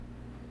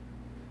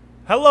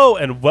Hello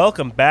and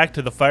welcome back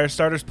to the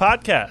Firestarters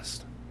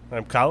podcast.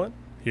 I'm Collin,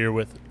 here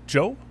with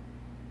Joe.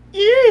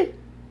 Yeah.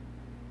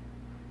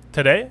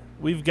 Today,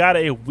 we've got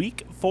a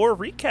Week 4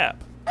 recap.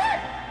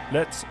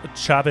 Let's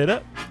chop it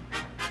up.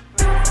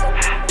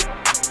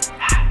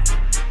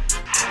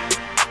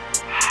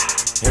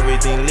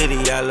 Everything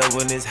litty, I love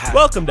when it's hot.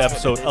 Welcome to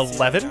episode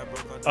 11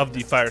 of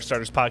the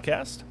Firestarters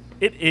podcast.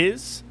 It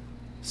is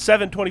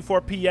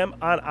 7:24 p.m.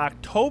 on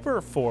October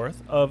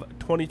 4th of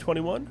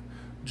 2021.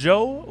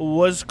 Joe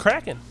was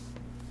cracking.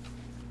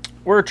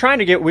 We're trying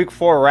to get week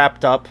 4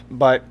 wrapped up,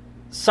 but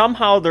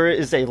somehow there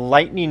is a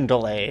lightning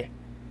delay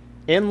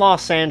in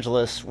Los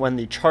Angeles when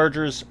the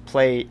Chargers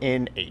play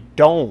in a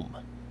dome.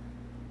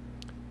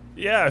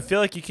 Yeah, I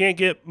feel like you can't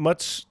get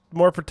much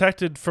more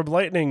protected from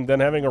lightning than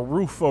having a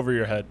roof over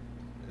your head.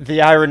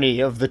 The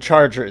irony of the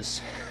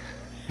Chargers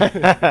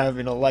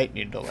having a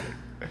lightning delay.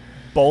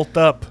 Bolt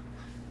up.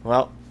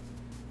 Well,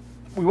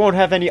 we won't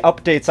have any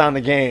updates on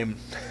the game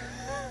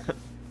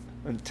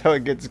until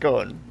it gets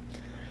going.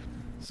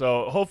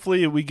 So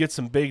hopefully we get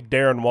some big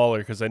Darren Waller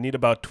because I need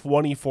about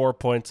 24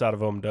 points out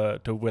of him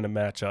to win a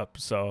matchup.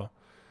 So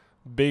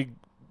big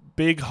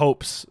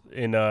hopes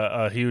in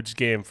a huge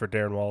game for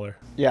Darren Waller.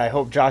 Yeah, I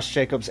hope Josh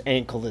Jacobs'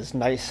 ankle is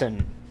nice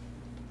and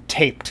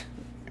taped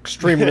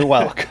extremely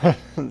well,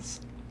 because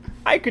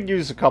I could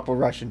use a couple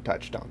rushing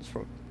touchdowns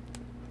from him.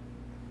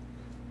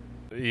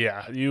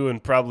 Yeah, you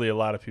and probably a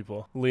lot of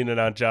people leaning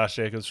on Josh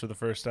Jacobs for the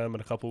first time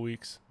in a couple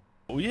weeks.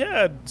 We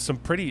had some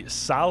pretty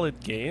solid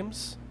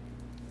games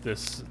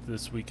this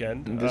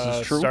weekend. This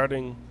is true.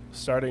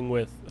 Starting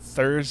with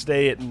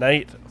Thursday at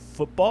night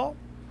football.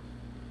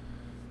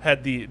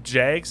 Had the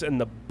Jags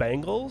and the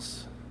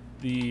Bengals.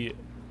 The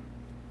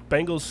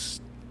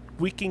Bengals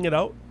squeaking it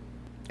out.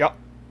 Yep.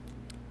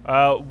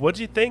 What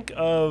do you think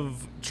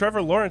of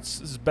Trevor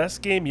Lawrence's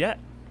best game yet?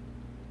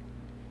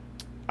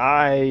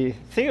 I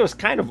think it was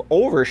kind of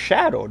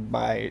overshadowed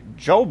by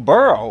Joe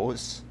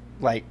Burrow's,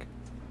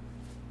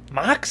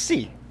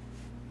 moxie.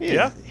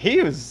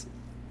 He was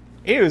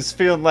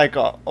feeling like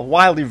a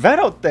wild event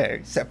out there.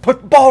 He said,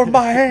 "Put the ball in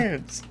my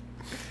hands."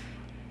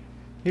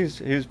 He was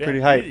pretty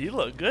hyped. He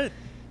looked good.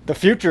 The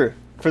future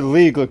for the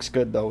league looks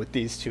good, though, with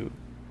these two.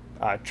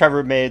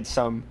 Trevor made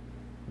some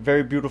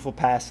very beautiful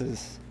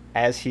passes,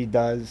 as he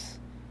does.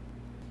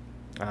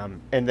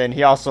 And then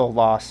he also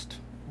lost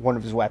one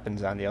of his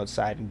weapons on the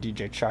outside in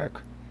DJ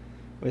Chark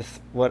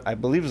with what I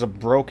believe is a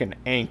broken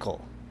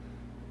ankle.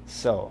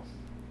 So,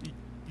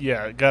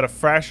 yeah, got a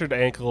fractured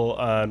ankle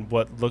on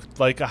what looked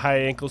like a high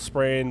ankle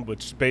sprain,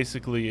 which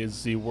basically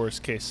is the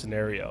worst case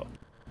scenario.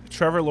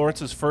 Trevor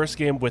Lawrence's first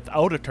game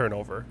without a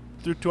turnover,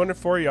 threw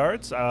 204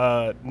 yards,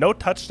 no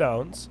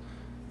touchdowns,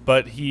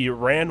 but he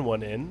ran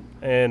one in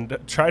and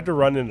tried to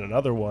run in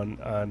another one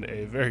on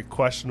a very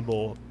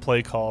questionable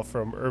play call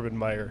from Urban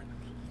Meyer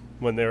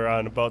when they were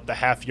on about the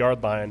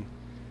half-yard line.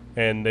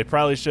 And they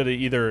probably should have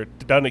either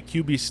done a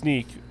QB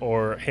sneak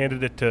or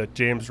handed it to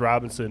James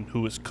Robinson,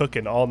 who was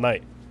cooking all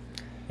night.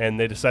 And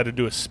they decided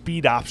to do a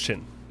speed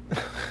option.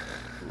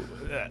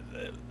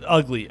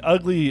 Ugly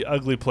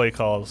play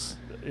calls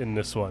in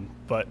this one.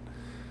 But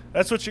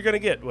that's what you're going to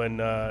get when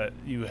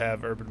you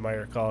have Urban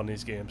Meyer calling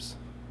these games.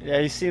 yeah,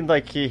 he seemed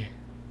like he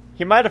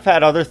might have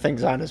had other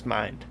things on his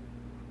mind.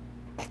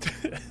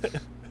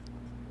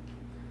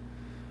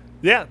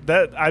 Yeah,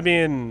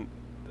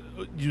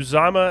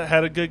 Uzama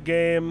had a good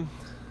game.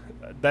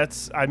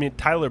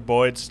 Tyler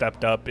Boyd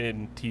stepped up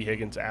in T.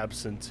 Higgins'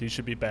 absence. He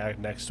should be back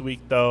next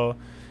week, though.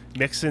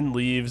 Mixon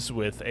leaves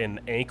with an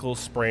ankle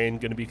sprain,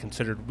 going to be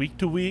considered week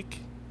to week.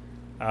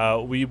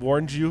 We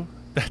warned you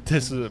that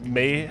this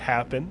may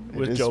happen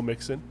with Joe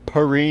Mixon.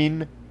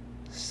 Perine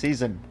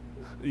season.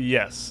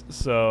 Yes,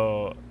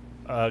 so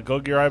go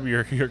grab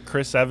your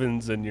Chris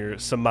Evans and your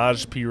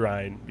Samaj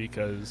Pirine,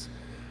 because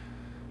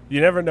you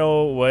never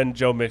know when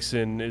Joe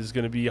Mixon is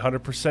going to be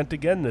 100%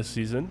 again this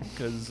season,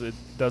 because it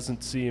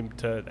doesn't seem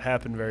to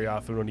happen very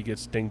often when he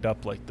gets dinged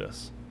up like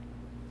this.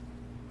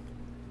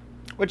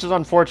 Which is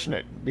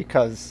unfortunate,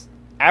 because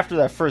after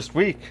that first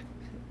week,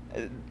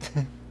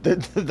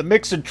 the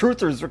Mixon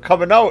truthers were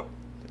coming out.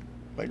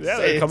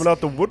 They're coming out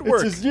the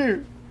woodwork. It's his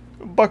year.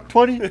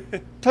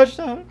 $120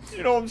 touchdown.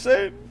 You know what I'm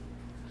saying?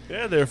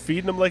 Yeah, they're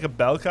feeding him like a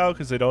bell cow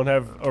because they don't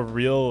have a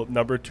real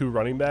number 2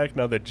 running back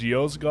now that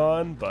Gio's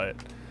gone, but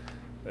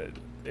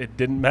it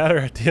didn't matter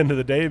at the end of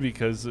the day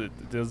because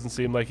it doesn't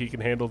seem like he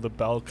can handle the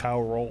bell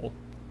cow role.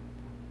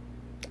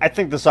 I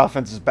think this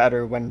offense is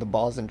better when the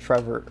ball's in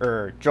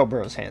Joe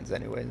Burrow's hands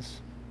anyways.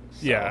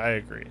 So. Yeah, I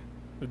agree.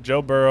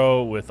 Joe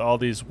Burrow, with all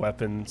these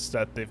weapons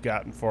that they've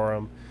gotten for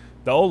him,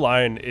 the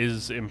O-line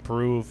is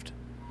improved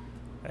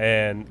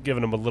and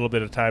giving him a little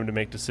bit of time to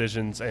make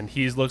decisions, and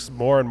he looks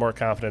more and more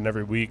confident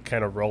every week,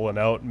 kind of rolling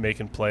out and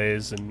making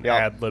plays and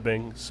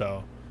ad-libbing.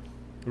 So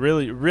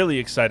really, really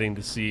exciting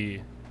to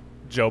see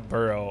Joe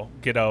Burrow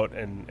get out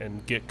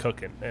and get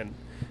cooking. And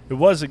it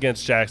was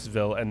against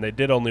Jacksonville, and they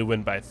did only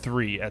win by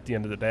 3 at the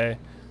end of the day.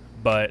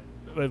 But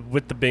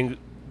with the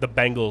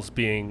Bengals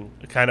being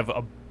kind of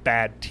a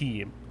bad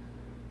team,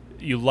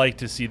 you like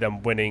to see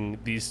them winning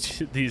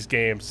these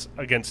games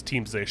against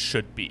teams they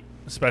should beat,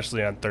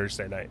 especially on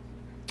Thursday night.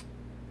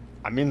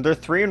 I mean, they're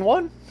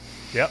 3-1.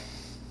 Yep.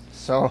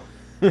 So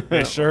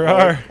they sure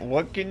are.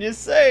 What can you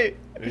say?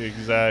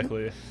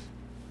 Exactly.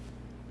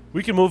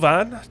 We can move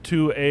on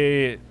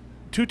to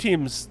two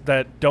teams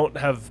that don't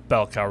have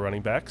bell cow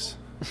running backs.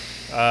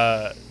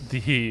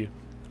 The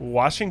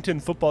Washington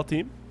football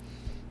team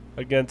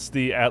against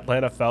the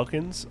Atlanta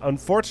Falcons.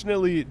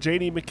 Unfortunately,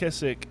 J.D.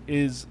 McKissick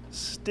is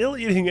still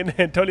eating in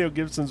Antonio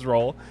Gibson's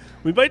role.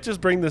 We might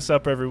just bring this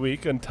up every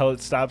week until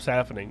it stops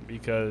happening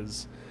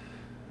because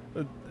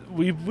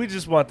we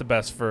just want the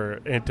best for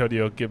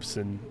Antonio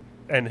Gibson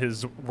and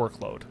his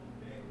workload.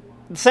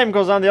 The same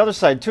goes on the other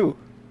side, too.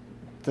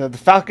 The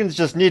Falcons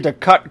just need to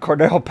cut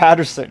Cordell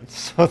Patterson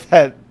so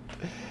that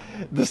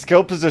the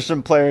skill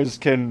position players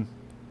can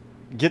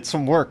get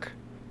some work,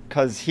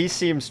 because he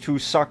seems to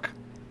suck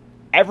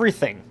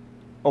everything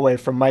away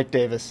from Mike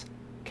Davis,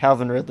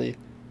 Calvin Ridley,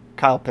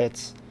 Kyle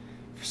Pitts.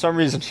 For some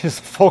reason, he's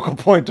the focal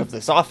point of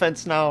this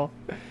offense now.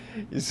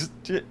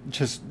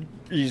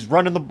 He's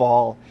running the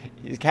ball,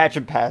 he's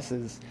catching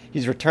passes,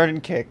 he's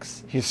returning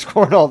kicks, he's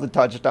scoring all the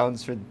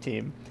touchdowns for the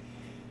team.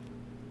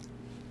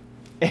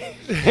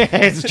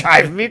 It's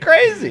driving me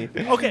crazy.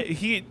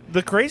 Okay,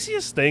 the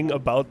craziest thing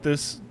about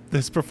this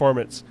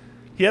performance,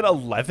 he had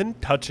 11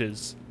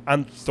 touches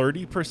on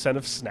 30%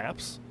 of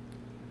snaps,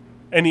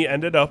 and he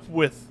ended up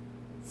with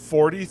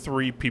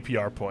 43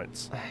 PPR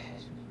points.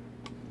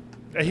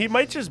 He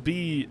might just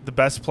be the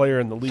best player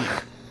in the league.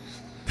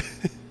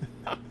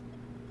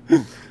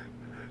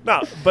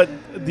 No, but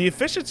the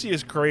efficiency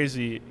is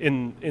crazy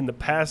in the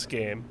pass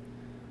game,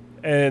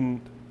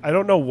 and I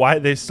don't know why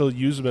they still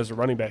use him as a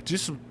running back.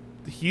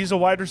 He's a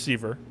wide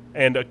receiver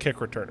and a kick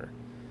returner.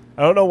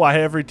 I don't know why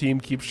every team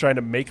keeps trying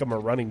to make him a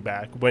running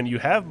back when you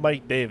have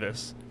Mike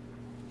Davis.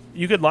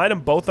 You could line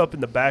them both up in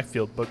the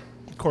backfield, but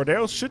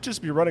Cordero should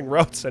just be running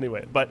routes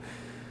anyway. But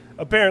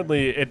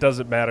apparently it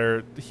doesn't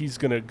matter. He's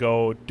going to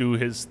go do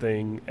his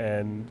thing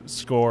and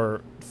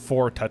score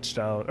 3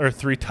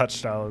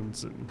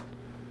 touchdowns and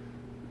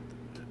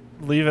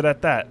leave it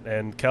at that.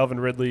 And Calvin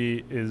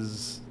Ridley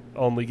is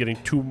only getting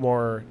 2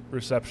 more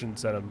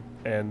receptions than him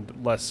and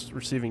less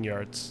receiving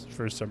yards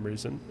for some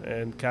reason.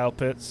 And Kyle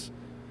Pitts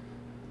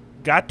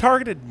got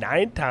targeted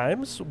 9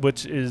 times,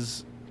 which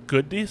is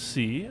good to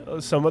see.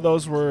 Some of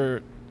those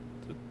were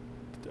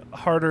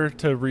harder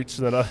to reach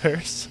than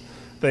others,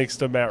 thanks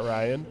to Matt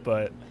Ryan.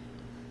 But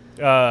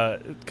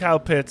Kyle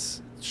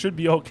Pitts should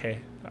be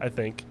okay, I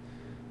think.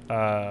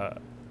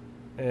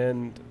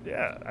 And,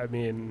 yeah, I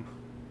mean,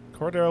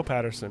 Cordero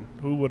Patterson,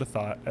 who would have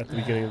thought at the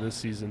beginning of this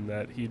season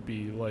that he'd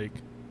be, like,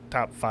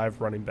 top 5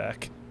 running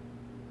back?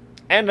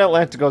 And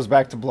Atlanta goes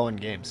back to blowing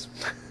games.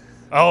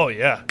 Oh,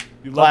 yeah.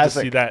 You love to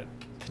see that.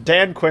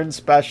 Dan Quinn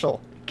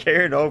special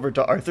carried over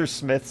to Arthur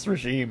Smith's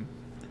regime.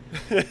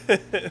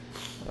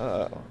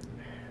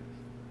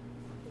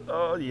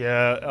 Oh,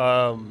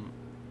 yeah.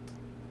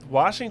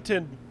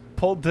 Washington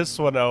pulled this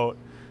one out.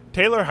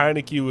 Taylor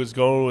Heineke was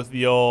going with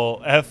the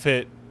old F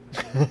it.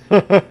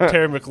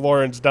 Terry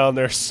McLaurin's down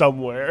there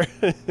somewhere.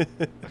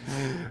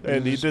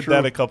 And he did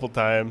that a couple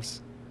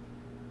times.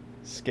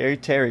 Scary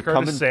Terry Curtis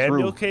coming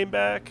Samuel through. came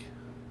back.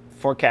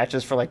 4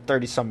 catches for like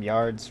 30-some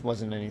yards.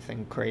 Wasn't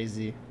anything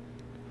crazy.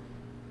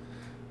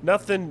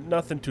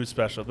 Nothing too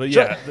special. But,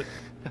 yeah.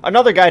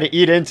 Another guy to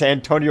eat into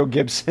Antonio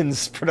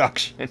Gibson's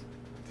production.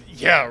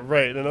 Yeah,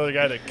 right. Another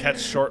guy to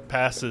catch short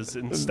passes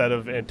instead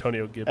of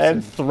Antonio Gibson.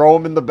 And throw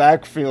him in the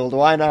backfield.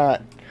 Why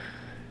not?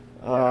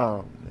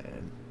 Oh,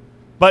 man.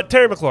 But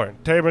Terry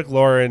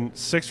McLaurin,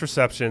 6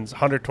 receptions,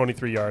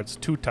 123 yards,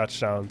 2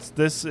 touchdowns.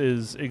 This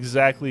is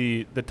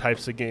exactly the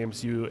types of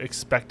games you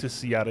expect to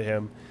see out of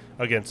him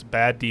against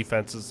bad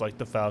defenses like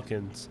the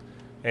Falcons.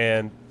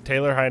 And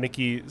Taylor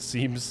Heineke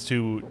seems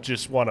to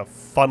just want to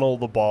funnel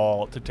the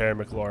ball to Terry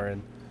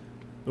McLaurin,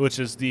 which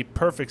is the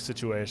perfect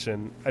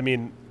situation. I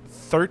mean,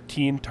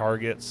 13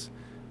 targets.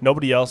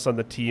 Nobody else on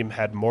the team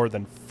had more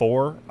than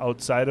 4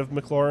 outside of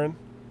McLaurin.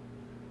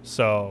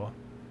 So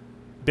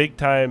big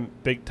time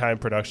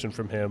production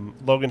from him.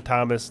 Logan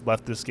Thomas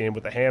left this game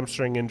with a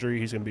hamstring injury.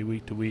 He's going to be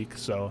week to week,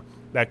 so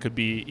that could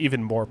be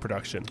even more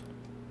production.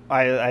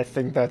 I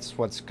think that's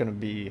what's going to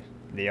be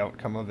the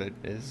outcome of it,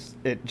 is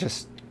it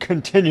just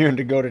continuing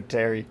to go to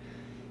Terry.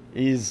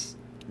 He's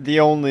the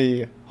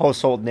only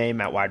household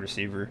name at wide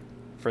receiver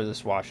for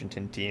this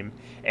Washington team.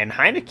 And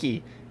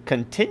Heineke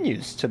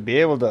continues to be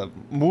able to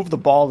move the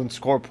ball and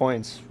score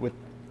points with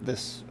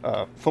this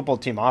football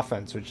team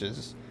offense, which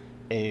is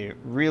a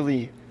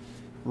really,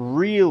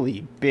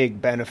 really big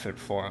benefit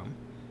for him.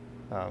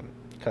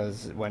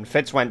 Because when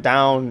Fitz went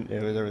down,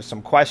 there was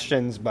some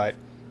questions, but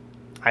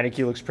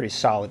Heineke looks pretty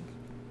solid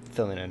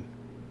filling in.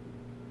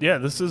 Yeah,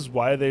 this is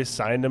why they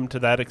signed him to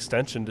that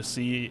extension, to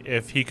see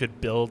if he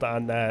could build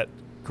on that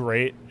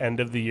great end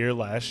of the year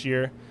last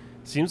year.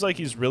 Seems like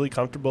he's really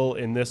comfortable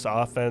in this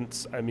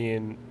offense. I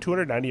mean,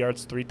 290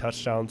 yards, 3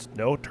 touchdowns,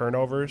 no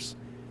turnovers.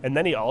 And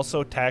then he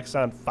also tacks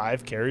on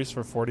 5 carries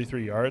for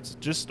 43 yards.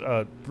 Just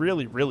a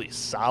really, really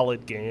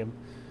solid game.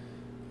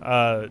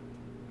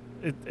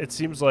 it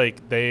seems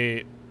like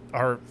they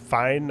are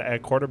fine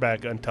at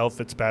quarterback until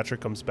Fitzpatrick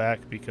comes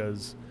back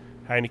because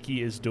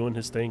Heineke is doing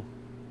his thing.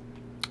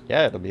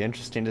 Yeah, it'll be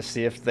interesting to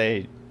see if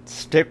they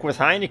stick with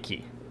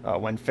Heineke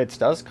when Fitz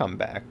does come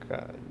back,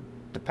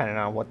 depending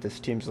on what this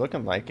team's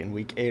looking like in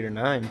week 8 or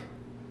 9.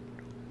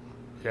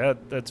 Yeah,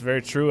 that's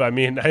very true. I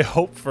mean, I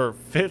hope for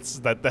Fitz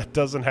that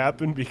doesn't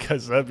happen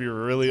because that'd be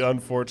really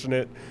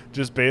unfortunate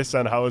just based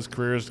on how his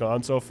career has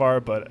gone so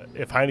far. But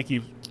if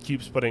Heineke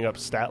keeps putting up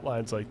stat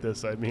lines like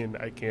this, I mean,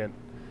 I can't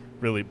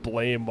really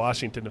blame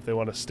Washington if they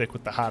want to stick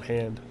with the hot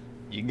hand.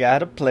 You got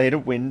to play to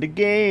win the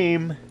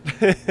game.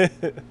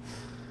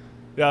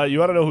 Yeah, you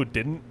want to know who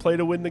didn't play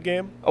to win the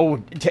game?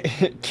 Oh,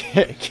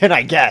 can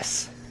I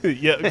guess?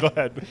 Yeah, go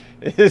ahead.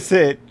 Is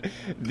it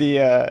the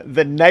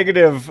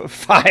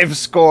 -5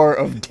 score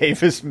of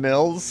Davis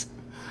Mills?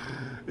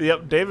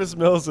 Yep, Davis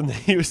Mills and the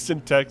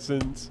Houston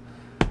Texans.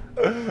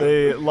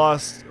 They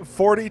lost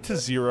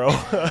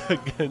 40-0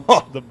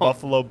 against the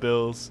Buffalo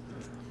Bills.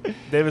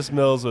 Davis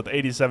Mills with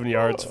 87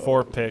 yards,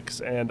 4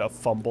 picks, and a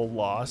fumble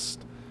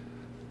lost.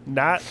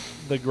 Not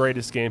the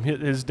greatest game.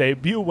 His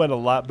debut went a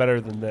lot better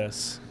than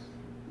this.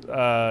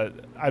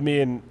 I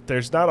mean,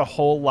 there's not a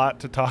whole lot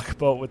to talk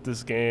about with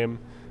this game.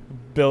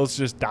 Bills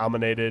just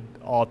dominated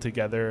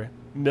altogether.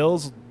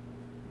 Mills,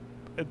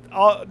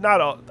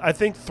 I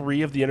think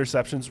 3 of the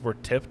interceptions were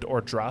tipped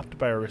or dropped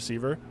by a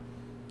receiver.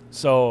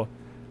 So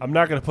I'm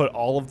not going to put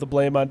all of the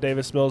blame on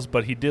Davis Mills,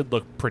 but he did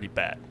look pretty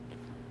bad.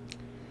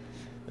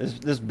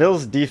 This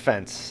Bills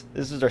defense,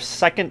 this is their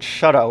second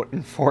shutout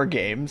in 4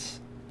 games.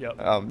 Yep.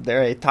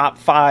 They're a top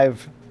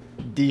 5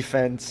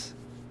 defense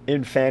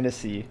in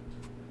fantasy,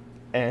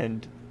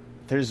 and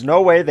there's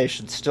no way they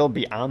should still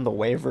be on the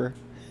waiver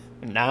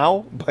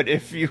now, but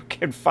if you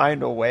can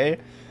find a way,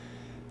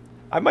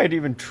 I might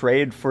even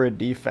trade for a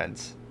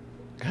defense.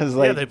 Cause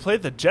they play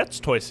the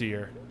Jets twice a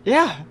year.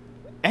 Yeah,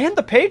 and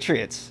the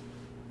Patriots.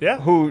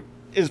 Yeah. Who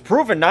is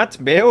proven not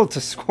to be able to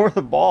score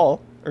the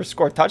ball, or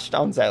score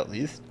touchdowns at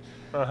least.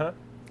 Uh-huh.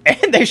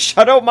 And they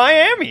shut out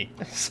Miami.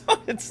 So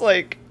it's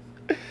like,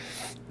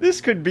 this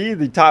could be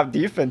the top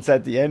defense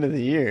at the end of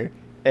the year.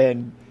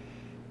 And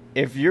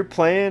if you're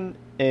playing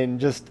in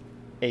just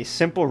a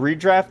simple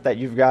redraft that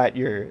you've got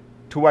your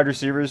 2 wide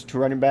receivers, 2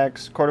 running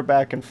backs,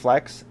 quarterback, and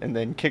flex, and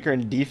then kicker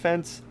and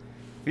defense,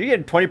 if you're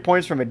getting 20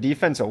 points from a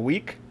defense a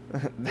week,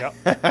 yep.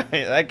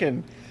 that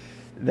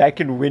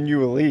can win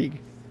you a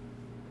league.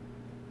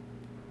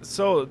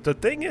 So the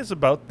thing is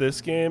about this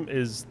game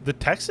is the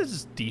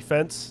Texans'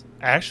 defense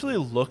actually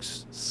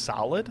looks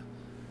solid.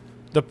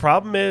 The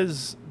problem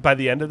is by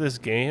the end of this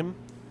game,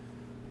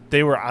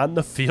 they were on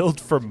the field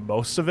for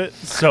most of it,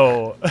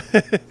 so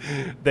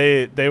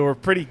they were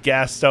pretty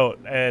gassed out,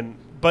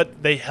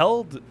 but they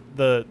held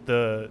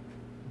the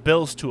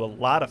Bills to a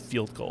lot of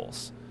field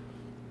goals,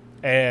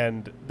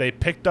 and they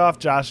picked off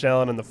Josh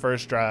Allen in the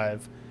first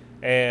drive,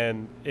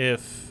 and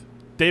if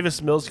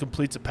Davis Mills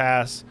completes a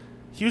pass,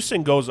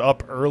 Houston goes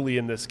up early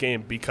in this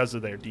game because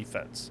of their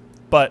defense.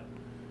 But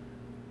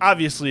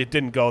obviously it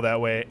didn't go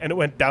that way, and it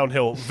went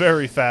downhill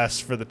very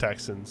fast for the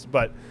Texans.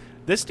 But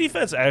this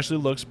defense actually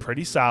looks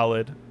pretty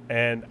solid,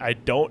 and I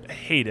don't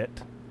hate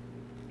it.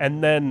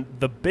 And then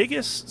the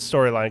biggest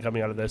storyline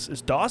coming out of this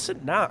is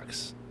Dawson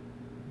Knox.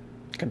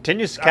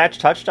 Continues to catch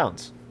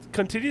touchdowns.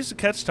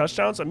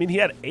 I mean, he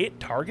had 8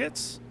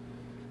 targets.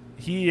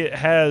 He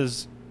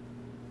has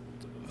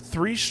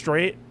 3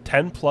 straight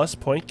 10-plus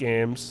point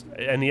games,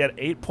 and he had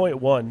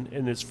 8.1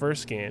 in his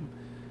first game.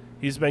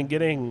 He's been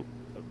getting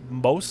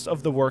most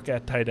of the work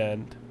at tight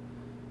end,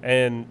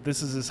 and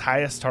this is his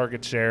highest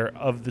target share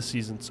of the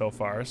season so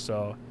far.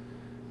 So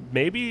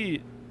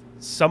maybe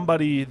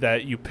somebody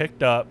that you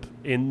picked up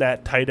in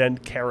that tight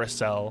end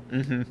carousel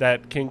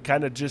that can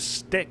kind of just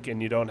stick,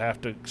 and you don't have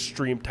to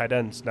stream tight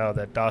ends now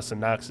that Dawson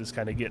Knox is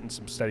kind of getting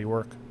some steady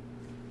work.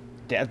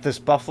 Yeah, this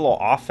Buffalo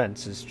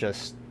offense is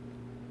just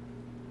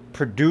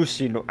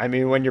producing. I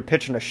mean, when you're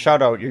pitching a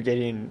shutout, you're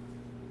getting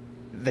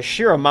the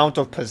sheer amount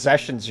of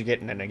possessions you're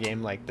getting in a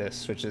game like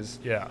this, which is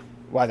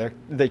why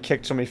they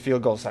kicked so many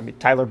field goals. I mean,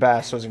 Tyler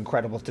Bass was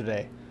incredible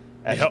today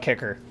as a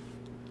kicker.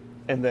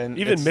 And then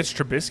even Mitch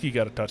Trubisky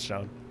got a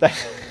touchdown.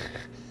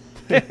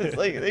 It's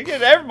like they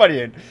get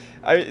everybody in.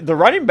 The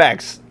running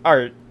backs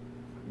are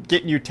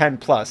getting you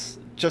 10+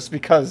 just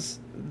because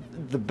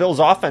the Bills'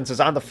 offense is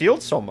on the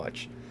field so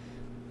much.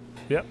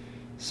 Yep.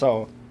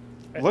 So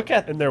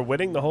and they're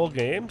winning the whole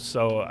game.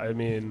 So I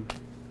mean,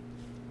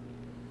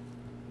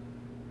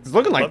 it's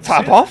looking like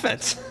top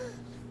offense.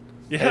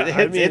 Yeah,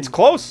 it's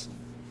close.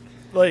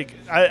 Like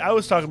I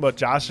was talking about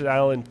Josh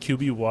Allen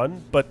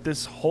QB1, but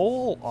this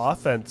whole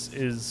offense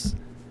is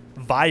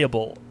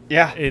viable.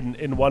 Yeah.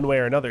 In one way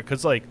or another,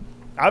 because like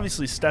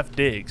obviously Steph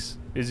Diggs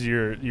is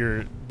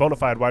your bona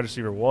fide wide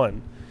receiver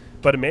 1,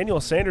 but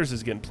Emmanuel Sanders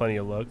is getting plenty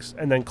of looks,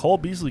 and then Cole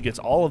Beasley gets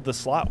all of the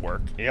slot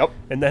work. Yep.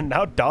 And then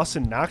now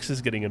Dawson Knox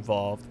is getting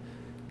involved,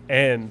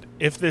 and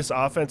if this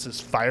offense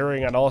is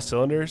firing on all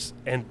cylinders,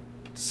 and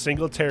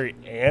Singletary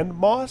and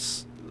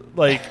Moss,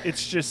 like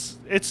it's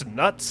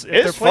nuts.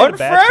 It's fun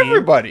for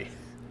everybody.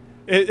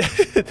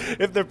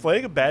 If they're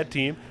playing a bad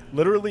team,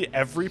 literally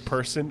every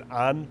person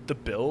on the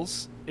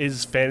Bills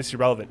is fantasy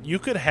relevant. You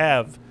could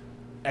have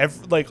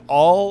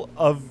all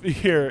of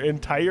your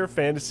entire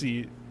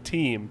fantasy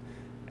team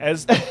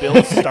as the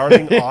Bills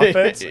starting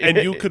offense, and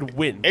you could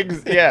win.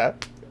 Yeah.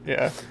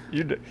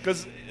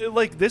 Because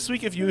this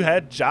week, if you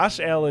had Josh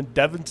Allen,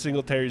 Devin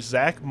Singletary,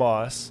 Zach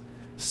Moss,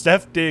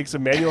 Steph Diggs,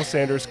 Emmanuel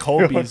Sanders,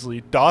 Cole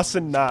Beasley,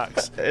 Dawson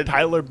Knox,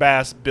 Tyler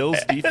Bass, Bills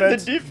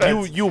defense,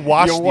 you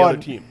washed the other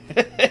team.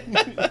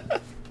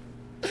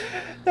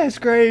 That's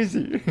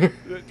crazy.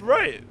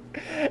 Right.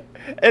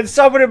 And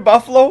someone in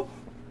Buffalo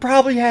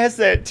probably has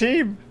that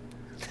team.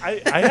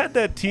 I had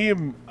that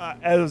team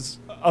as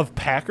of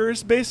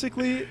Packers,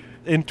 basically,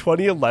 in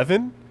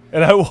 2011,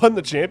 and I won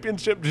the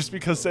championship just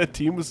because that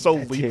team was so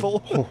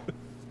lethal.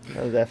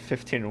 That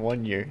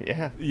 15-1 year,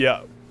 yeah.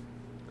 Yeah.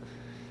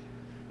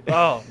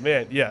 Oh,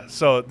 man, yeah.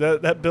 So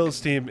that Bills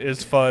team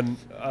is fun.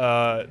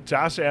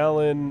 Josh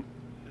Allen,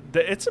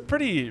 it's a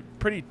pretty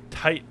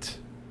tight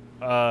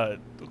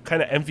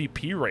kind of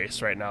MVP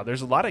race right now.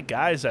 There's a lot of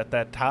guys at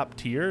that top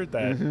tier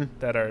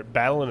that are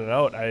battling it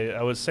out.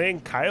 I was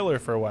saying Kyler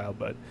for a while,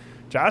 but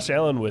Josh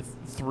Allen with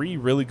 3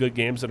 really good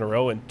games in a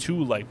row and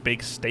 2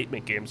 big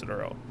statement games in a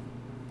row.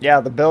 Yeah,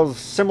 the Bills,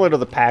 similar to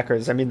the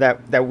Packers. I mean,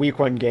 that week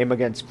 1 game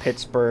against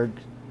Pittsburgh,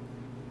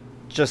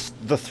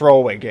 just the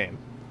throwaway game.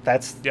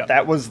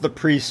 That was the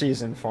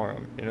preseason for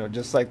them,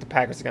 just like the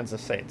Packers against the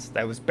Saints.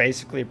 That was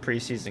basically a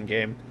preseason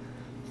game.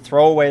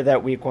 Throw away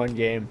that week 1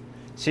 game.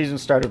 Season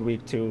started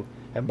week 2,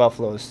 and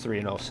Buffalo is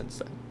 3-0 since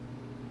then.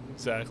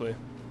 Exactly.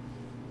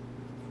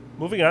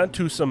 Moving on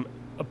to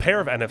a pair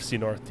of NFC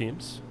North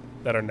teams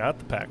that are not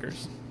the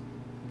Packers.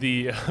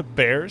 The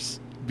Bears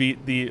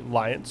beat the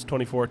Lions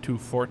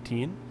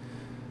 24-14.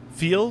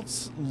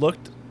 Fields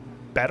looked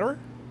better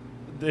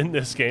in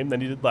this game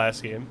than he did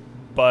last game,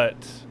 but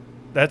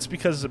that's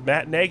because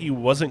Matt Nagy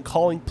wasn't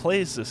calling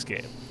plays this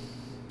game.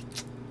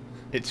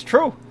 It's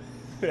true.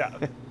 Yeah.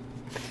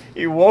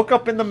 He woke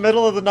up in the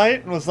middle of the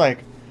night and was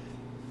like,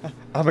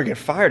 I'm going to get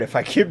fired if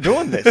I keep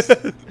doing this.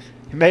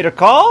 He made a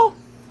call,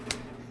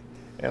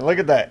 and look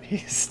at that. He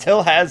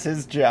still has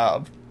his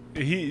job.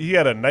 He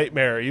had a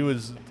nightmare. He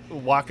was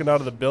walking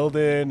out of the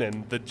building,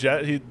 and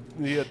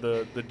he had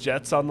the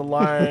Jets on the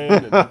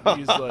line, and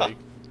he's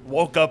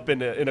woke up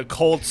in a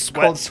cold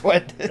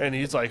sweat. And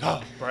he's like,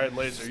 oh, Brian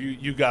Laser,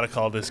 you got to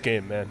call this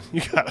game, man.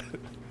 You got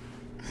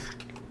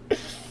to.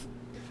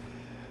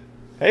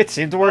 Hey, it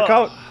seemed to work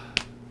out.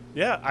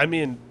 Yeah, I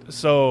mean,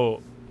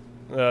 so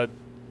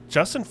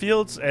Justin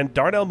Fields and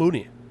Darnell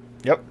Mooney.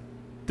 Yep.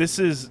 This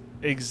is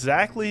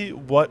exactly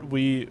what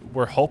we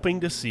were hoping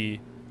to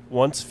see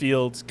once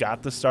Fields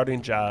got the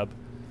starting job,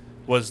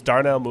 was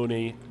Darnell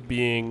Mooney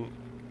being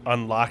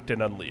unlocked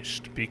and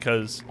unleashed,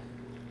 because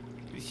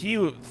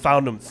he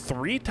found him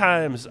 3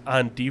 times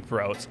on deep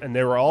routes, and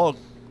they were all,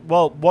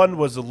 one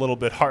was a little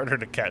bit harder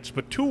to catch,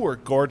 but 2 were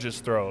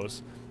gorgeous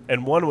throws,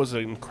 and 1 was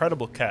an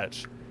incredible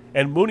catch.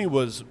 And Mooney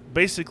was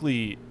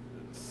basically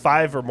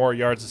 5 or more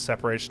yards of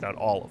separation on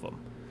all of them.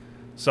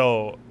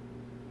 So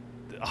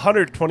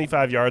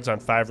 125 yards on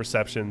 5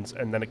 receptions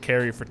and then a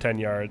carry for 10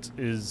 yards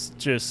is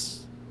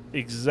just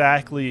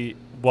exactly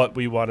what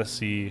we want to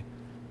see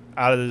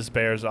out of this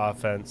Bears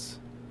offense.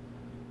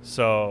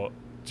 So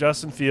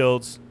Justin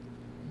Fields,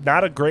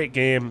 not a great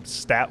game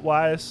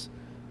stat-wise,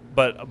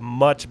 but a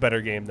much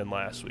better game than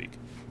last week.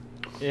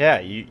 Yeah,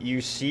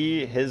 you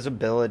see his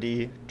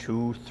ability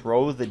to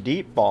throw the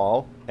deep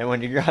ball, and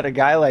when you got a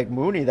guy like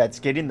Mooney that's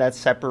getting that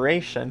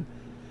separation,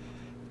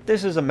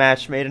 this is a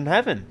match made in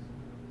heaven.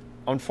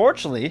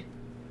 Unfortunately,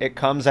 it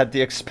comes at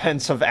the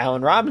expense of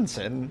Allen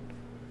Robinson,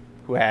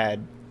 who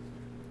had,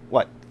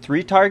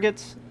 3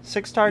 targets?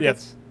 6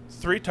 targets?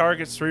 Yeah, 3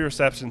 targets, 3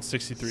 receptions,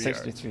 63 yards.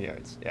 63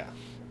 yards, yeah.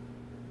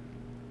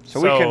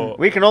 So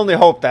we can only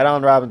hope that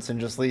Allen Robinson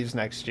just leaves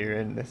next year,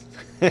 and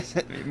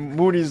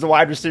Mooney's the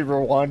wide receiver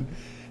 1.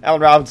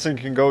 Allen Robinson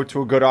can go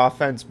to a good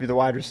offense, be the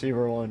wide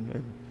receiver 1.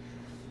 And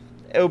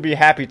it'll be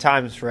happy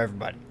times for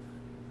everybody.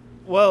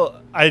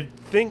 Well, I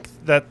think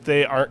that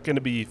they aren't going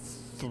to be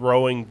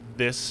throwing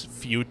this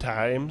few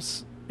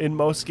times in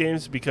most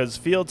games, because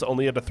Fields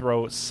only had to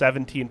throw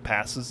 17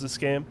 passes this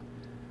game.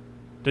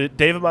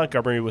 David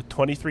Montgomery with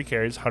 23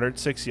 carries,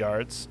 106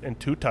 yards, and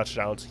 2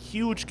 touchdowns.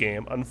 Huge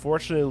game.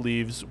 Unfortunately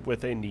leaves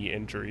with a knee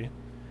injury.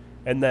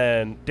 And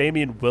then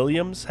Damian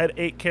Williams had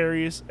 8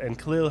 carries, and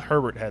Khalil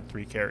Herbert had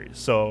 3 carries.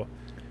 So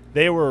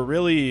they were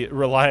really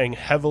relying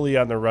heavily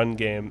on the run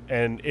game,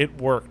 and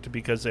it worked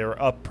because they were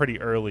up pretty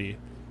early,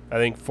 I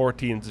think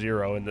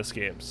 14-0 in this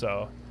game.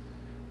 So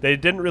they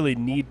didn't really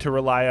need to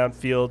rely on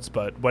Fields,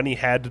 but when he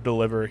had to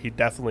deliver, he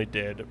definitely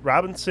did.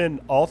 Robinson,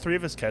 all 3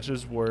 of his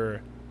catches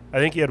were, I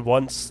think he had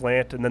 1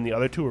 slant, and then the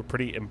other 2 were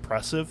pretty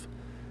impressive.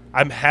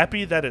 I'm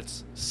happy that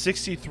it's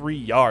 63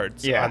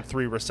 yards on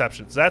 3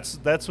 receptions.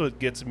 That's what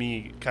gets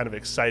me kind of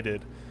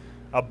excited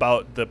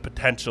about the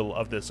potential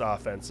of this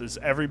offense, is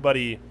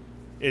everybody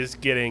is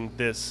getting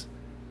this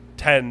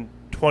 10,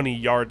 20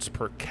 yards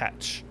per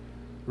catch.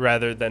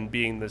 rather than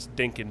being this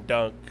dink and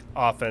dunk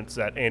offense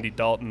that Andy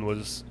Dalton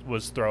was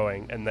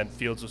throwing and then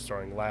Fields was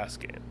throwing last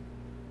game.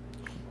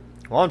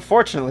 Well,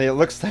 unfortunately, it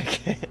looks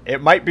like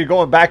it might be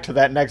going back to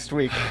that next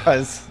week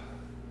because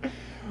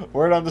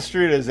word on the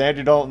street is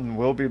Andy Dalton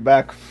will be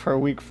back for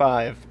week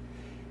 5.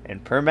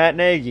 And per Matt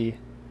Nagy,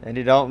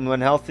 Andy Dalton,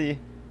 when healthy,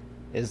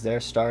 is their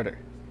starter.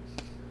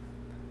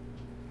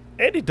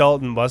 Andy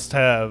Dalton must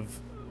have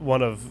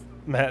one of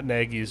Matt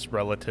Nagy's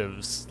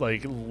relatives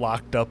like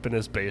locked up in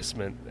his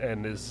basement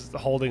and is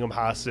holding him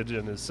hostage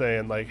and is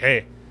saying like,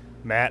 "Hey,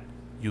 Matt,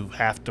 you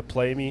have to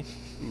play me,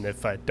 and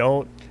if I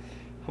don't,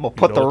 I'm gonna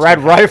put the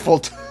red rifle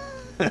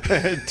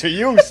to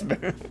use."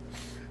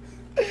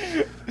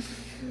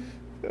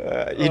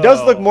 He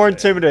does look more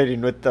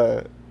intimidating with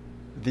the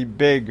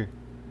big,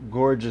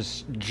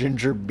 gorgeous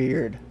ginger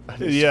beard on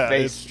his face. Yeah,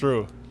 it's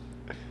true.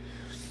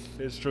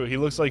 It's true. He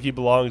looks like he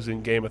belongs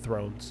in Game of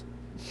Thrones.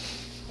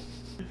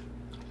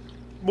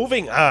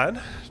 Moving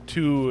on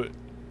to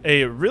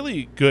a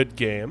really good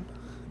game,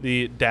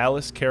 the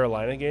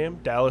Dallas-Carolina game.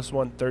 Dallas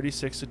won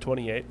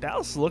 36-28.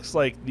 Dallas looks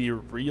like the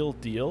real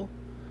deal.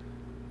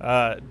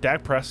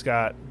 Dak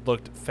Prescott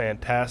looked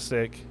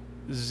fantastic.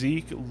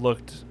 Zeke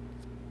looked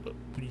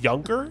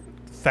younger,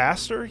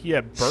 faster. He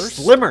had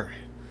bursts. Slimmer.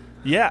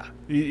 Yeah,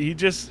 he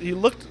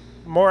looked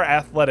more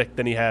athletic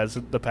than he has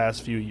the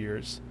past few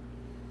years.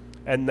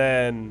 And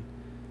then,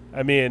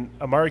 I mean,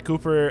 Amari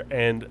Cooper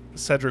and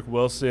Cedric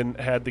Wilson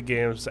had the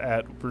games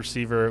at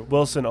receiver.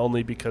 Wilson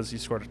only because he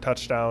scored a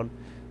touchdown.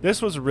 This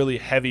was a really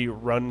heavy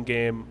run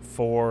game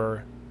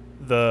for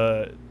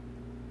the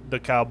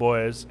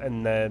Cowboys.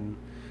 And then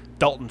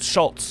Dalton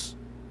Schultz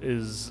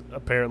is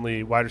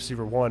apparently wide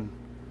receiver 1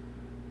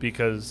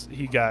 because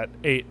he got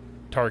 8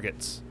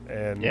 targets.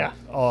 And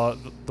all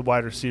the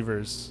wide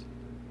receivers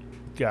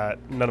none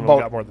of them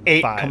got more than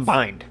 8 5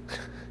 combined.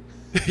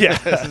 Yeah.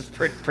 This is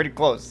pretty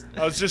close.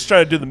 I was just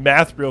trying to do the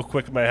math real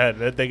quick in my head.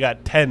 They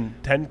got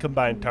 10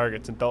 combined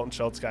targets, and Dalton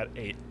Schultz got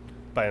 8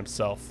 by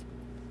himself.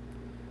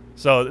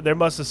 So they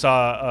must have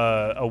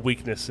saw a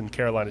weakness in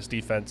Carolina's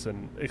defense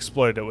and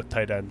exploited it with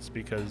tight ends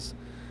because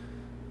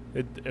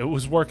it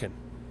was working.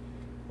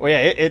 Well, yeah,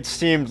 it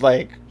seemed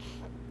like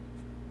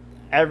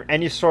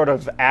any sort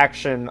of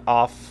action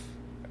off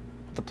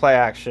the play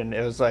action,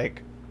 it was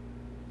like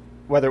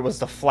whether it was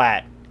the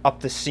flat,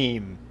 up the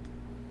seam,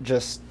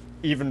 just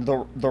even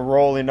the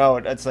rolling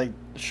out, it's like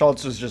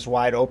Schultz was just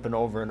wide open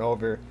over and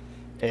over,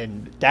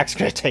 and Dak's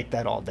going to take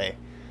that all day.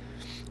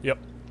 Yep.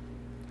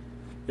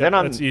 Then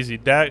that's easy.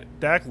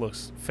 Dak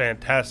looks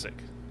fantastic.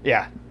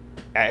 Yeah.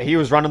 He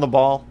was running the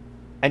ball,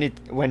 and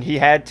when he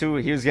had to,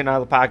 he was getting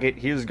out of the pocket.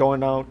 He was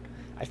going out.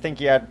 I think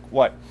he had,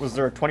 was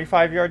there a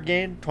 25-yard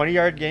gain,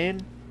 20-yard gain?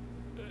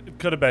 It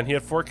could have been. He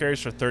had 4 carries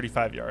for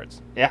 35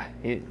 yards. Yeah,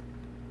 he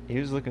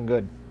was looking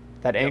good.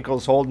 That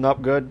ankle's holding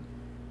up good.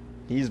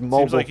 He's mobile.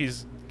 Seems like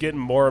he's getting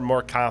more and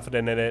more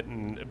confident in it,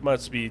 and it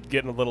must be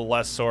getting a little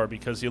less sore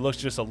because he looks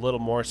just a little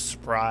more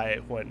spry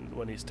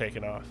when he's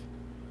taken off.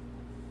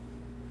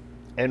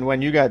 And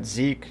when you got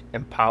Zeke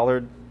and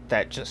Pollard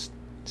that just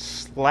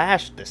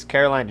slashed this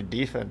Carolina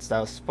defense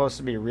that was supposed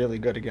to be really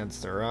good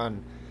against the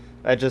run,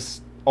 that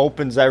just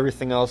opens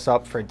everything else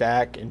up for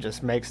Dak and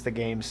just makes the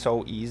game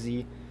so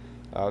easy.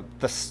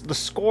 The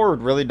score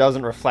really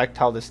doesn't reflect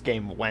how this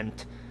game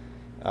went.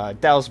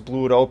 Dallas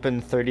blew it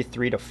open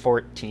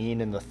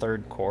 33-14 in the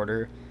third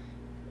quarter,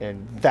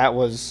 and that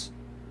was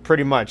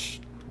pretty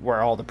much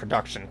where all the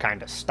production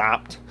kind of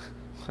stopped,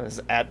 was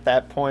at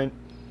that point.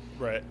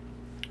 Right.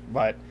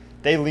 But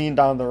they leaned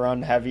on the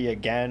run heavy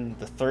again,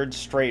 the third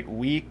straight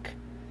week.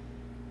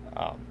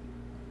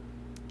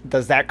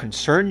 Does that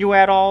concern you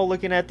at all,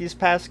 looking at these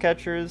pass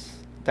catchers,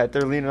 that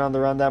they're leaning on the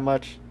run that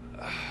much?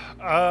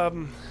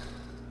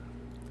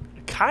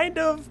 Kind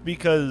of,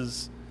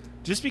 because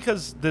this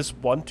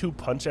 1-2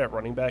 punch at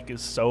running back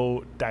is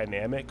so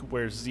dynamic,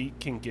 where Zeke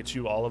can get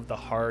you all of the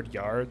hard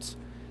yards,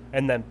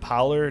 and then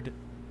Pollard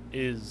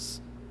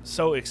is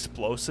so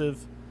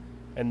explosive,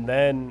 and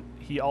then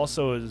he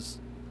also is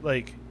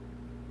like,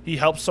 he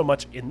helps so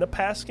much in the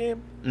pass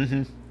game.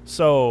 Mm-hmm.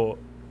 So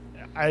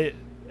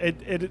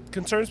it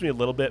concerns me a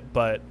little bit,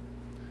 but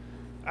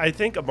I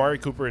think Amari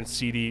Cooper and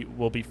CeeDee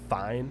will be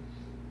fine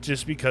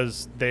just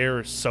because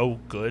they're so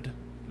good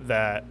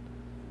that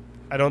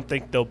I don't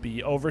think they'll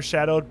be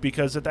overshadowed,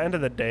 because at the end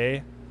of the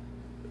day,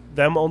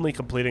 them only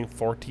completing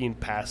 14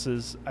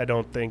 passes I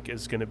don't think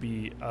is going to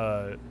be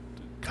a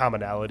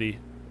commonality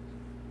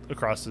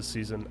across this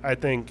season. I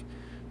think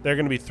they're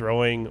going to be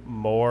throwing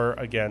more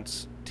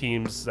against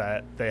teams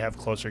that they have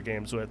closer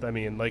games with. I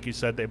mean, like you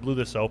said, they blew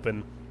this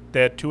open.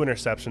 They had 2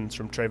 interceptions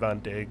from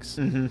Trayvon Diggs.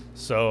 Mm-hmm.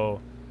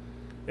 So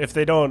if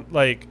they don't,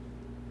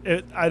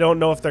 I don't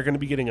know if they're going to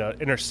be getting an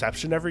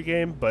interception every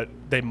game, but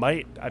they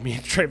might. I mean,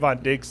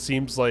 Trayvon Diggs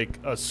seems like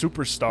a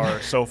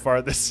superstar so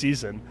far this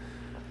season.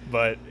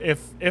 But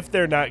if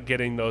they're not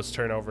getting those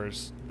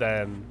turnovers,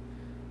 then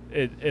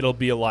it'll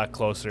be a lot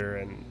closer,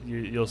 and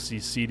you'll see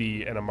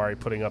CeeDee and Amari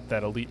putting up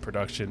that elite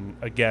production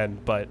again.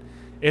 But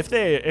if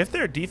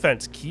their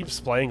defense keeps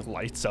playing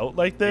lights out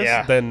like this,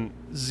 Yeah. then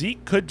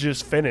Zeke could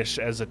just finish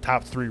as a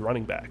top 3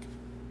 running back.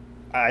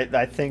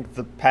 I think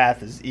the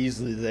path is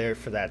easily there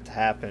for that to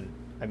happen.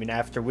 I mean,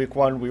 after week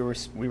 1, we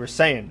were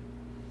saying,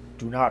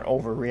 do not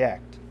overreact.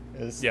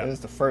 It was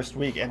the first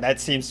week, and that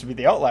seems to be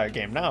the outlier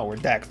game now, where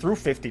Dak threw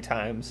 50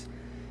 times,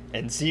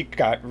 and Zeke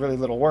got really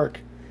little work.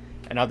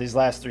 And now these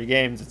last 3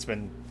 games, it's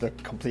been the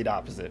complete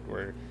opposite,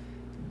 where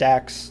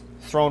Dak's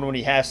thrown when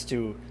he has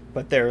to,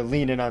 but they're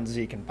leaning on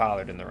Zeke and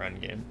Pollard in the run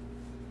game.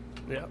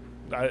 Yeah,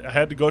 I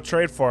had to go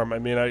trade for him. I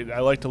mean, I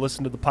like to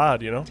listen to the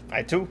pod, you know?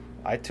 I too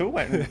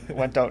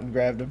went out and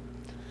grabbed him.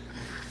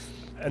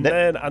 And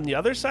then on the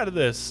other side of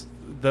this,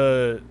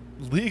 the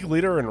league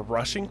leader in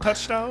rushing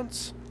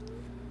touchdowns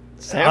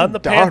on the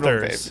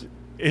Panthers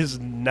is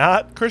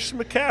not Christian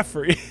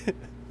McCaffrey.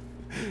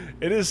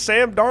 It is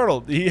Sam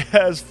Darnold. He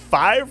has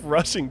 5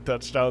 rushing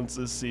touchdowns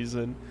this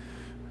season.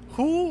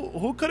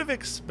 Who could have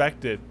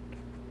expected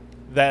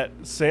that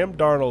Sam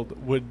Darnold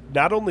would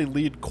not only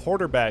lead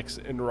quarterbacks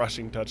in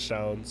rushing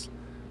touchdowns,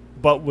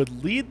 but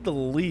would lead the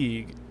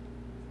league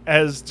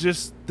as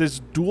just this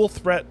dual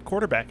threat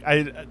quarterback?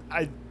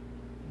 I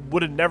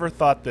would have never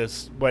thought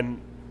this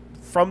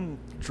from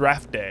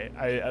draft day.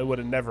 I would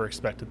have never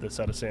expected this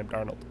out of Sam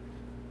Darnold.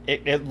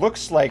 It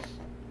looks like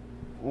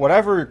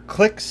whatever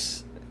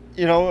clicks,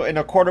 and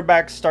a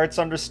quarterback starts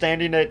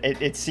understanding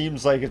it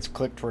seems like it's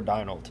clicked for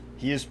Darnold.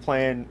 He is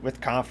playing with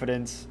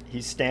confidence.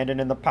 He's standing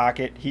in the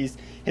pocket. His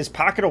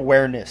pocket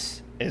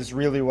awareness is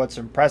really what's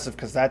impressive,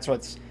 because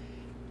that's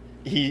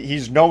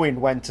he's knowing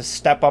when to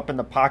step up in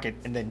the pocket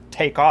and then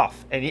take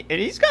off. And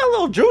he's got a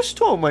little juice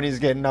to him when he's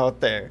getting out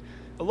there.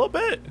 A little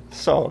bit.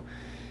 So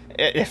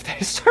if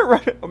they start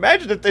running,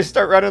 imagine if they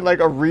start running like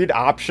a read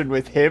option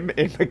with him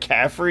and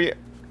McCaffrey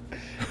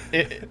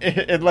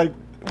in like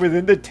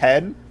within the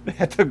 10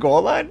 at the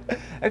goal line,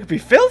 that could be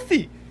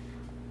filthy.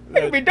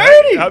 That could be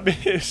dirty. I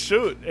mean,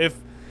 shoot.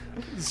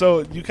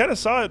 So you kind of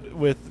saw it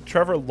with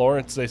Trevor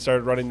Lawrence. They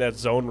started running that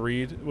zone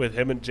read with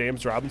him and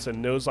James Robinson.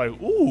 And it was like,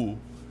 ooh,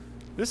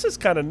 this is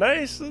kind of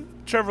nice.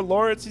 Trevor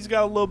Lawrence, he's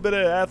got a little bit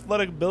of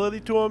athletic ability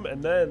to him.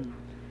 And then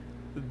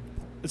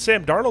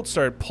Sam Darnold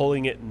started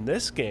pulling it in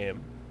this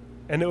game.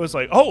 And it was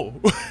like, oh,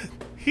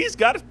 he's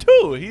got it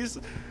too. He's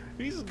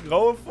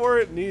going for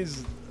it, and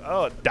he's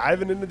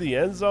diving into the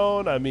end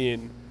zone. I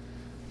mean,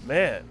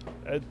 man,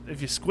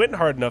 if you squint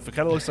hard enough, it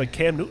kind of looks like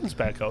Cam Newton's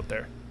back out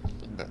there.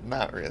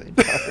 Not really.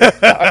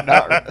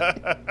 Not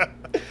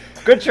really.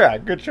 Good try.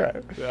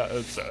 Yeah,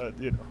 it's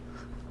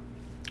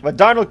But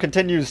Darnold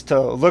continues to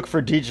look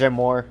for DJ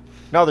Moore.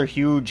 Another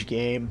huge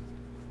game.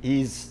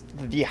 He's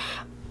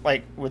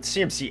with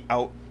CMC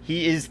out,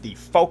 he is the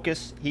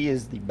focus. He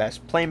is the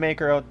best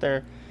playmaker out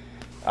there.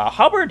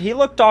 Hubbard, he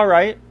looked all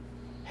right.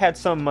 Had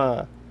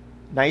some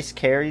nice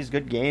carries,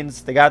 good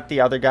gains. They got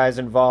the other guys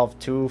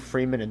involved too,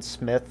 Freeman and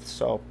Smith.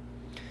 So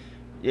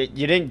you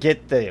didn't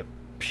get the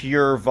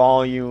pure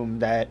volume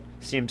that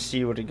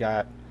CMC would have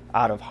got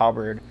out of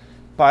Hubbard.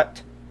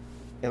 But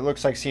it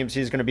looks like CMC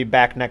is going to be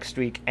back next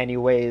week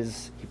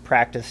anyways. He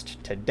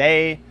practiced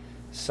today,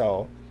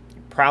 so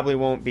you probably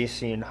won't be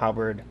seeing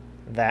Hubbard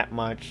that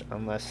much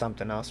unless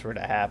something else were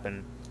to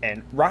happen.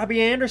 And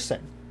Robbie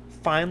Anderson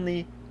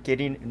finally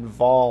getting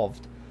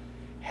involved.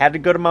 Had a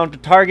good amount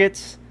of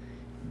targets.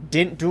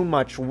 Didn't do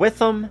much with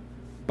them,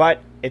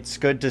 but it's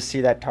good to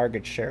see that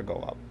target share go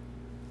up.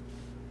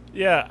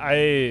 Yeah,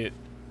 I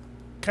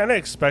kind of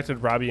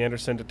expected Robbie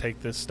Anderson to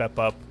take this step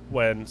up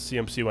when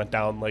CMC went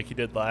down like he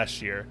did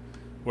last year,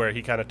 where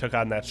he kind of took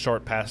on that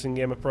short passing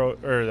game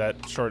approach, or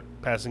that short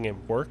passing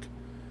game work.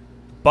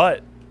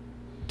 But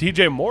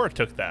DJ Moore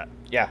took that.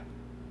 Yeah.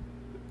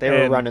 They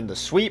were running the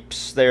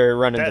sweeps. They were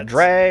running the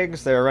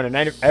drags. They were running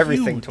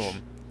everything huge. To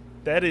him.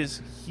 That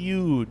is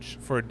huge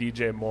for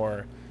DJ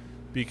Moore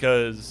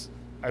because,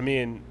 I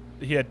mean,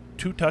 he had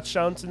 2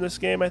 touchdowns in this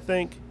game, I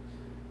think.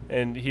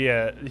 And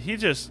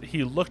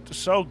he looked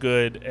so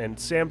good, and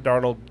Sam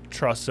Darnold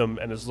trusts him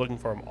and is looking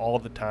for him all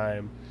the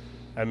time.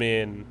 I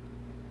mean,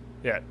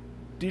 yeah,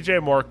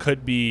 DJ Moore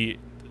could be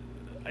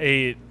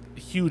a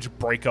huge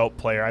breakout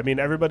player. I mean,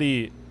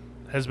 everybody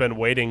has been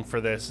waiting for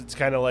this. It's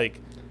kind of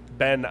like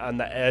been on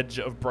the edge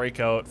of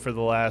breakout for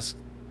the last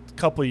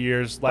couple of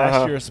years,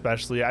 last year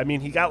especially. I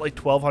mean, he got like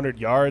 1,200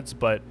 yards,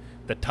 but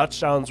the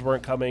touchdowns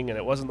weren't coming, and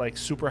it wasn't like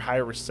super high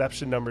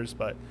reception numbers.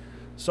 But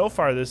so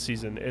far this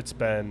season, it's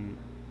been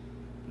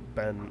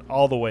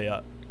all the way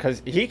up.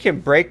 Because he can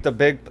break the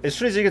big... As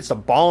soon as he gets the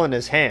ball in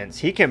his hands,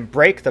 he can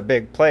break the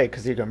big play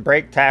because he can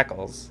break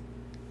tackles.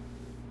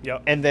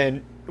 Yep. And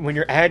then when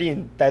you're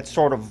adding that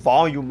sort of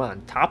volume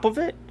on top of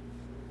it,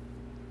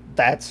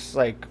 that's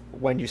like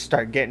when you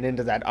start getting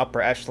into that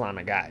upper echelon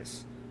of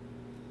guys.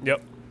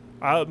 Yep.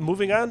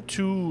 Moving on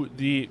to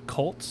the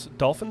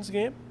Colts-Dolphins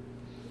game.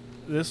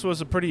 This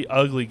was a pretty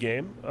ugly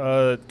game.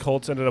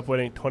 Colts ended up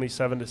winning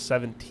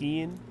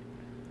 27-17.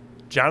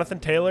 Jonathan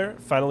Taylor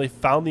finally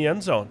found the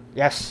end zone.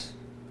 Yes.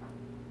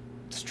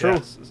 It's true.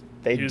 Yes.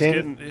 They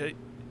didn't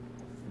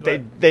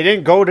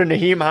go to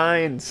Naheem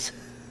Hines.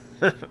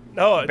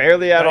 No,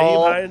 barely at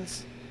all.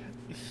 Hines,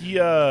 he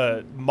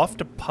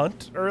muffed a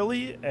punt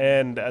early,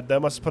 and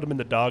that must have put him in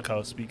the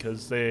doghouse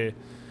because they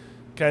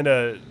kind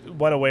of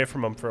went away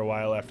from him for a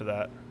while after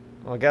that.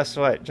 Well, guess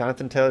what?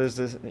 Jonathan Taylor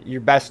is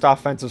your best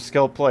offensive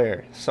skill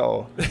player,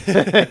 so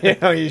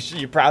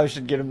you probably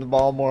should get him the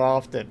ball more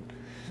often.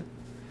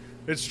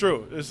 It's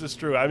true. This is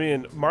true. I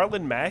mean,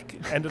 Marlon Mack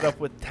ended up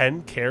with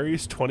 10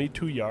 carries,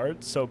 22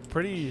 yards, so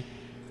pretty.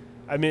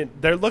 I mean,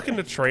 they're looking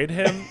to trade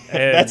him,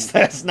 and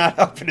that's not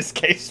helping his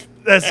case.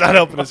 That's not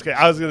helping his case.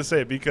 I was gonna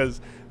say because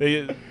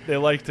they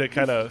like to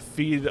kind of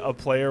feed a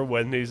player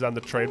when he's on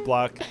the trade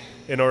block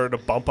in order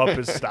to bump up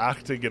his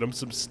stock to get him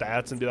some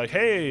stats and be like,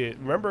 hey,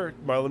 remember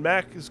Marlon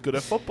Mack is good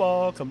at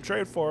football. Come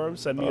trade for him.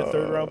 Send me a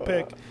 3rd-round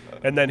pick.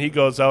 And then he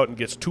goes out and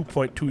gets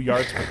 2.2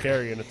 yards per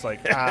carry, and it's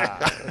like,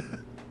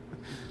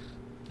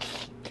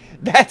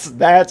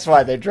 That's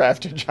why they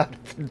drafted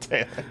Jonathan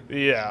Taylor.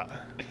 Yeah.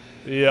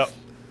 Yep.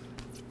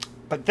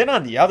 But then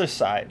on the other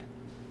side,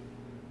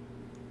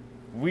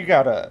 we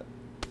gotta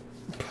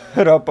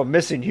put up a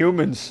missing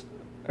humans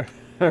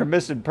or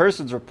missing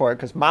persons report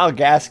because Myles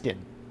Gaskin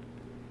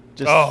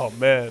just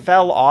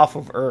fell off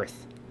of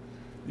Earth.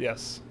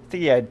 Yes. I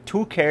think he had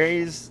 2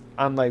 carries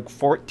on like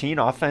 14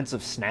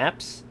 offensive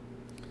snaps.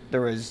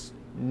 There was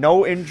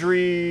no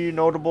injury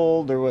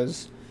notable. There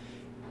was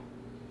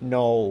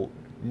no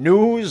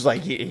news.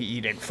 Like he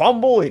didn't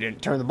fumble. He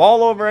didn't turn the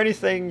ball over or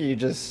anything. He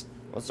just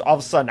was all of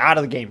a sudden out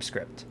of the game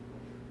script.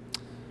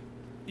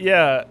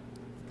 Yeah.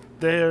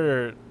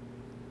 There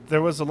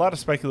was a lot of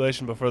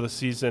speculation before the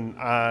season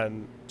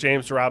on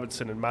James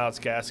Robinson and Myles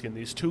Gaskin,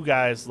 these 2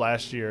 guys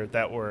last year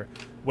that were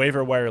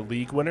waiver wire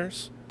league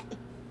winners,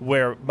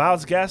 where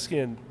Myles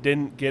Gaskin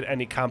didn't get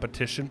any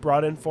competition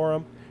brought in for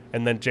him,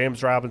 and then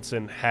James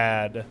Robinson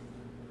had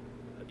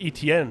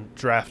ETN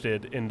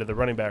drafted into the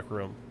running back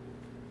room.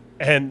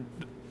 And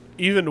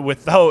even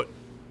without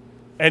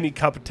any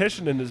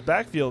competition in his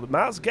backfield,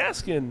 Myles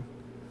Gaskin,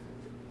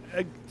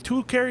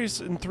 2 carries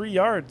and 3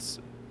 yards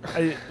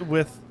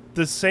with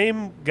the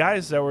same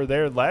guys that were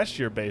there last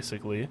year,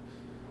 basically.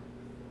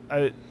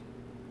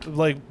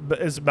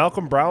 Is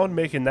Malcolm Brown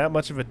making that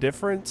much of a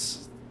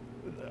difference?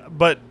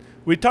 But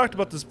we talked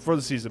about this before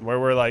the season, where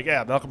we're like,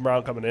 yeah, Malcolm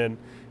Brown coming in,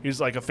 he's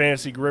like a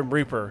fantasy Grim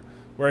Reaper,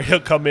 where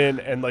he'll come in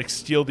and like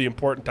steal the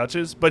important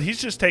touches, but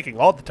he's just taking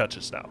all the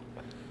touches now.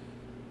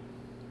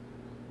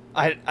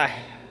 I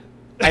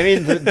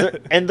mean,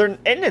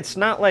 and it's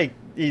not like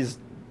he's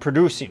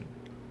producing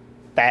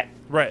that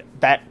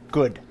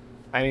good.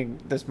 I mean,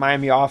 this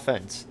Miami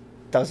offense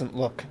doesn't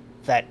look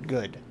that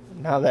good.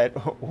 Now that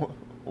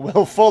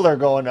Will Fuller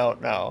going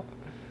out now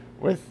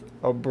with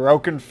a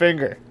broken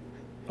finger.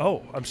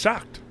 Oh, I'm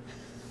shocked.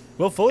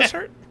 Will Fuller's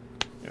hurt?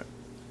 Yeah.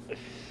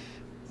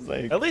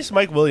 Like, at least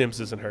Mike Williams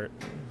isn't hurt.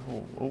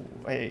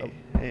 Hey.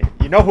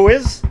 You know who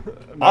is?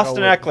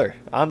 Austin Eckler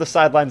on the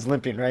sidelines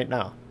limping right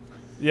now.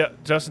 Yeah,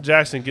 Justin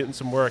Jackson getting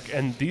some work.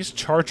 And these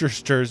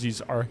Chargers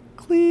jerseys are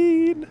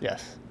clean.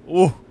 Yes.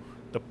 Ooh.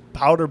 The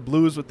powder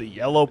blues with the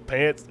yellow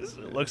pants. This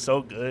looks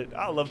so good.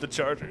 I love the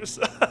Chargers.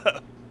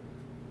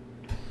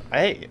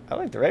 I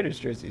like the Raiders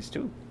jerseys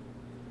too.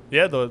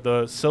 Yeah,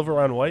 the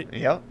silver on white.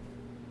 Yep.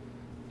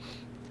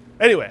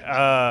 Anyway,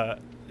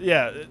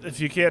 if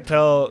you can't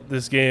tell,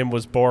 this game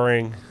was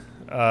boring.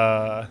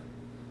 Mo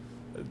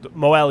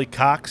Alley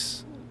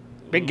Cox,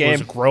 big game,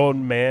 was a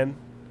grown man.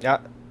 Yeah.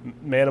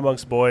 Man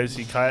amongst boys.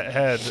 He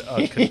had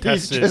a contested.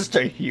 He's just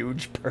a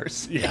huge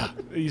person. Yeah,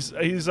 he's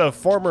a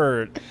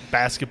former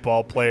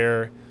basketball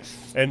player,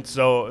 and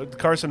so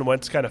Carson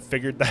Wentz kind of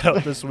figured that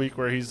out this week,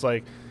 where he's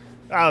like,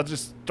 I'll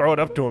just throw it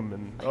up to him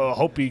and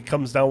hope he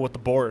comes down with the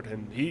board,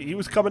 and he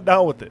was coming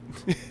down with it.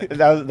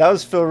 that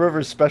was Phil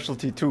Rivers'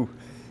 specialty too.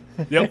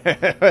 Yep.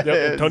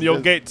 Antonio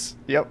Gates.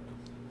 Yep.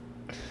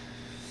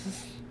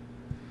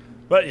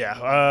 But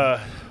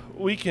yeah,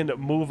 we can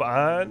move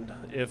on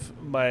if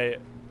my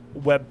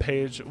web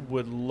page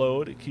would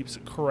load. It keeps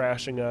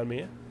crashing on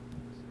me.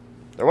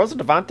 There was a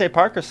Devontae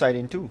Parker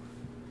sighting too.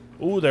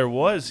 Ooh, there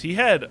was. He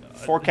had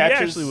 4 catches,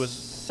 he actually was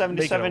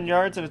 77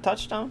 yards and a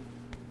touchdown.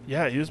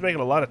 Yeah, he was making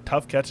a lot of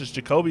tough catches.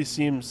 Jacoby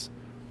seems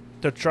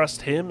to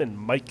trust him and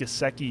Mike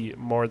Gesicki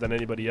more than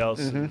anybody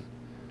else.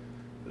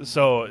 Mm-hmm.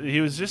 So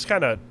he was just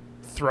kind of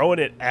throwing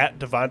it at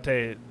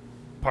Devontae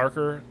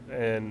Parker,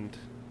 and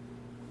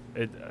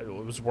it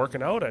was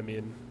working out. I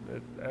mean,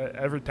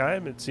 every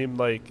time it seemed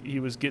like he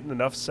was getting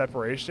enough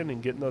separation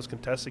and getting those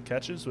contested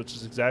catches, which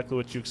is exactly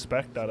what you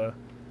expect out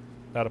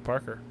of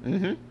Parker.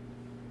 Mm-hmm.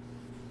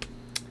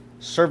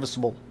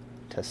 Serviceable,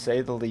 to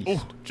say the least. Ooh,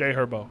 Jay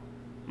Herbo.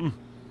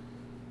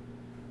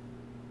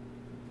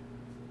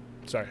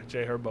 Sorry,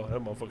 Jay Herbo.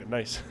 That motherfucker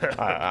nice.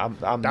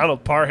 I'm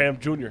Donald Parham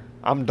Jr.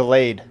 I'm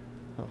delayed.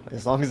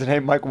 As long as it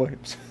ain't Mike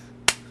Williams.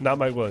 Not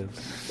Mike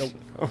Williams.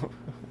 Nope.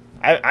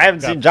 I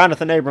haven't seen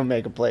Jonathan Abram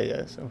make a play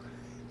yet. So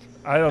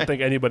I don't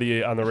think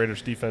anybody on the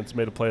Raiders defense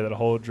made a play that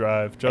whole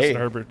drive. Justin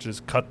Herbert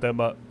just cut them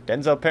up.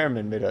 Denzel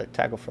Perriman made a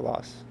tackle for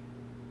loss.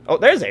 Oh,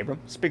 there's Abram.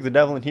 Speak the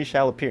devil and he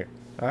shall appear.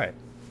 All right.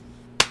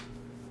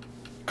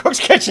 Cook's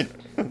Kitchen.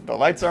 The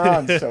lights are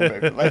on, so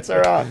baby. Lights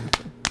are on.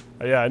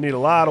 Yeah, I need a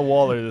lot of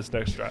Waller this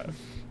next drive.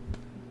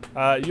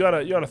 You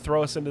wanna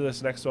throw us into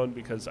this next one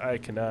because I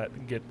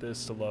cannot get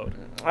this to load.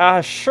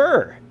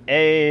 Sure.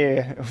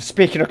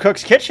 Speaking of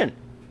Cook's Kitchen,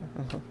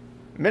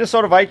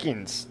 Minnesota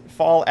Vikings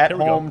fall at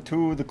home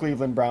to the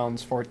Cleveland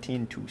Browns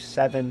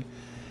 14-7.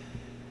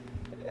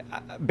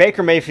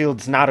 Baker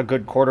Mayfield's not a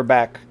good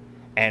quarterback,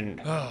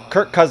 and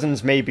Kirk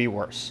Cousins may be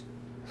worse.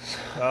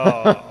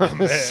 Oh,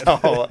 man.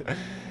 So,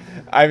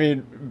 I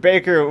mean,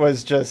 Baker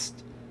was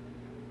just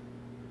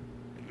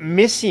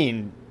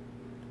missing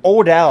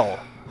Odell,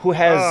 who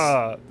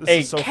has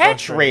a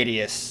catch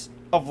radius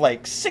of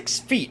like 6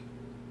 feet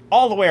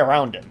all the way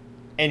around him,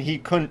 and he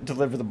couldn't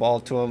deliver the ball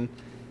to him.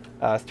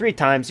 3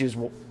 times he was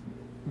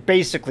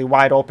basically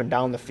wide open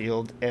down the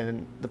field,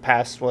 and the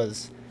pass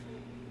was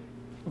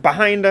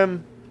behind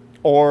him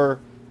or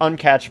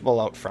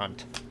uncatchable out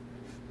front.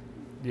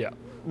 Yeah.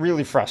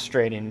 Really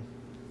frustrating.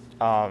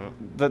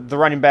 The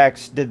running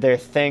backs did their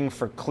thing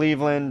for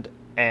Cleveland,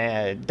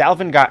 and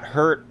Dalvin got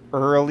hurt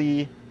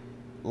early.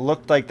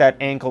 Looked like that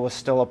ankle was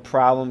still a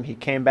problem. He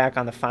came back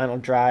on the final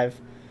drive.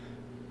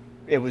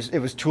 It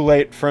was too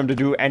late for him to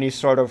do any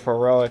sort of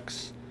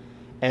heroics,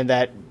 and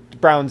that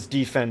Browns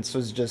defense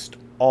was just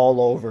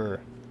all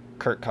over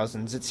Kirk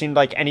Cousins. It seemed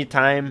like any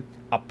time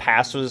a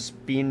pass was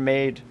being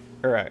made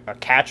or a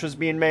catch was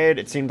being made,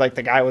 it seemed like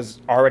the guy was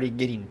already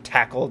getting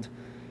tackled.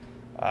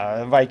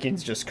 The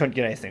Vikings just couldn't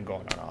get anything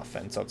going on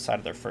offense outside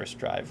of their first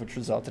drive, which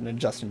resulted in a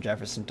Justin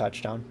Jefferson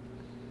touchdown.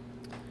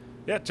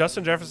 Yeah,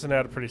 Justin Jefferson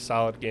had a pretty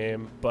solid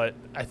game, but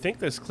I think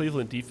this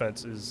Cleveland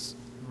defense is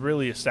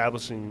really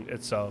establishing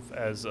itself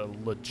as a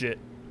legit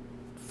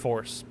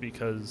force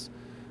because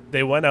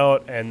they went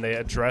out and they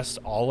addressed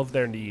all of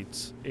their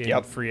needs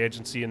in free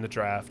agency and the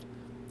draft,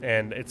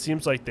 and it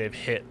seems like they've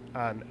hit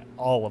on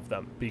all of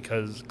them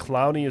because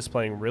Clowney is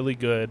playing really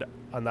good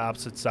on the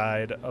opposite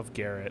side of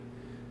Garrett.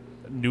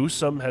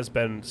 Newsome has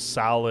been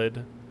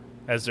solid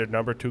as their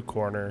number 2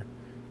 corner,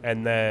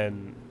 and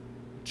then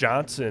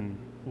John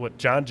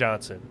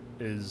Johnson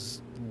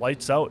is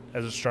lights out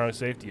as a strong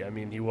safety. I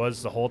mean, he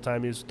was the whole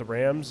time he was with the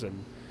Rams,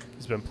 and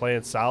he's been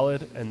playing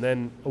solid. And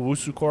then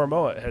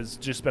Owusu-Koramoah has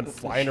just been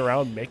flying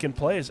around making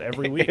plays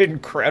every week.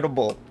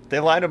 Incredible. They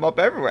line him up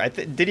everywhere.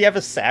 Did he have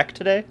a sack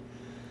today?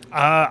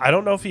 I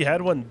don't know if he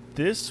had one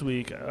this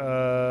week,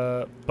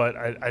 but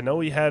I know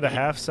he had a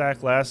half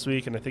sack last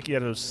week, and I think he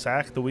had a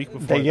sack the week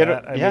before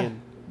that. I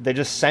mean, they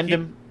just send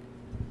him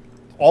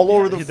all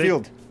over the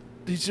field.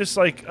 He's just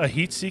like a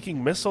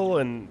heat-seeking missile,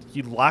 and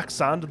he locks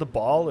onto the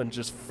ball and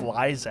just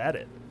flies at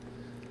it.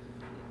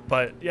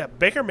 But, yeah,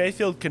 Baker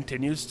Mayfield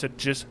continues to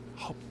just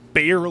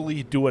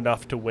barely do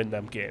enough to win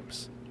them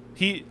games.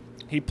 He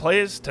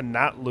plays to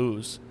not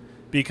lose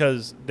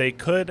because they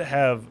could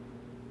have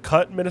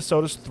cut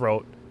Minnesota's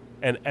throat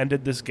and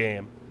ended this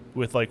game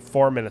with like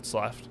 4 minutes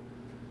left.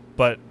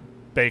 But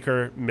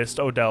Baker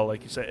missed Odell,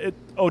 like you said.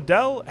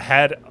 Odell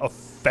had a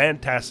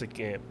fantastic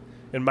game.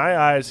 In my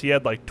eyes, he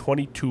had like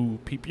 22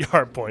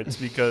 PPR points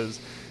because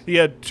he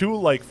had 2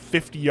 like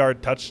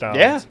 50-yard touchdowns.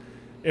 Yeah.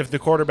 If the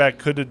quarterback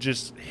could have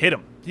just hit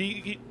him.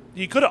 He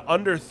could have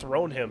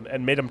underthrown him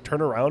and made him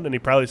turn around, and he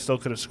probably still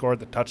could have scored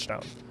the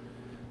touchdown.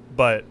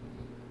 But,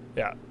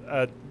 yeah,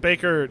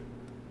 Baker,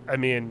 I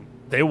mean,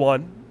 they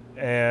won,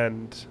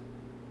 and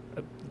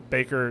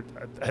Baker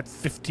had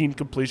 15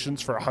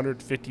 completions for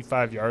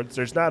 155 yards.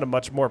 There's not a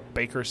much more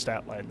Baker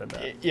stat line than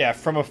that. Yeah,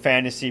 from a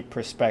fantasy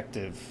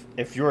perspective,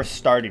 if you're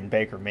starting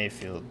Baker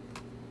Mayfield,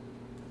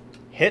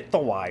 hit the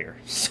wire.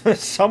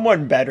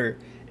 Someone better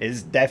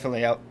is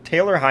definitely out.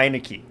 Taylor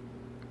Heineke.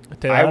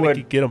 I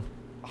would get him.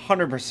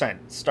 100%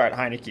 start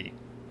Heineke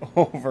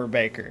over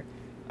Baker.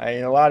 I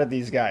mean, a lot of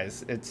these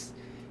guys,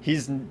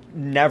 he's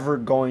never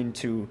going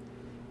to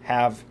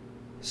have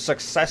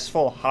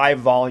successful high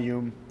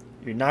volume.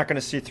 You're not going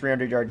to see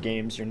 300-yard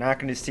games. You're not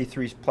going to see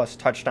 3+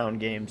 touchdown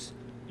games.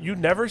 You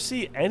never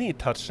see any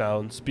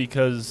touchdowns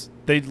because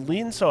they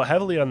lean so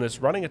heavily on this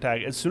running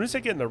attack. As soon as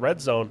they get in the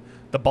red zone,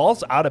 the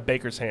ball's out of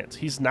Baker's hands.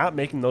 He's not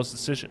making those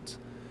decisions.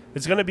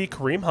 It's going to be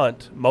Kareem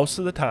Hunt most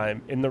of the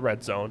time in the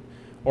red zone,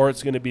 or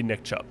it's going to be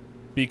Nick Chubb.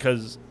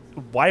 Because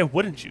why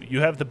wouldn't you?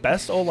 You have the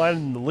best O-line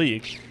in the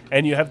league,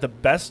 and you have the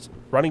best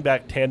running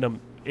back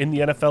tandem in the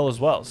NFL as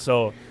well.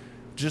 So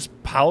just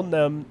pound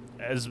them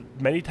as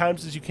many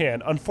times as you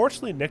can.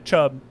 Unfortunately, Nick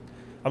Chubb,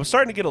 I'm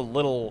starting to get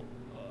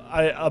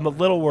I'm a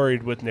little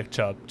worried with Nick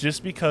Chubb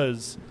just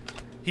because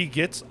he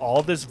gets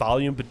all this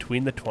volume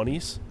between the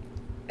 20s,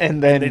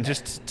 and then they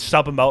just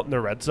sub him out in the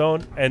red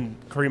zone, and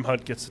Kareem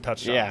Hunt gets the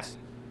touchdowns. Yeah.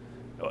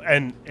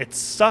 And it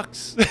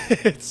sucks.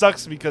 It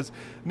sucks because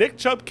Nick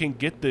Chubb can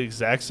get the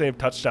exact same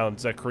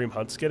touchdowns that Kareem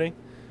Hunt's getting.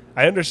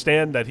 I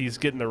understand that he's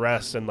getting the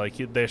rest and like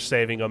they're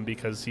saving him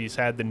because he's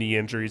had the knee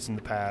injuries in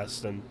the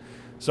past, and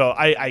so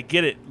I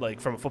get it like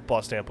from a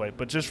football standpoint,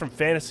 but just from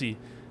fantasy,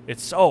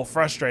 it's so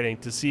frustrating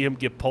to see him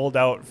get pulled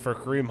out for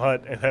Kareem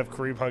Hunt and have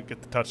Kareem Hunt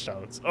get the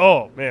touchdowns.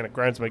 Oh man, it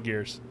grinds my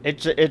gears. It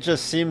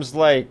just seems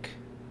like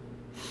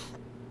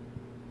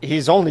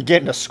he's only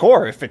getting a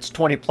score if it's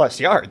 20+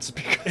 yards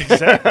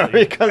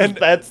exactly.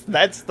 because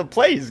that's the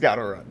play he's got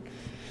to run.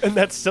 And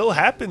that still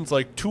happens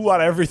like 2 out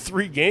of every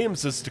 3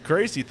 games is the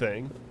crazy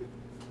thing.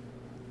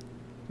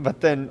 But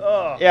then,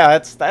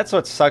 that's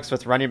what sucks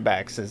with running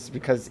backs is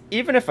because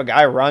even if a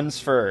guy runs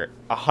for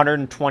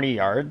 120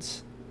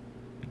 yards,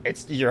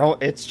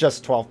 it's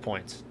just 12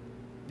 points.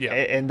 Yeah,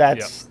 and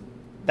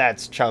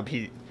that's Chubb.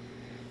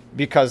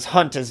 Because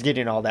Hunt is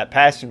getting all that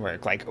passing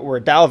work. Like where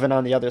Dalvin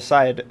on the other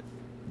side,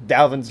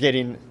 Dalvin's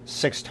getting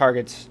 6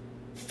 targets,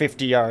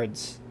 50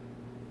 yards,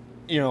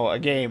 a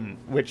game,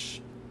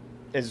 which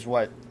is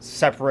what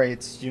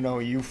separates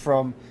you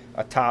from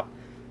a top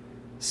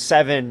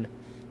 7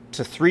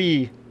 to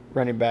 3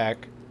 running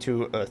back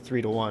to a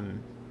 3 to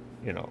 1,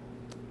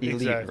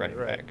 elite running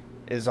back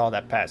is all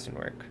that passing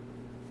work.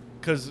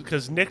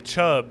 Because Nick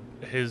Chubb,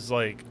 his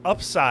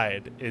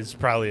upside is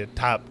probably a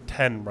top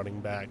 10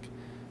 running back,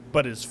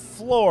 but his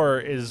floor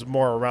is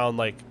more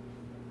around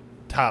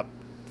top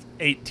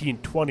 18,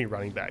 20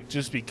 running back,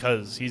 just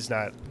because he's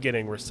not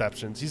getting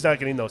receptions. He's not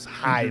getting those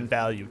high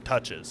value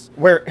touches.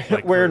 Where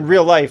in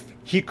real life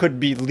he could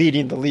be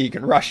leading the league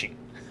in rushing.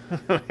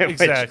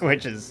 Exactly.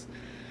 which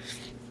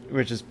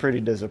is pretty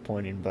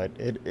disappointing, but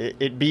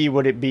it be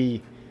what it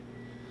be.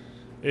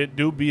 It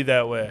do be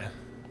that way.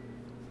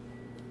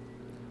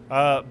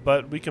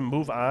 But we can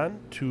move on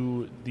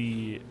to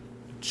the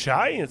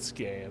Giants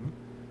game.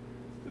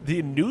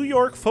 The New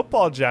York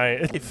Football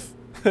Giants.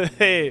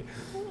 They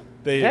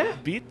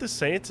beat the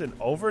Saints in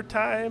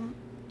overtime.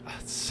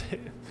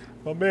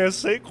 My man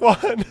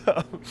Saquon.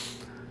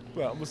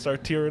 Well, I'm gonna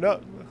start tearing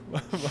up.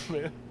 My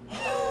man.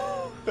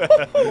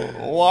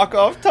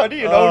 Walk-off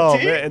tutty and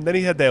OT. Man. And then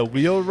he had that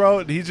wheel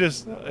route.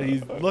 He's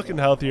looking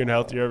healthier and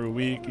healthier every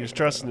week. He's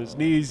trusting his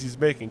knees. He's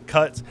making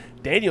cuts.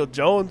 Daniel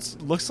Jones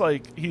looks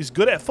like he's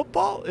good at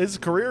football. His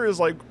career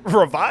is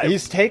revived.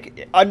 He's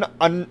taking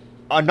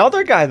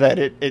another guy that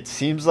it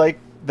seems like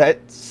that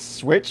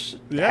switch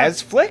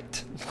has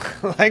flicked.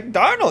 Like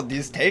Darnold,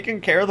 he's taking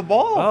care of the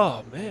ball.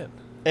 Oh, man.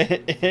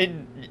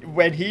 And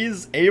when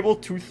he's able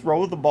to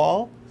throw the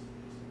ball,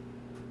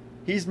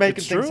 he's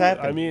making things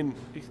happen. I mean,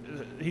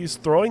 he's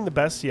throwing the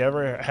best he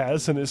ever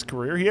has in his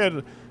career. He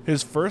had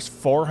his first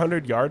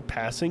 400-yard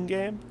passing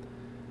game.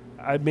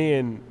 I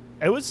mean,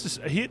 it was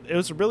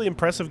a really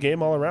impressive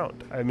game all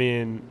around. I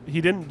mean, he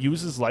didn't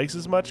use his legs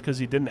as much because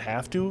he didn't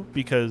have to,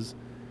 because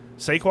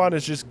Saquon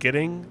is just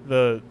getting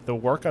the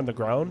work on the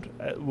ground,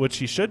 which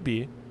he should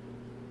be.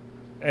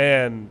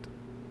 And,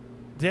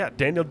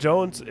 Daniel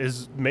Jones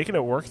is making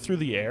it work through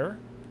the air.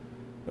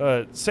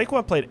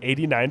 Saquon played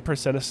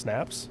 89% of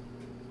snaps,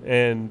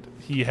 and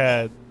he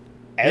had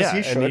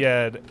he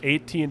had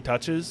 18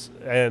 touches,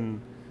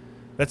 and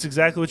that's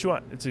exactly what you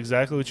want. It's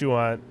exactly what you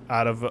want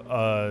out of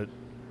a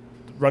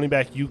running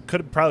back you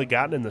could have probably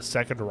gotten in the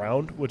second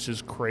round, which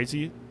is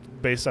crazy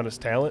based on his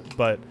talent.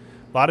 But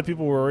a lot of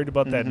people were worried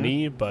about that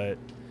knee, but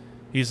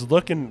he's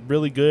looking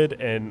really good,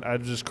 and I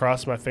just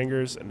crossed my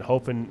fingers and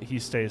hoping he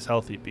stays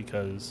healthy,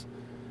 because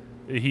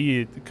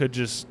he could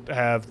just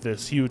have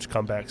this huge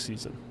comeback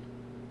season.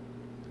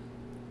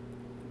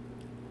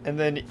 And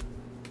then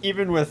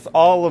even with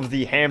all of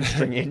the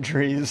hamstring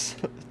injuries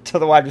to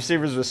the wide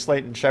receivers with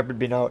Slayton Shepard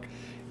being out,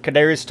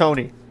 Kadarius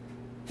Toney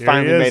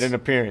finally made an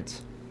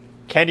appearance.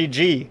 Kenny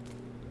G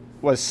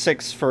was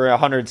 6 for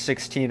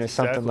 116 or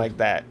something like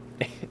that.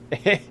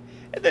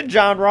 And then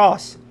John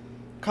Ross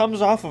comes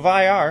off of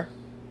IR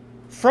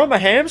from a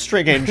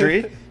hamstring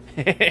injury.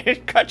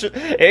 It catches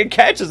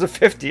a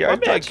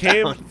 50-yard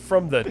touchdown. Came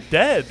from the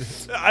dead.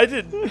 I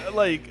didn't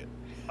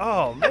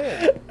oh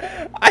man.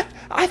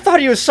 I thought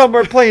he was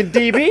somewhere playing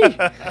DB.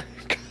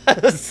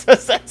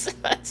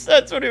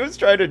 That's what he was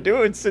trying to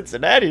do in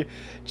Cincinnati,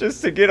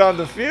 just to get on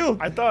the field.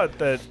 I thought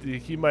that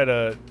he might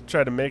have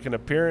tried to make an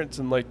appearance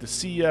in the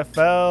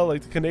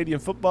CFL, the Canadian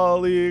Football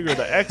League, or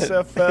the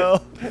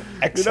XFL.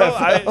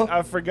 XFL.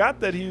 I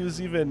forgot that he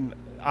was even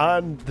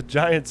on the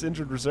Giants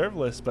injured reserve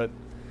list. But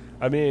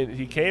I mean,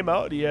 he came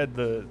out. He had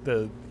took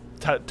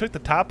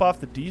the top off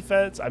the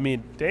defense. I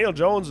mean, Daniel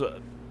Jones,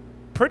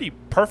 pretty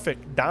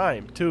perfect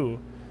dime too.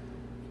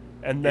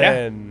 And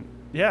then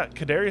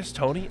Kadarius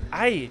Toney,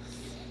 I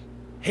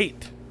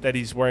hate that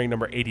he's wearing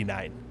number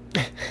 89.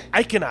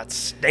 I cannot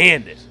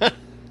stand it.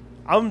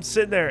 I'm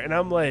sitting there and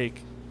I'm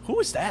like, who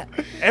is that?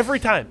 Every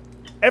time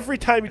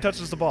he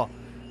touches the ball.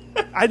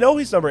 I know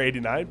he's number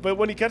 89, but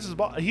when he catches the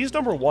ball, he's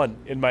number 1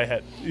 in my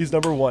head. He's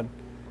number 1.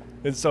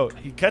 And so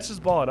he catches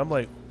the ball and I'm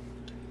like,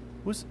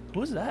 who's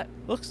that?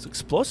 Looks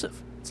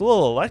explosive. It's a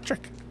little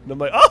electric. And I'm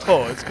like,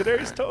 oh, it's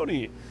Kadarius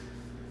Toney.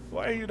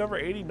 Why are you number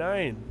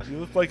 89? You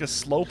look like a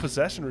slow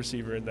possession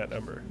receiver in that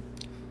number.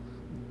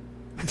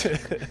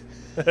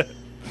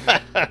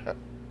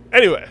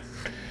 Anyway.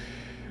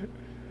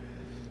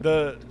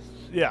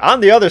 On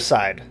the other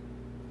side,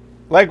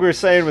 like we were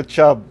saying with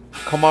Chubb,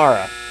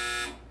 Kamara,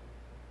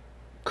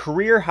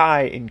 career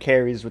high in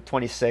carries with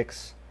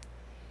 26.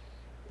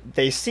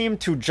 They seem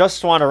to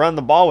just want to run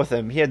the ball with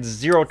him. He had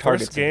 0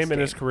 targets. First game in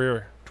his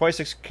career.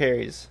 26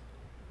 carries.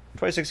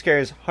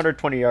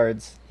 120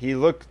 yards.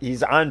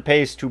 He's on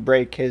pace to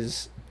break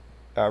his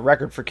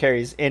record for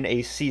carries in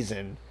a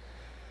season.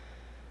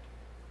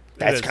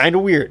 That's kind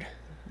of weird,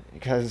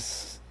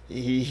 because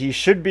he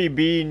should be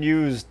being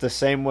used the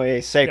same way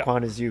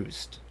Saquon is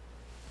used.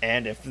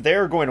 And if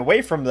they're going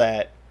away from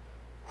that,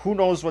 who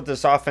knows what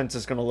this offense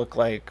is going to look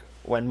like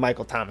when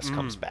Michael Thomas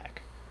comes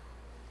back.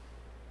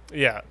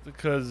 Yeah,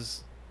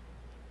 because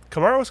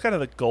Kamara was kind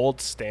of the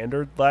gold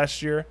standard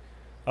last year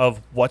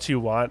of what you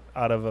want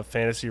out of a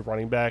fantasy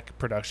running back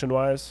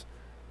production-wise,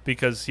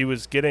 because he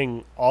was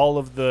getting all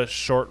of the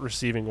short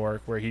receiving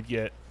work where he'd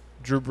get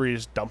Drew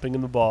Brees dumping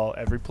him the ball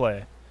every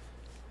play,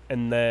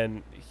 and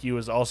then he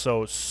was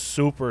also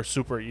super,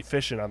 super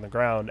efficient on the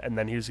ground, and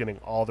then he was getting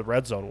all the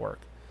red zone work.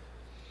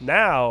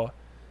 Now,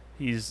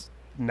 he's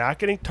not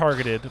getting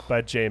targeted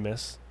by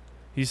Jameis.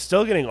 He's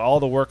still getting all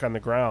the work on the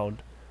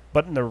ground,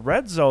 but in the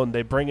red zone,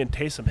 they bring in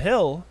Taysom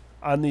Hill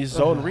on these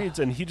zone reads,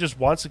 and he just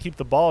wants to keep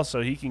the ball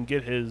so he can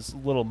get his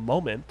little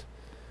moment.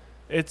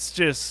 It's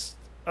just,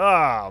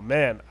 oh,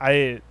 man.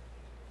 I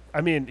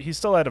mean, he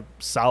still had a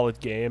solid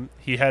game.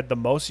 He had the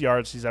most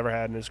yards he's ever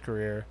had in his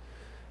career,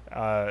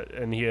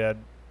 and he had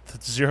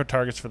 0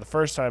 targets for the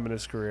first time in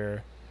his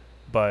career.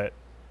 But,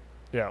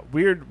 yeah,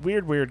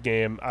 weird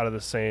game out of the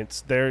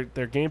Saints. Their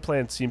game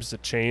plan seems to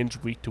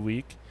change week to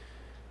week.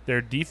 Their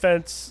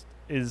defense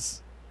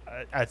is,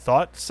 I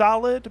thought,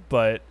 solid,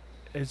 but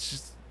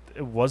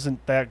it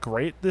wasn't that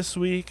great this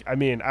week. I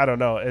mean, I don't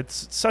know.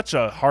 It's such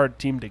a hard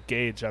team to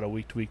gauge on a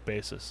week-to-week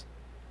basis.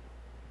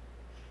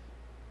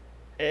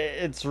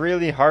 It's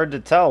really hard to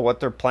tell what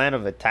their plan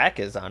of attack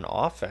is on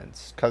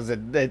offense, because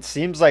it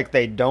seems like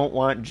they don't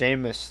want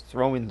Jameis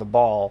throwing the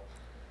ball.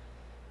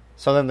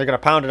 So then they're going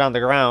to pound it on the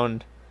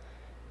ground.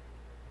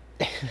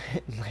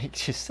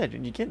 Like you said,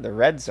 when you get in the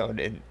red zone,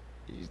 and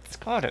it's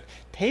got it.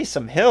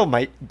 Taysom Hill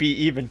might be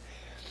even.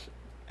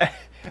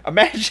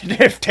 Imagine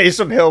if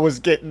Taysom Hill was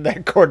getting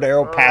that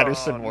Cordero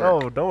Patterson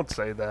work. No, don't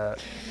say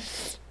that.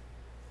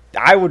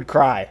 I would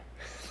cry.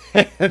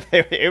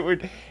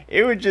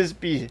 It would just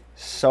be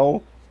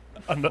so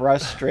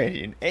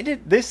frustrating.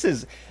 And this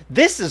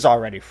is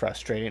already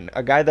frustrating.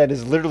 A guy that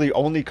is literally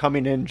only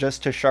coming in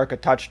just to shark a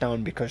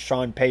touchdown because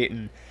Sean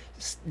Payton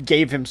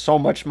gave him so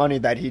much money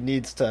that he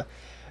needs to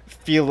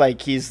feel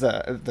like he's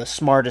the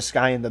smartest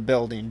guy in the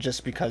building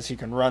just because he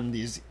can run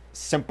these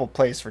simple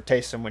plays for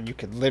Taysom when you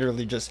could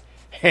literally just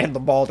hand the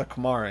ball to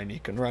Kamara and he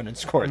can run and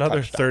score Another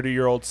a touchdown.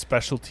 30-year-old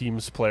special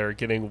teams player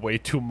getting way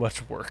too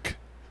much work.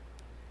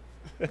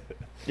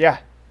 Yeah,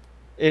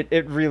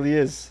 it really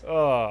is.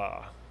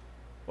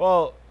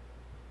 Well,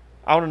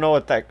 I don't know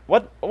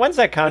when's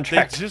that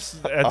contract?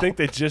 I think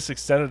they just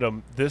extended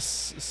him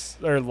this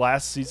or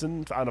last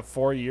season on a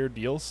 4-year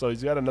deal, so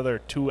he's got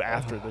another 2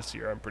 after this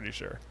year, I'm pretty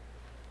sure.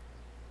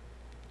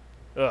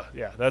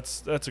 Yeah,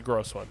 that's a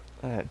gross one.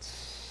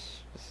 That's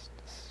just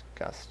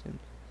disgusting.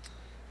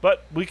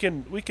 But we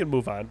can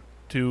move on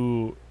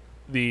to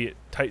the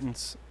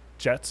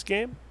Titans-Jets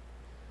game.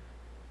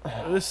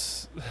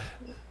 This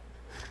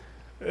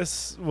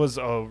was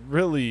a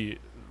really,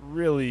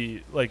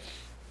 really,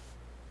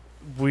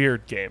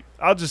 weird game.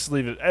 I'll just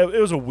leave it.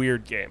 It was a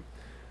weird game.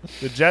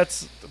 The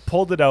Jets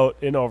pulled it out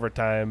in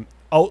overtime,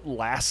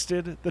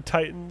 outlasted the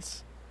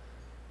Titans.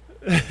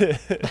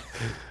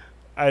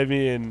 I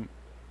mean,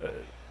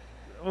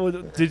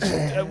 what do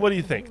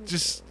you think?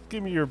 Just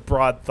give me your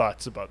broad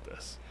thoughts about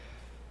this.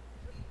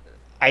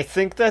 I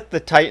think that the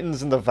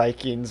Titans and the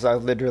Vikings are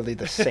literally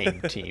the same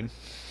team.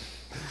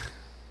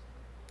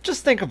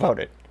 Just think about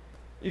it.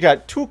 You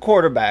got 2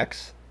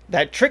 quarterbacks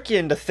that trick you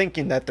into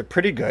thinking that they're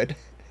pretty good.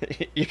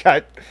 You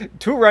got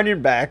 2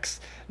 running backs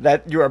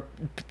that you are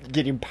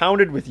getting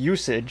pounded with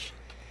usage.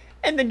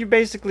 And then you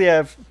basically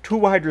have 2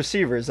 wide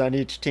receivers on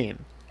each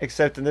team.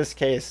 Except in this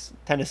case,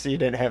 Tennessee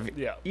didn't have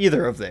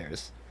either of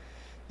theirs.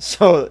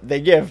 So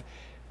they give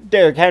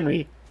Derrick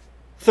Henry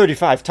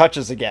 35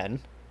 touches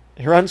again.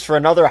 He runs for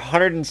another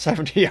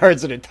 170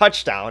 yards and a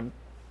touchdown.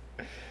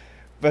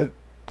 But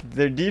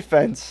their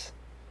defense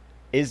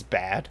is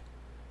bad.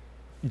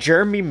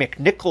 Jeremy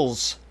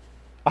McNichols,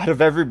 out of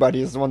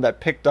everybody, is the one that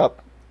picked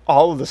up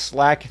all of the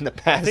slack in the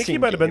passing. I think he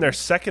might have been their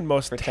second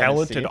most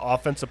talented Tennessee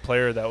offensive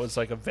player that was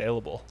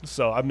available.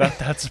 So I'm not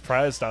that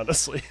surprised,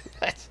 honestly.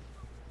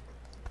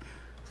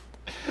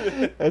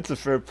 That's a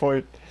fair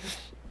point.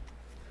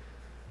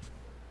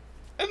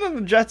 And then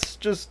the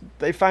Jets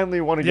they finally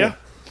won a game.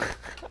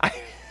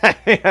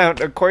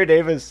 Corey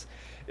Davis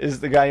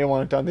is the guy you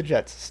want on the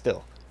Jets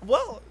still.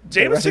 Well,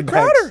 Jamison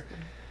Crowder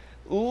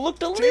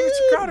looked a little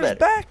Jamison Crowder's better.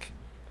 back.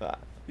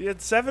 He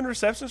had 7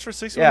 receptions for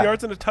 61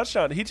 yards and a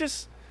touchdown.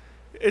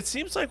 It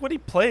seems like when he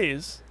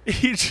plays,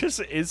 he just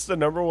is the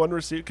number 1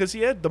 receiver because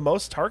he had the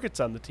most targets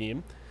on the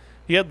team.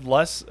 He had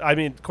less. I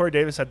mean, Corey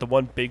Davis had the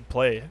one big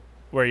play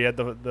where he had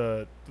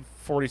the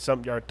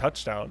 40-something yard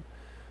touchdown,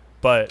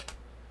 but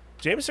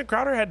Jamison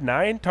Crowder had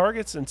 9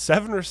 targets and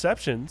 7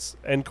 receptions,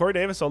 and Corey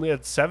Davis only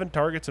had 7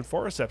 targets and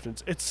 4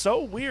 receptions. It's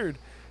so weird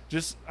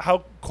just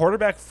how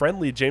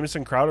quarterback-friendly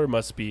Jamison Crowder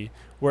must be,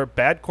 where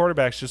bad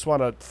quarterbacks just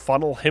want to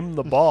funnel him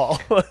the ball.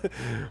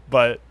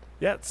 But,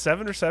 yeah,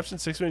 7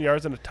 receptions, 61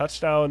 yards, and a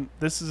touchdown.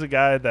 This is a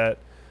guy that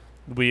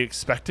we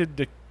expected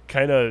to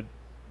kind of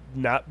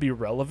not be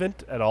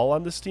relevant at all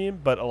on this team,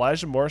 but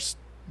Elijah Morse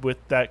with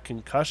that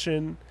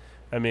concussion,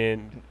 I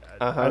mean,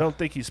 I don't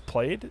think he's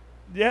played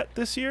yet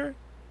this year.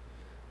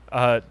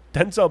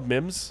 Denzel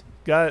Mims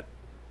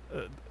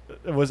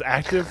was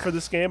active for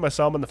this game. I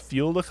saw him on the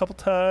field a couple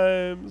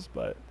times,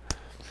 but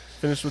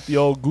finished with the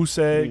old goose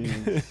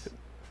egg.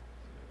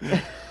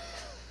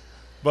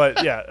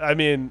 But, yeah, I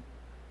mean,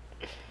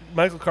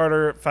 Michael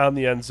Carter found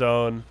the end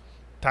zone.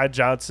 Ty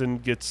Johnson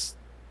gets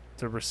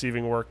the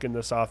receiving work in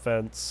this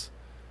offense.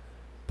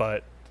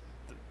 But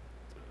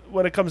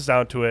when it comes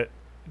down to it,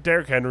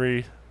 Derrick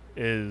Henry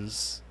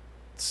is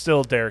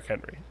still Derrick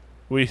Henry.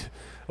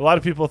 A lot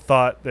of people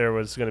thought there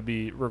was going to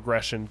be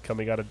regression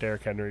coming out of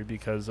Derrick Henry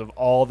because of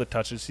all the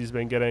touches he's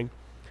been getting.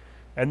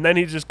 And then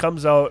he just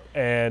comes out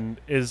and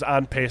is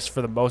on pace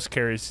for the most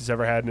carries he's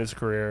ever had in his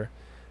career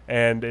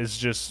and is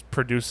just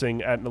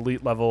producing at an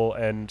elite level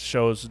and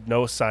shows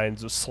no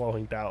signs of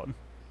slowing down.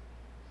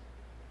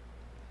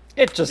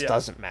 It just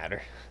doesn't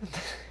matter.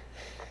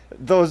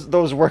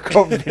 Those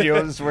workout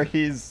videos where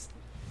he's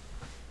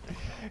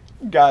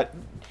got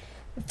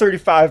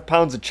 35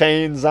 pounds of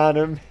chains on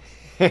him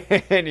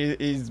and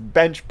he's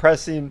bench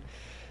pressing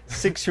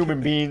 6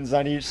 human beings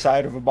on each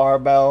side of a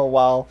barbell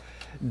while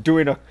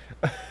doing a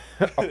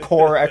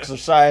core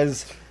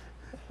exercise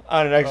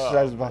on an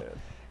exercise ball.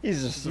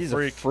 He's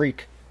a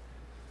freak.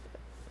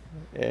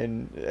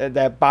 And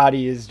that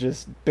body is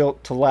just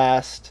built to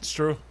last. It's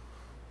true.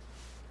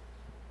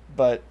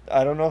 But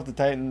I don't know if the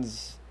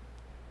Titans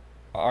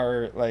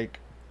are like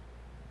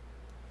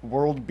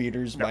world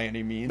beaters by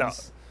any means. No.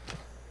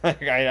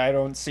 I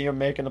don't see them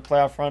making the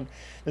playoff run.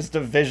 This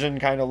division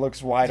kind of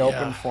looks wide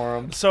open for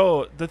them.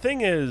 So the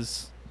thing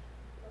is,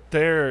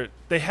 they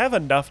have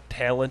enough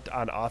talent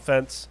on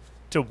offense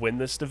to win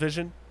this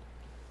division,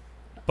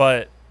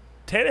 but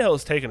Tannehill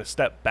has taken a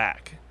step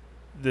back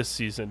this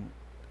season,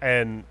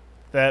 and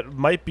that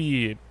might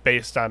be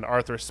based on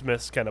Arthur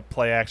Smith's kind of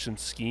play-action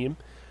scheme.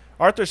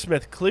 Arthur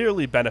Smith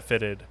clearly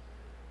benefited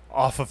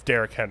off of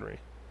Derrick Henry,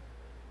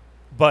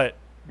 but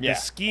the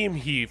scheme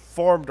he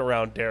formed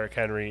around Derrick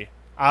Henry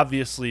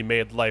obviously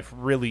made life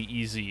really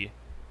easy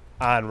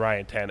on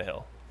Ryan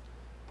Tannehill.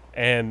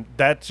 And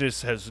that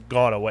just has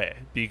gone away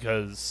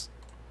because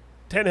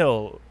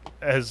Tannehill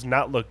has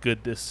not looked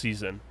good this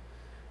season.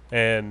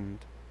 And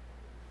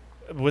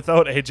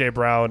without A.J.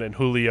 Brown and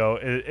Julio,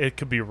 it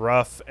could be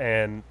rough.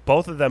 And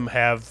both of them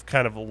have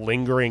kind of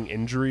lingering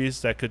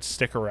injuries that could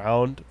stick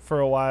around for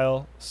a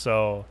while.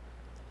 So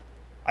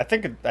I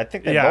think they both I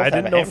have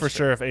didn't a know hamstring. for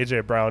sure if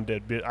A.J. Brown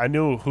did. But I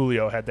knew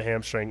Julio had the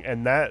hamstring,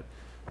 and that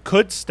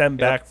could stem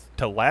back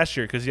to last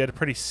year because he had a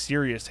pretty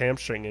serious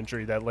hamstring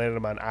injury that landed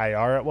him on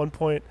IR at one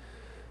point.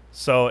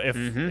 So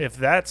if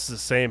that's the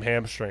same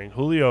hamstring,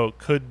 Julio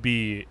could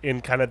be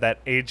in kind of that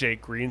A.J.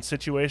 Green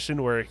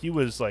situation where he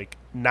was like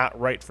not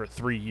right for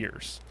 3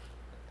 years.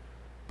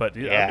 But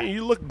I mean,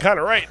 you look kind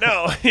of right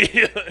now.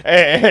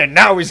 and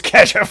now he's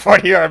catching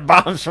 40-yard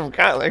bombs from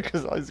Kyler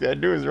because all he's got to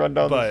do is run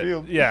down the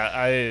field.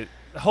 Yeah,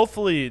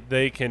 hopefully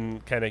they can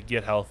kind of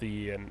get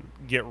healthy and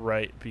get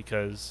right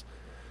because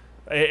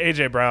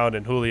A.J. Brown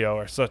and Julio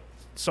are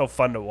so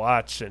fun to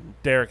watch, and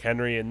Derrick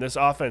Henry, and this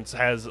offense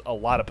has a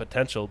lot of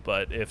potential,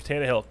 but if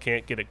Tannehill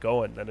can't get it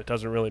going, then it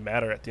doesn't really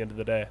matter at the end of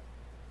the day.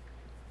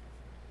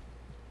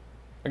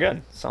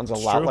 Again, sounds a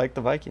lot like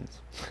the Vikings.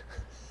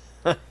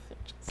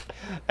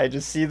 I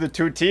just see the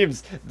two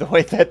teams, the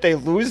way that they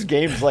lose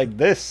games like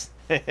this,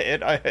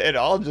 it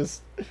all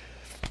just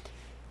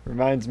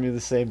reminds me of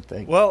the same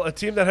thing. Well, a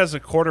team that has a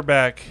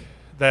quarterback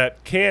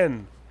that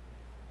can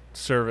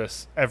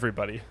service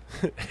everybody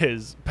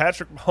is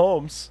Patrick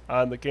Mahomes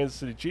on the Kansas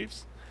City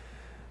Chiefs.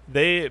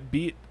 They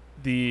beat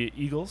the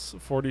Eagles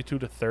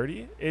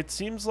 42-30. It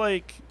seems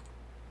like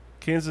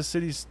Kansas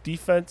City's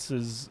defense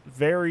is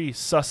very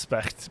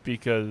suspect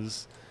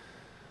because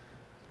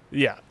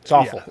it's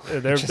awful.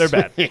 They're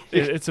bad.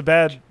 It's a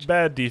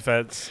bad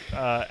defense.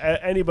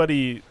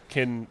 Anybody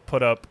can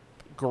put up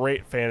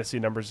great fantasy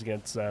numbers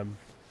against them.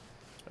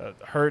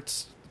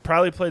 Hurts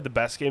probably played the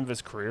best game of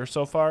his career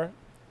so far.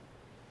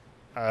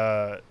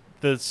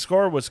 The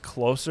score was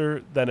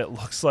closer than it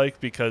looks like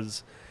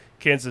because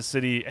Kansas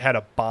City had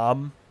a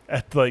bomb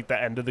at like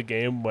the end of the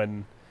game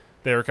when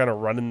they were kind of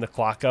running the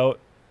clock out,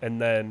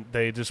 and then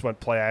they just went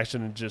play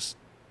action and just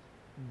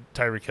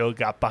Tyreek Hill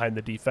got behind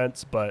the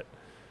defense. But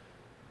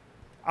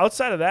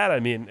outside of that, I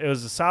mean, it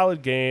was a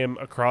solid game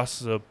across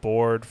the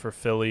board for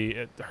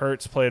Philly.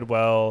 Hurts played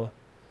well.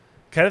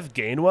 Kenneth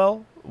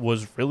Gainwell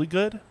was really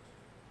good.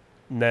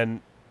 And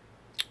then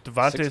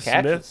Devontae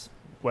Smith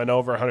went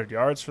over 100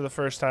 yards for the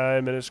first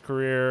time in his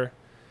career.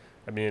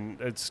 I mean,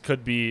 it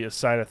could be a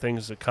sign of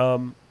things to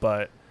come,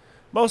 but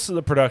most of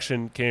the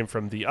production came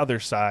from the other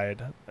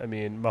side. I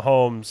mean,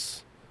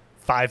 Mahomes,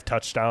 5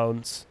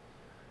 touchdowns.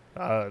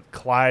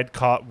 Clyde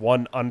caught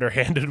one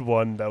underhanded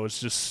one that was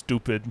just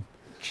stupid.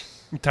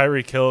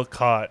 Tyreek Hill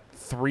caught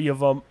 3 of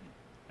them,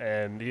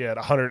 and he had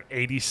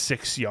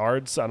 186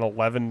 yards on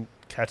 11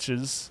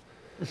 catches,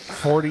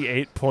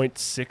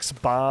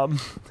 48.6 bomb.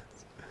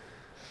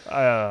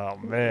 Oh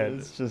man,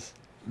 it's just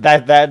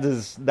that's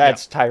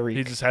Tyreek.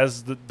 He just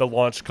has the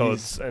launch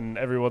codes, and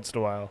every once in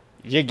a while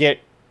you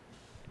get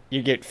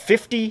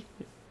 50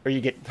 or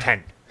you get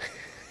 10.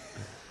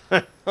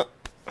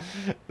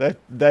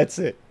 That's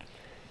it.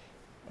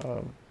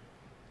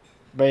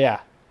 But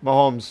yeah,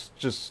 Mahomes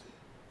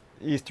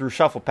he threw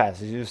shuffle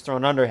passes. He was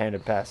throwing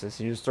underhanded passes.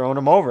 He was throwing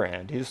them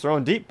overhand. He was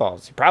throwing deep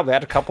balls. He probably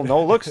had a couple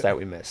no looks that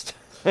we missed.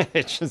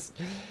 It's just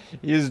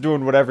he was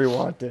doing whatever he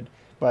wanted.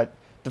 But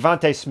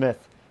Devontae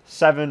Smith,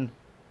 7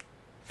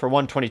 for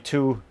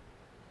 122.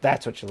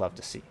 That's what you love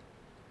to see.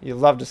 You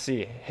love to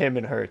see him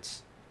and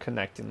Hurts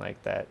connecting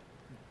like that.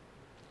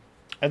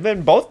 And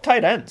then both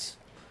tight ends,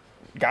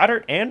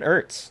 Goddard and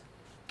Ertz,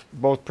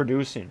 both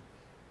producing.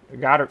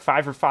 Goddard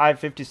 5 for 5,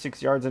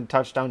 56 yards and a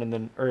touchdown, and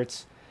then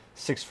Ertz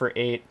 6 for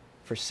 8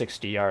 for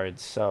 60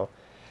 yards. So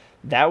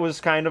that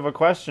was kind of a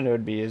question. It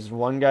would be, is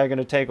one guy going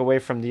to take away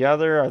from the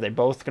other? Are they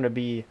both going to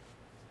be,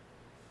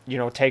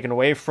 taken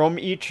away from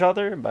each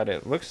other? But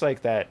it looks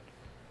like that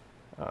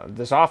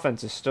this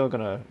offense is still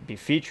going to be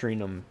featuring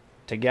them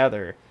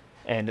together.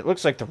 And it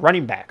looks like the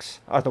running backs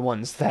are the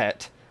ones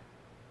that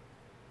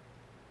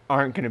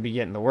aren't going to be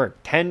getting the work.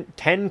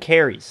 10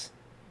 carries.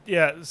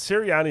 Yeah,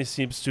 Sirianni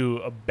seems to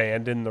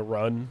abandon the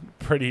run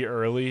pretty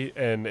early,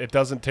 and it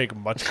doesn't take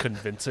much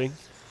convincing.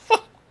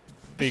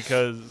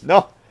 Because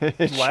no, it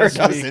last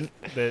sure doesn't.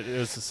 week it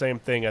was the same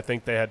thing. I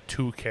think they had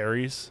 2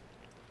 carries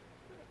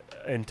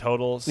in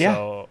total.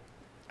 So,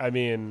 I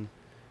mean,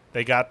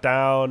 they got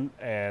down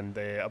and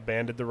they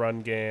abandoned the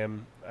run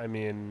game. I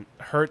mean,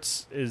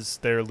 Hurts is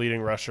their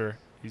leading rusher.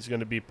 He's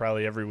going to be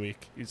probably every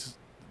week.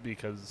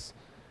 Because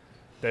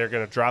they're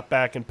going to drop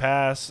back and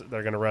pass.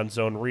 They're going to run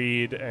zone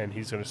read, and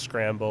he's going to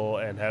scramble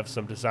and have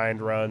some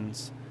designed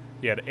runs.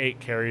 He had 8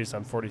 carries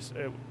on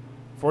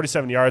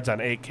 47 yards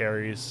on 8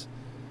 carries.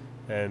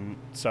 And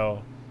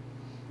so,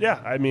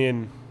 yeah, I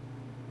mean,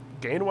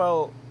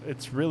 Gainwell,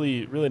 it's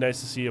really, really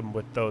nice to see him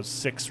with those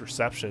 6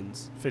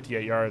 receptions,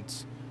 58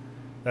 yards.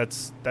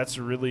 That's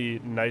a really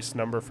nice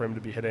number for him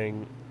to be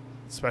hitting,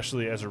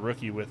 especially as a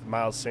rookie with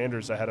Miles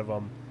Sanders ahead of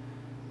him.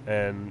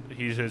 And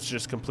he has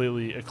just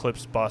completely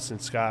eclipsed Boston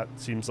Scott,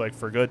 seems like,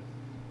 for good.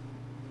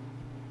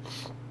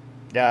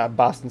 Yeah,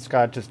 Boston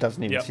Scott just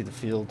doesn't even see the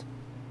field.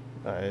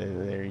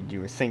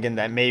 You were thinking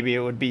that maybe it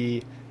would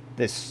be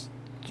this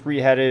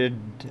 3-headed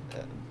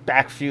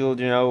backfield,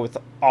 with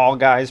all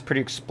guys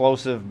pretty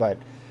explosive, but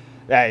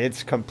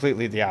it's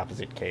completely the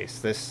opposite case.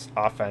 This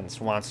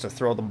offense wants to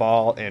throw the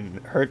ball,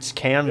 and Hurts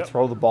can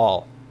throw the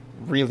ball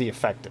really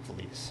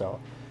effectively. So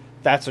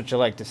that's what you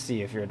like to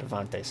see if you're a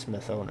Devontae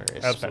Smith owner,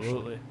 especially.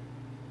 Absolutely.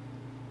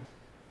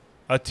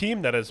 A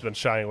team that has been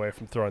shying away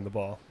from throwing the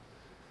ball,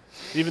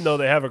 even though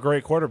they have a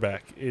great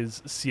quarterback,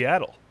 is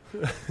Seattle.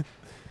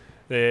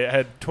 They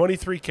had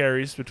 23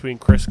 carries between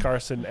Chris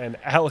Carson and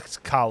Alex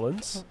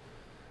Collins.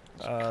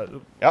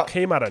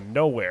 Came out of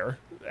nowhere.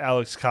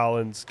 Alex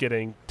Collins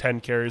getting 10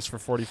 carries for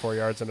 44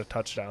 yards and a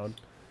touchdown.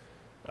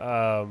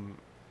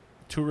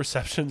 2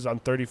 receptions on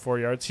 34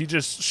 yards. He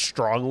just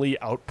strongly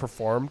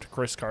outperformed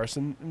Chris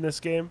Carson in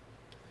this game.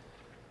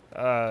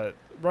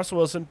 Russell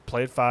Wilson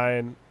played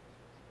fine,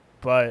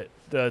 but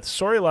the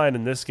storyline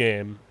in this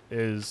game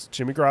is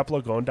Jimmy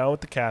Garoppolo going down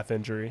with the calf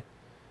injury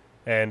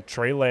and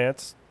Trey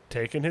Lance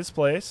taking his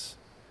place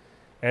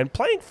and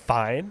playing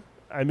fine.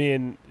 I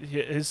mean,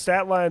 his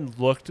stat line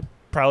looked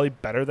probably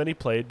better than he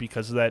played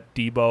because of that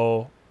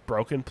Debo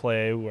broken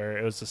play where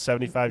it was a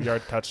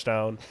 75-yard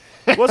touchdown.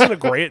 It wasn't a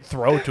great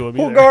throw to him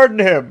either. Who guarded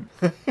him?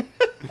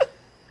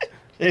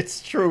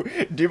 It's true.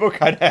 Debo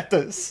kind of had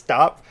to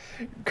stop,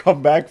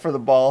 come back for the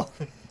ball,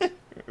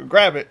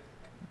 grab it,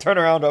 turn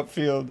around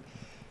upfield.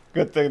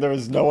 Good thing there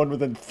was no one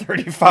within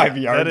 35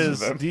 yards that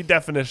is of him. The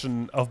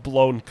definition of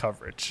blown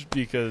coverage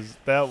because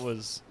that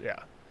was,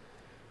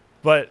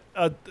 But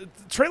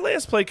Trey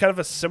Lance played kind of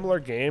a similar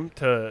game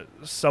to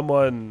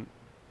someone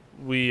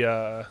we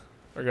are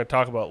going to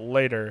talk about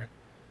later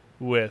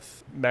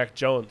with Mac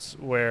Jones,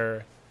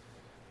 where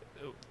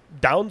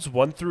downs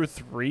 1 through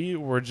 3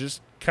 were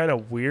just kind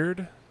of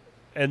weird.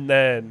 And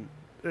then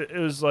it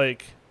was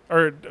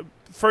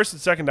first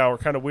and second down were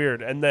kind of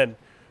weird. And then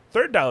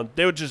third down,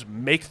 they would just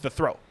make the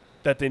throw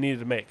that they needed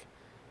to make.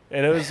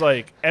 And it was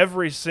like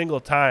every single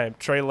time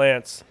Trey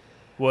Lance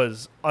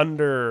was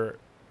under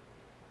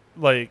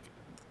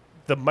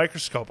the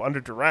microscope, under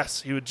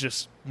duress, he would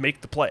just make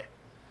the play.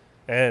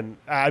 And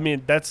I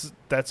mean, that's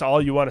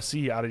all you want to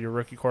see out of your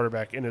rookie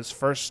quarterback in his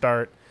first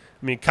start.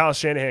 I mean, Kyle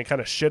Shanahan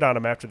kind of shit on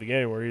him after the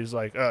game where he's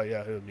like, oh,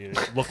 yeah, I mean,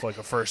 it looked like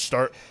a first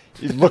start.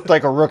 He looked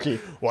like a rookie.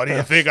 Why do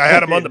you think I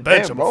had him on the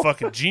bench? I'm a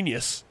fucking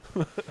genius.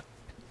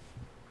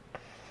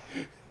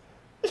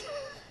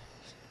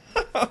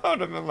 I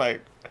would have been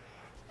like,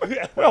 we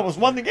almost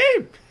won the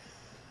game.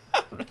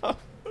 I don't know.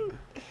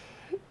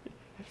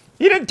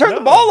 He didn't turn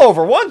the ball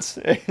over once.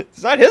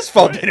 It's not his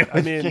fault. Right.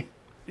 I mean,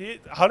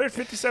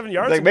 157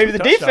 yards. Like maybe the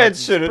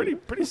defense should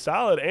have. Pretty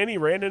solid, and he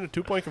ran in a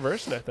 2-point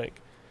conversion, I think.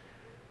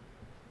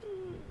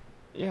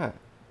 Yeah.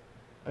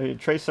 I mean,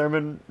 Trey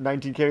Sermon,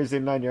 19 carries,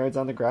 89 yards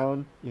on the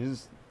ground. He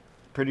was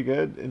pretty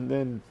good. And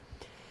then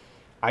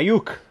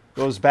Ayuk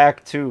goes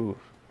back to.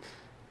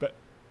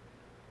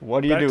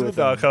 What do you do with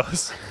the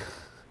doghouse?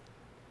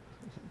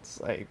 It's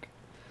like.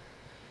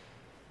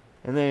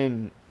 And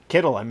then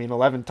Kittle. I mean,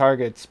 11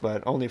 targets,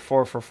 but only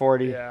 4 for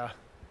 40. Yeah.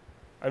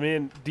 I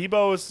mean,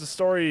 Debo is the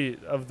story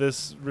of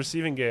this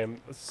receiving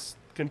game. It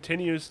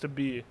continues to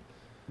be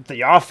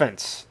The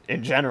offense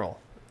in general.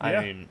 Yeah.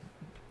 I mean,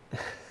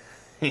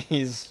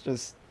 he is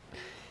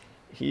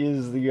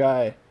the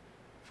guy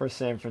for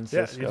San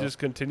Francisco. Yeah, he just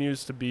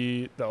continues to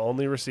be the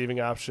only receiving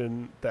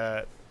option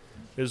that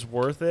is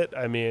worth it.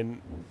 I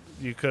mean,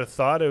 you could have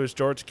thought it was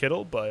George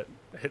Kittle, but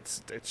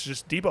it's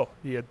just Debo.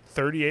 He had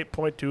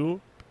 38.2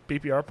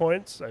 PPR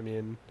points. I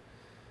mean,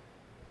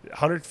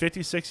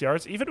 156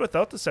 yards. Even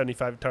without the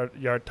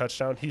 75-yard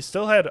touchdown, he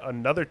still had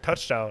another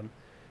touchdown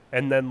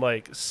and then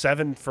like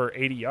 7 for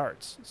 80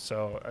 yards.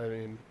 So, I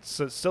mean,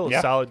 still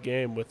a solid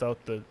game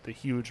without the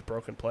huge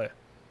broken play.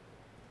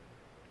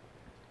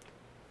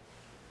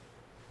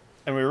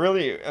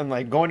 And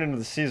like going into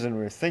the season,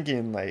 we were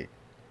thinking like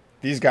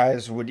these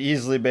guys would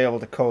easily be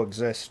able to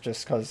coexist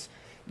just because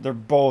they're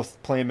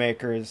both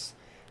playmakers.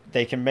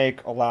 They can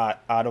make a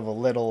lot out of a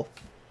little,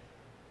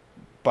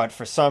 but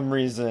for some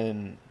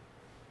reason,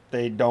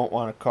 they don't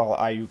want to call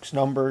Ayuk's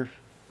number.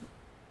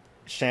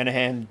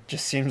 Shanahan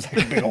just seems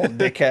like a big old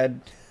dickhead.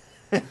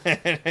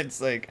 And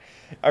it's like,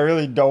 I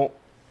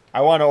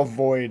want to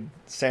avoid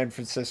San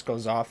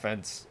Francisco's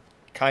offense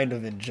kind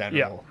of in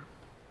general.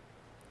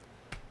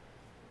 Yeah.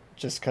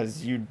 Just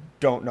because you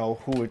don't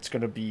know who it's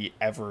going to be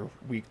ever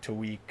week to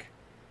week.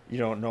 You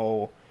don't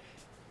know.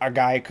 A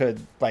guy could,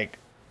 like,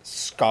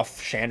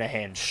 scuff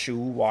Shanahan's shoe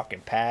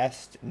walking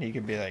past, and he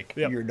could be like,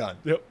 You're done.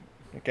 Yep.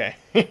 Okay.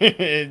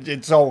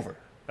 It's over.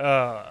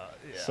 Yeah.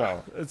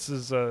 So this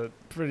is a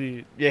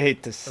pretty. You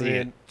hate to see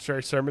it.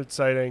 Trey Sermon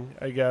sighting,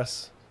 I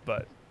guess,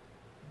 but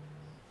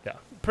yeah,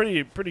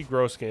 pretty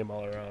gross game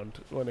all around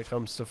when it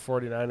comes to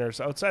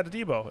 49ers outside of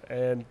Debo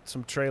and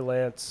some Trey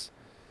Lance.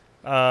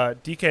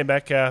 DK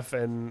Metcalf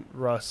and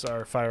Russ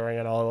are firing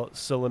on all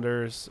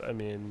cylinders. I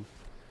mean,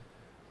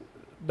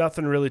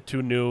 nothing really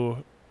too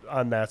new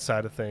on that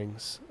side of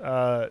things.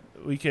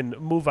 We can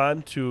move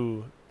on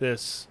to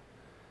this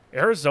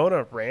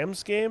Arizona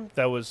Rams game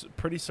that was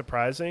pretty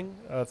surprising,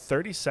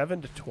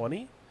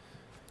 37-20.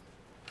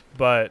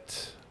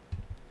 But,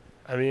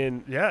 I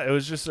mean, yeah, it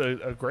was just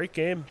a great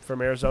game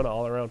from Arizona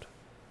all around.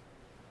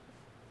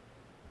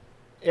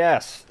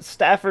 Yes,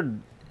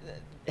 Stafford,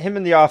 him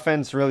and the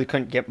offense really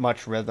couldn't get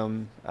much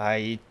rhythm.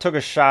 He took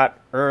a shot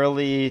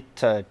early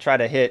to try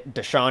to hit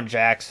Deshaun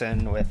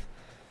Jackson with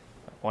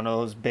one of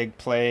those big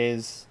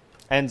plays,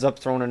 ends up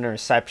throwing an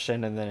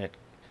interception, and then it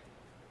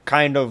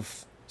kind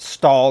of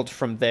stalled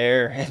from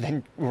there, and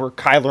then where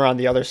Kyler on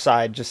the other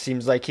side just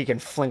seems like he can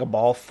fling a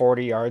ball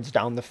 40 yards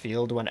down the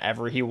field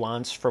whenever he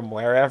wants from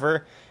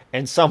wherever,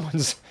 and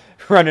someone's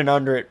running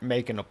under it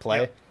making a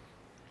play.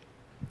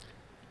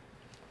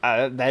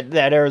 Yep.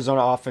 That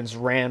Arizona offense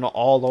ran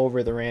all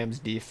over the Rams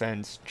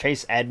defense.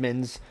 Chase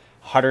Edmonds,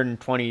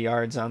 120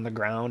 yards on the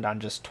ground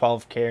on just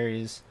 12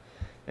 carries,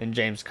 and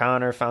James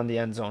Conner found the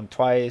end zone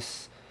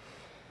twice.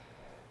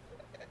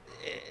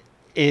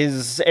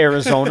 Is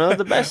Arizona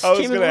the best team in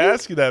the league? I was going to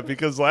ask you that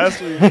because last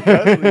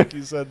week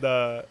you said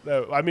that,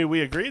 I mean,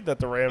 we agreed that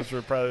the Rams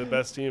were probably the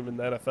best team in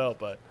the NFL,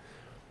 but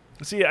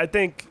see, I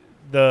think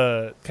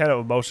the kind of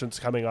emotions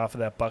coming off of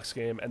that Bucs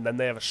game, and then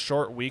they have a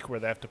short week where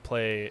they have to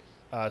play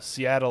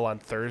Seattle on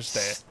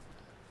Thursday.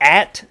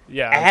 At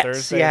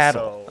Thursday,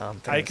 Seattle.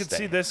 So I could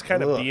see this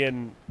kind of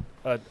being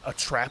a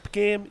trap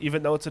game,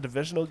 even though it's a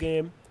divisional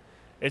game.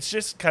 It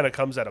just kind of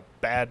comes at a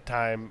bad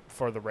time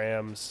for the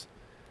Rams,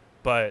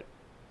 but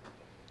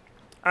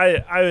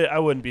I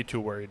wouldn't be too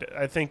worried.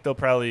 I think they'll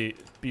probably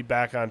be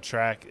back on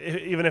track,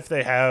 even if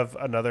they have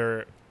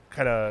another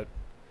kind of.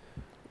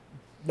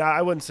 Now,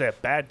 I wouldn't say a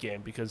bad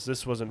game because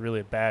this wasn't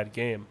really a bad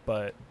game,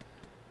 but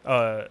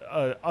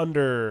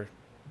under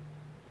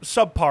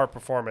subpar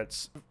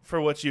performance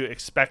for what you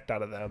expect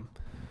out of them.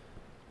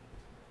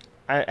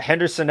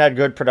 Henderson had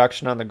good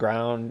production on the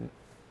ground.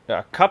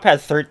 Kupp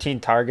had 13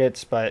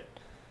 targets, but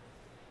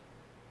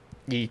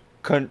he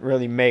couldn't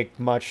really make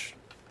much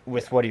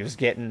with what he was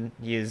getting.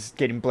 He is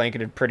getting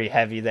blanketed pretty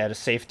heavy. They had a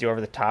safety over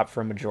the top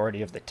for a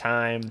majority of the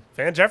time.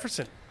 Van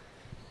Jefferson.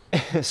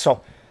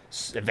 So,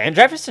 Van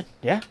Jefferson,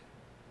 yeah.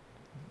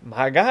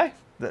 My guy.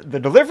 The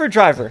delivery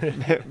driver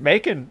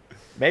making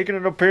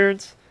an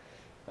appearance.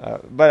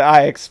 But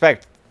I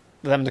expect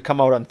them to come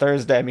out on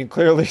Thursday. I mean,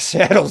 clearly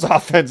Seattle's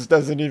offense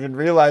doesn't even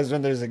realize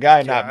when there's a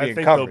guy not being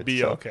covered. I think they'll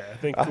be okay. I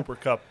think Cooper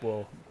Kupp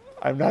will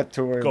I'm not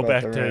too worried go about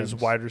back the to Rams. his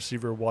wide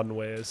receiver one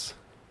ways.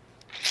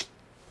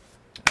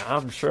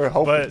 I'm sure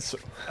hoping But so.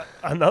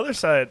 on the other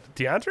side,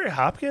 DeAndre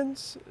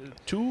Hopkins,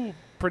 2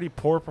 pretty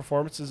poor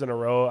performances in a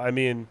row. I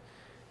mean,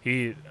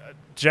 he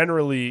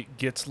generally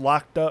gets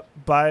locked up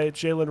by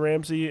Jalen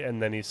Ramsey,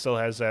 and then he still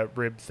has that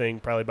rib thing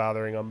probably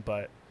bothering him.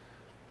 But,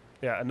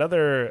 yeah,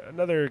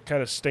 another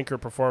kind of stinker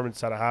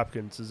performance out of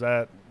Hopkins.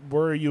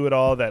 Worry you at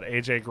all that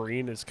A.J.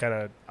 Green is kind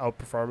of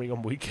outperforming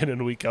him week in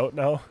and week out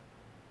now?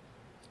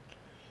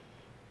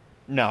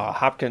 No,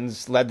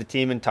 Hopkins led the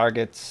team in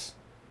targets.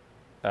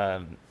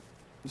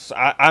 So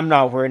I'm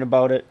not worried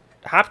about it.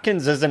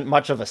 Hopkins isn't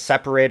much of a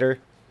separator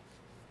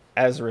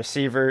as a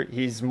receiver.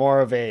 He's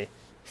more of a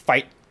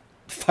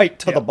fight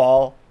to the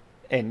ball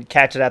and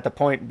catch it at the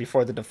point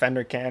before the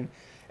defender can.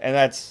 And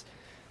that's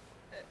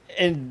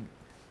in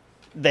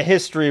the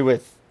history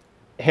with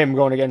him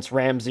going against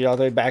Ramsey all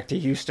the way back to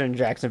Houston and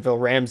Jacksonville.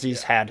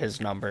 Ramsey's had his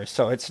number,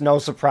 so it's no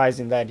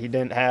surprising that he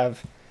didn't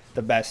have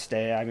the best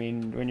day. I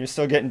mean, when you're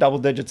still getting double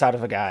digits out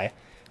of a guy,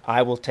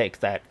 I will take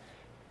that,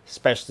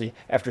 especially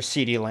after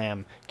CeeDee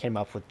Lamb came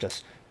up with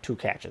just 2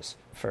 catches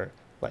for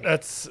like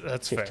that's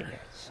 15 fair. years.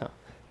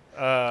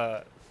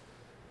 So.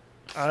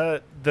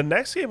 The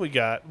next game we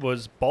got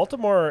was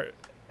Baltimore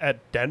at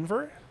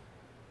Denver,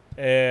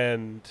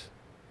 and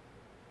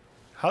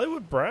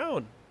Hollywood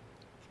Brown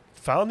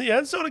found the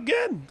end zone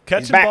again,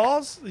 catching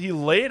balls. He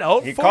laid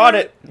out. He for caught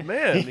it.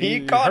 Man,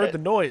 he caught heard it. the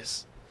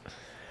noise.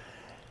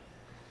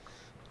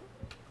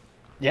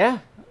 Yeah,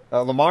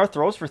 Lamar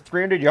throws for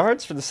 300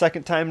 yards for the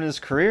second time in his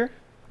career.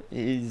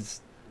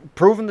 He's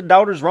proven the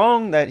doubters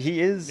wrong that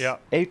he is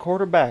a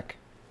quarterback.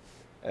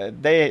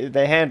 They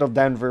handled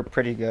Denver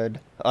pretty good.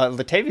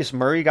 Latavius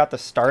Murray got the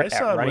start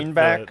at running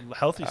back.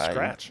 Healthy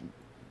scratch.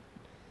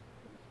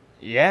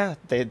 Yeah,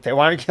 they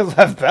want to get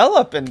Lev Bell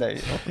up in there.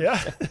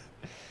 Yeah.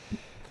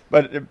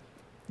 But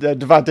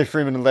Devontae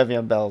Freeman and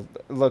Le'Veon Bell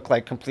look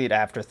like complete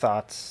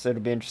afterthoughts. It'll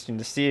be interesting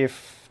to see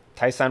if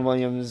Tyson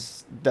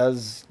Williams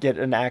does get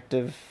an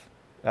active.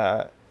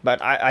 But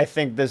I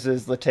think this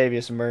is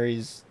Latavius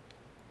Murray's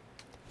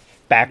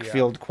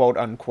backfield, quote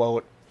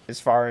unquote, as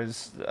far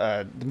as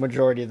the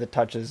majority of the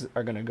touches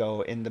are going to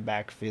go in the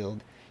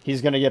backfield.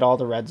 He's going to get all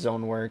the red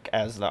zone work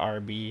as the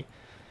RB.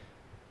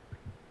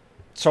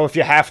 So if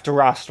you have to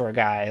roster a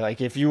guy, like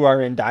if you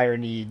are in dire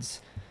needs,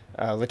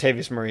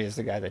 Latavius Murray is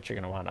the guy that you're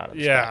going to want out of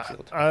this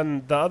backfield.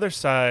 On the other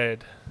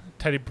side,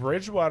 Teddy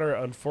Bridgewater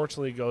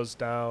unfortunately goes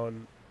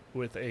down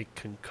with a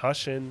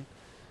concussion.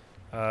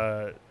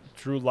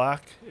 Drew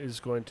Lock is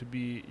going to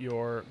be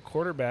your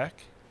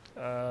quarterback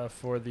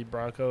for the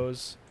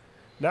Broncos.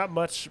 Not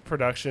much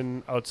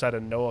production outside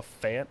of Noah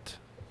Fant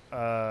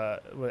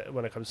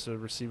when it comes to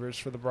receivers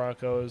for the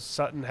Broncos.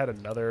 Sutton had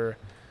another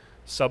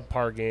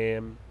subpar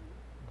game,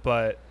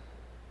 but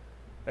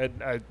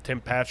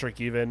Tim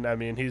Patrick even, I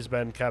mean, he's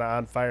been kind of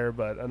on fire,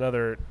 but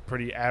another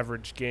pretty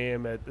average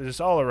game.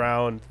 Just all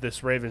around,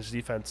 this Ravens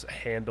defense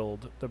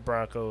handled the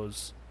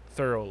Broncos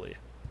thoroughly.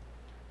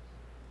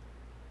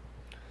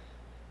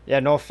 Yeah,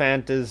 Noah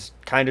Fant is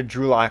kind of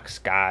Drew Lock's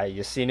guy.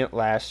 You seen it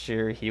last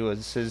year. He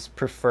was his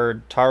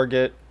preferred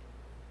target,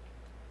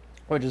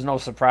 which is no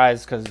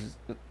surprise because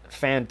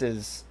Fant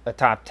is a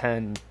top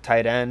 10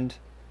 tight end.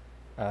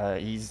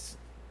 He's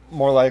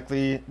more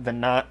likely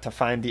than not to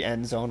find the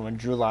end zone when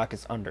Drew Lock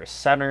is under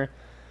center.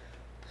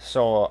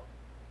 So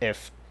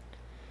if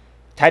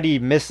Teddy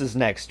misses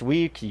next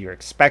week, you're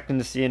expecting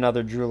to see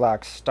another Drew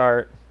Lock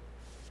start.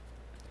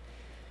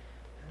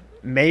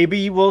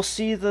 Maybe we'll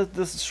see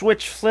the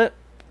switch flip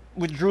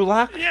with Drew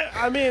Lock. Yeah,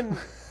 I mean,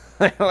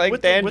 like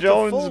with Dan with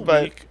Jones, the full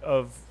but week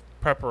of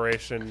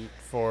preparation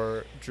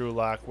for Drew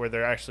Lock, where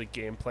they're actually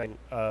game playing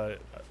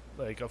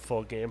like a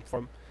full game for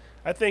him,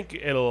 I think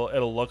it'll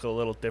look a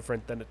little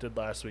different than it did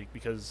last week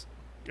because,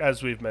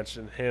 as we've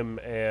mentioned, him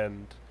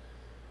and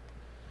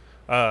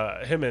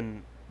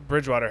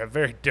Bridgewater have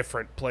very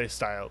different play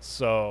styles.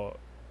 So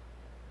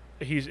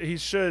he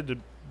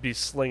should be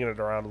slinging it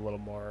around a little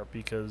more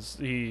because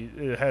he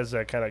has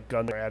that kind of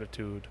gunner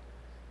attitude.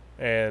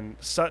 And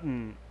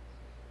Sutton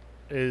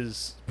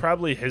is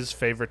probably his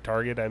favorite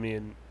target. I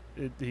mean,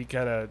 he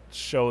kind of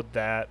showed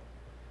that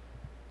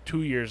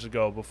 2 years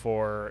ago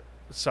before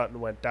Sutton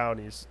went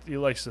down. He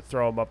likes to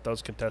throw him up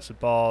those contested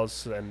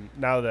balls. And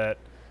now that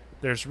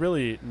there's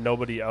really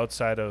nobody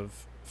outside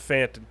of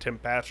Fant and Tim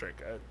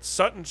Patrick,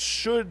 Sutton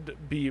should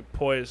be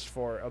poised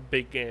for a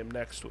big game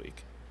next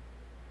week.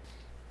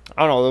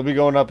 I don't know. They'll be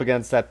going up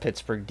against that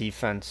Pittsburgh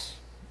defense,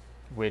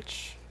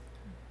 which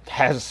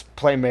has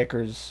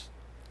playmakers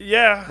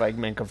like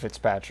Minkah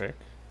Fitzpatrick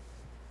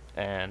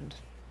and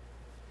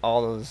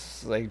all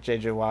those like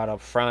J.J. Watt up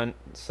front.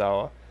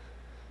 So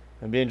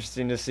it'll be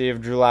interesting to see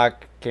if Drew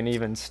Lock can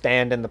even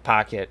stand in the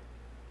pocket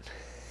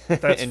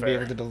and be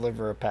able to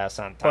deliver a pass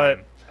on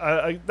time.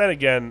 But then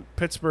again,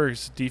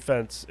 Pittsburgh's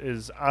defense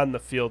is on the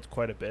field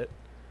quite a bit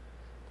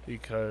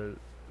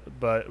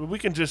but we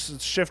can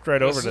just shift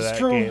right over to that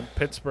game,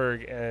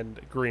 Pittsburgh and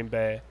Green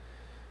Bay.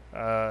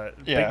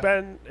 Big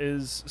Ben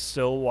is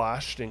still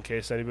washed, in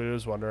case anybody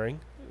was wondering.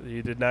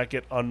 He did not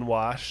get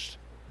unwashed.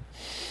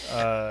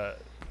 It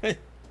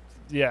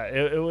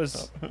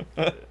was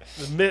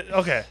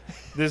okay.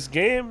 This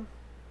game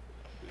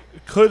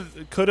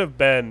could have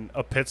been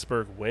a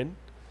Pittsburgh win.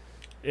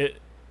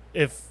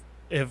 If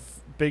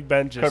Big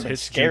Ben just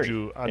hits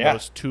Juju on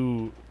those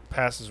 2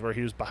 passes where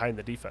he was behind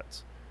the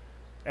defense.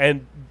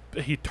 And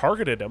he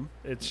targeted him.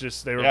 It's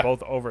just they were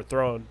both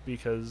overthrown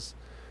because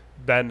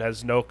Ben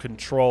has no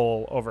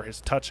control over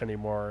his touch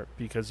anymore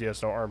because he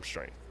has no arm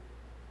strength.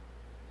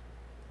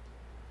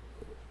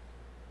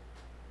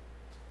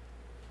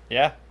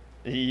 Yeah,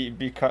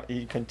 he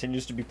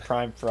continues to be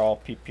primed for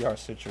all PPR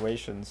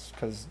situations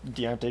because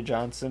Deontay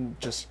Johnson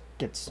just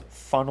gets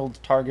funneled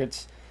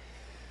targets.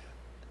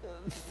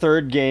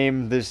 third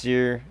game this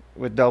year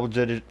with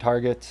double-digit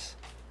targets.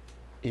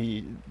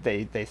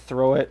 They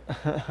throw it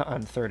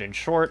on 3rd and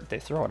short. They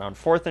throw it on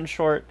 4th and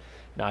short.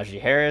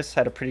 Najee Harris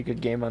had a pretty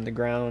good game on the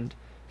ground,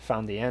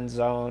 found the end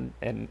zone,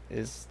 and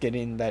is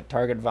getting that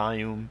target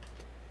volume.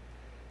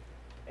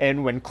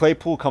 And when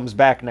Claypool comes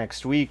back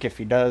next week, if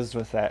he does,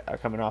 with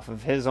that coming off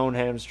of his own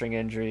hamstring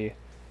injury,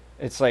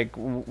 it's like,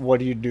 what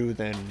do you do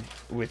then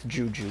with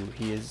Juju?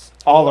 He is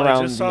all around the odd man.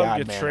 I just saw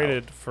him get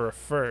traded for a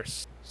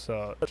first,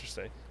 so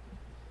interesting.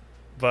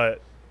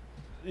 But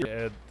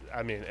yeah,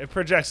 I mean, it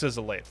projects as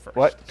a late first.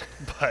 What?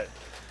 But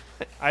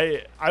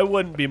I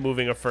wouldn't be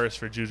moving a first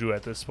for Juju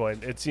at this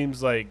point. It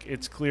seems like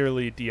it's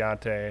clearly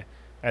Deontay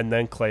and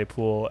then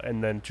Claypool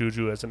and then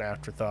Juju as an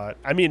afterthought.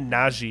 I mean,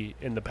 Najee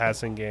in the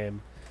passing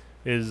game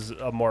is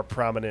a more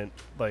prominent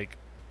like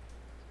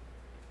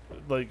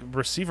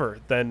receiver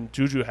than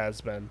Juju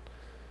has been.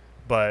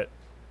 But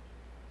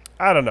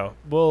I don't know.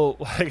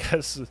 I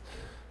guess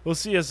we'll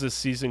see as the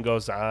season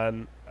goes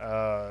on.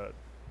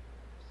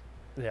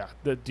 Yeah,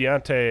 the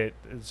Deontay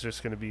is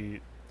just going to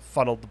be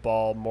funneled the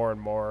ball more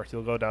and more.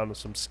 He'll go down with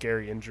some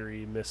scary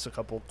injury, miss a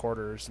couple of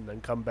quarters, and then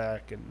come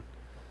back. And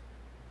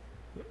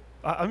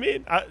I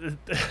mean,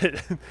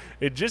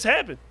 it just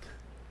happened.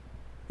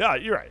 Yeah,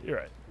 you're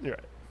right.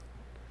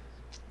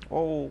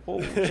 Whoa,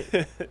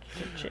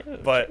 chill,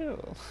 but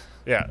chill.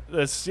 Yeah,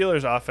 the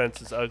Steelers'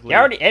 offense is ugly.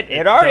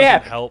 It already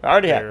happened. Help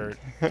already their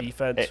happened.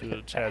 defense,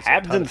 which has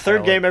happens in the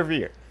third game every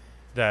year.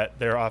 That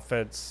their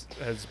offense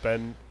has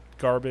been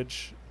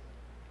garbage.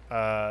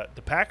 The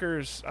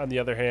Packers, on the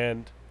other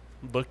hand,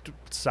 looked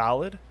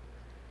solid.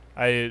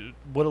 I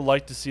would have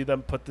liked to see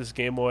them put this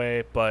game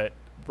away, but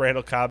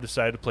Randall Cobb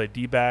decided to play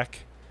D-back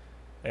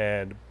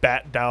and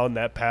bat down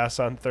that pass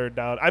on 3rd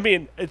down. I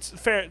mean, it's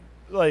fair.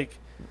 Like,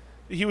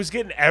 he was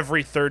getting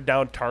every 3rd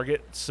down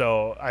target,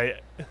 so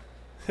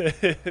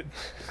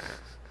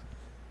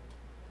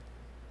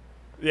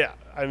yeah,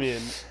 I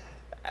mean,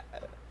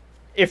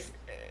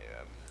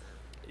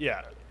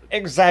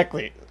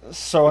 exactly.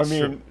 So I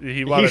mean,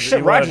 Rogers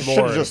should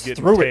have just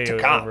threw it to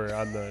Cobb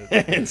on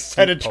the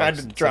instead of trying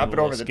to drop it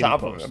over the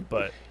top of him.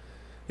 But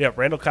yeah,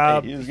 Randall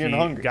Cobb, he was getting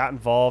hungry. Got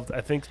involved.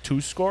 I think 2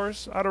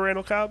 scores out of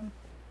Randall Cobb.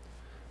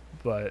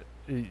 But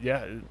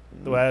yeah,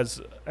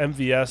 as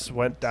MVS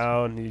went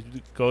down, he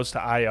goes to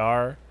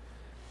IR.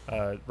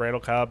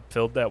 Randall Cobb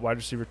filled that wide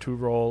receiver 2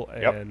 role,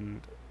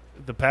 and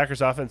the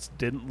Packers offense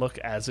didn't look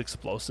as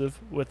explosive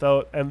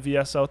without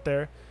MVS out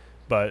there,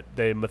 but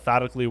they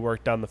methodically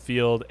worked down the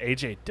field.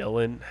 A.J.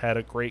 Dillon had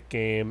a great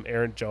game.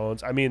 Aaron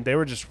Jones. I mean, they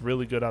were just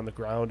really good on the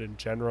ground in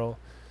general,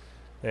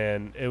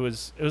 and it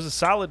was a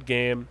solid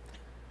game.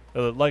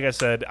 Like I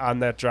said, on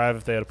that drive,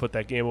 if they had to put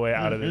that game away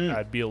out of it,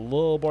 I'd be a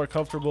little more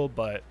comfortable,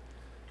 but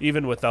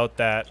even without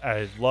that,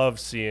 I love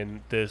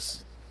seeing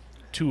this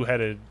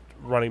 2-headed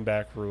running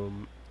back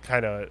room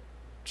kind of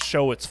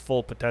show its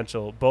full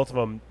potential. Both of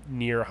them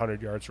near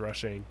 100 yards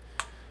rushing.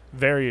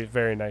 Very,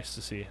 very nice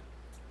to see.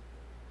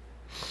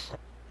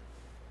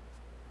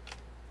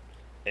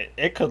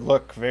 It could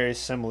look very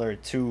similar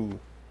to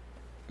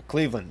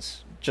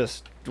Cleveland's,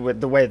 just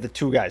with the way the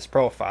 2 guys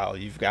profile.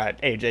 You've got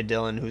A.J.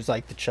 Dillon, who's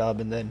like the chub,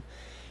 and then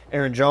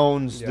Aaron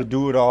Jones, the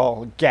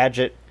do-it-all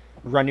gadget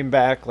running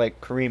back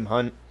like Kareem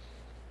Hunt.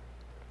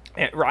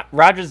 And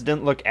Rodgers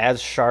didn't look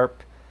as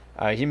sharp.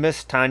 He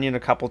missed Tanyan a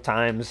couple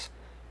times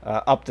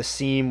up the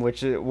seam,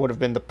 which would have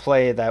been the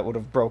play that would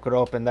have broke it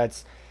open.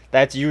 That's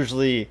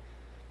usually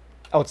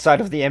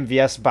outside of the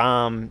MVS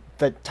bomb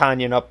that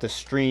Tanyan up the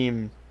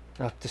seam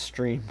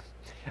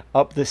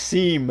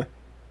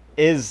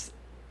is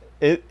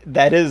it.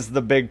 That is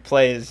the big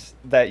plays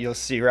that you'll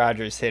see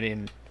Rodgers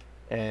hitting,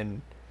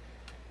 and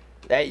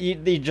that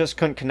he just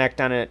couldn't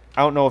connect on it.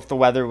 I don't know if the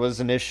weather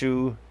was an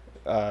issue,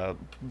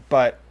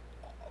 but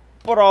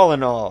all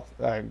in all,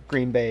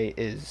 Green Bay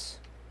is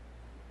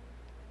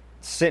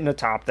sitting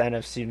atop the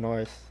NFC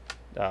North,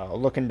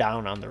 looking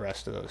down on the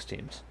rest of those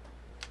teams.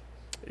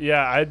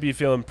 Yeah, I'd be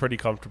feeling pretty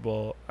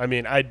comfortable. I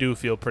mean, I do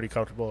feel pretty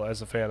comfortable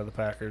as a fan of the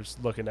Packers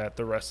looking at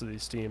the rest of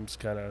these teams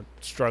kind of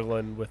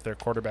struggling with their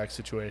quarterback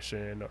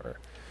situation or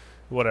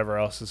whatever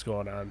else is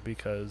going on,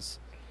 because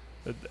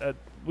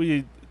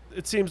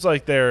it seems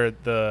like they're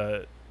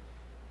the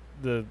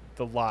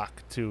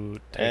lock to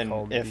take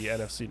home the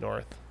NFC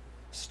North.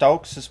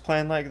 Stokes is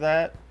playing like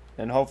that,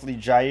 and hopefully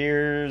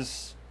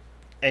Jair's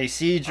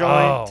AC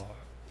joint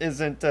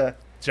isn't.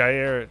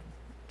 Jair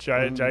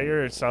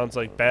sounds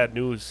like bad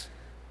news.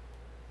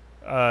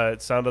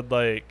 It sounded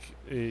like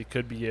it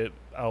could be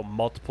out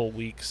multiple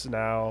weeks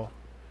now.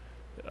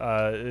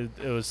 It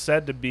was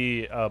said to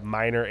be a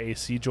minor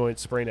AC joint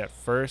sprain at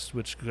first,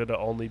 which could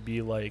only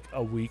be like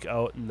a week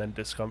out and then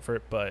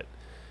discomfort, but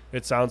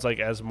it sounds like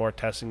as more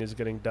testing is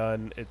getting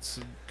done, it's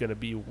going to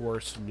be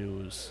worse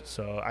news.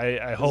 So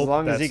I hope as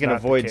long as he can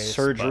avoid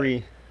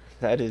surgery,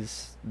 that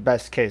is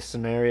best case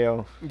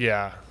scenario.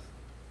 Yeah.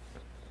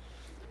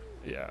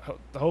 Yeah.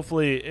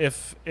 Hopefully,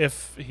 if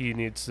he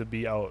needs to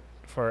be out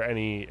for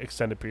any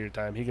extended period of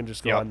time, he can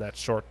just go on that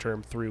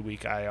short-term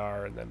 3-week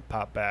IR and then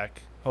pop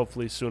back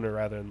hopefully sooner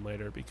rather than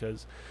later,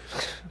 because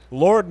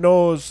Lord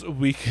knows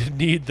we could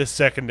need the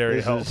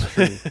secondary help.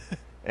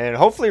 And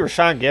hopefully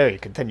Rashawn Gary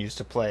continues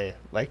to play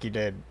like he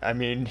did. I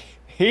mean,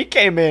 he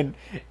came in,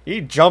 he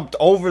jumped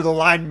over the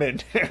lineman,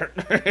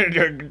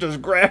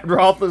 just grabbed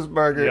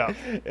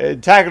Roethlisberger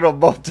and tackled them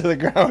both to the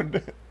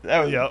ground. That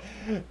was,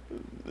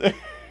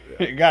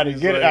 you got to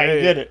get it. I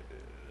get it.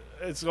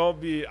 It's going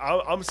to be,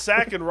 I'm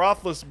sacking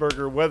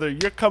Roethlisberger. Whether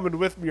you're coming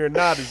with me or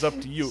not is up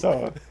to you.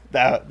 So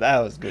that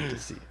was good to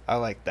see. I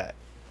like that.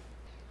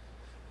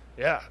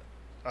 Yeah.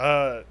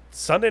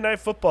 Sunday Night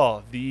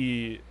Football,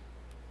 the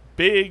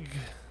big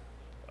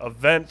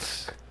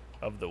event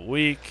of the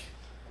week.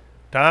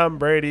 Tom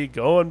Brady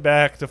going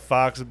back to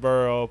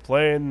Foxborough,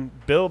 playing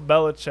Bill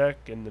Belichick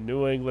and the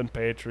New England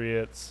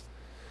Patriots.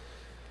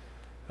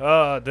 We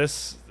heard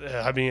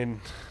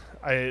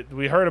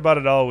about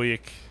it all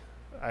week.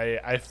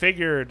 I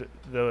figured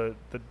the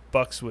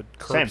Bucs would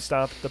curb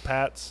stomp the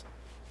Pats.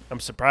 I'm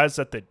surprised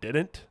that they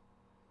didn't.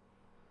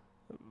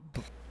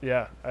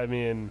 Yeah, I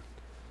mean,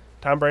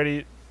 Tom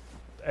Brady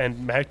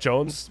and Mac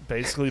Jones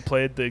basically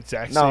played the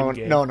exact same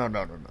game. No.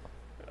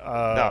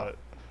 No.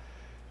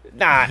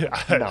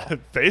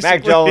 Basically.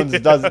 Mac Jones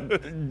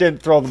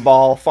didn't throw the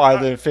ball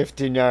farther than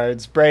 15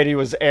 yards. Brady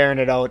was airing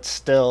it out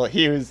still.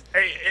 He was.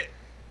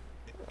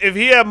 If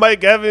he had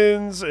Mike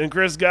Evans and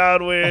Chris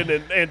Godwin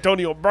and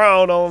Antonio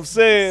Brown, all I'm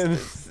saying.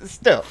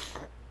 Still.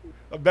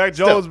 Mac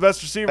Jones'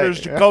 best receiver is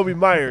Jacoby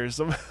Myers.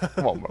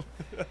 Come on, bro.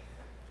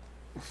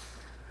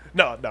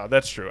 No,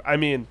 that's true. I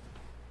mean,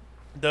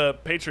 the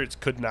Patriots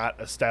could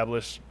not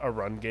establish a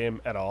run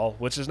game at all,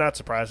 which is not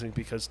surprising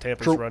because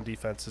Tampa's run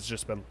defense has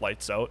just been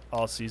lights out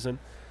all season.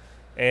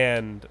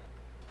 And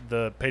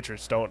the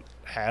Patriots don't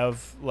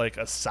have, like,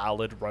 a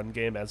solid run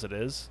game as it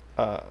is.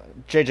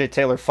 J.J.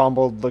 Taylor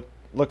fumbled.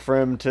 Look for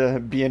him to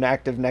be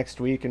inactive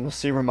next week, and we'll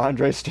see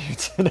Ramondre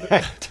Stevenson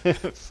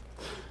active.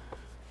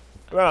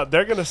 Well,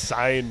 they're going to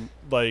sign,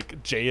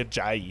 like, Jay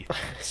Ajayi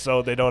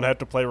so they don't have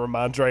to play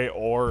Ramondre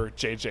or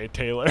J.J.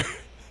 Taylor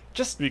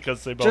just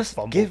because they both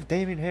fumbled. Just give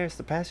Damian Harris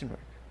the passing work.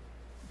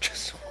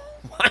 Just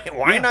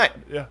why not?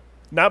 Yeah.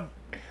 Not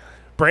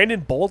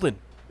Brandon Bolden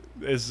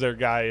is their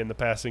guy in the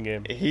passing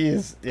game. He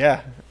is,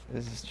 yeah.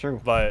 This is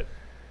true. But,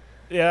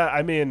 yeah,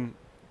 I mean,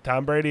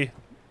 Tom Brady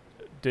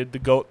did the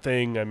GOAT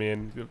thing. I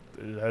mean,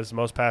 has the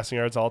most passing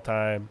yards all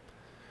time.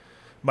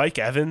 Mike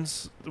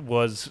Evans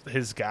was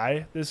his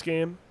guy this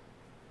game.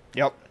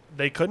 Yep.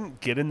 They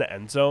couldn't get in the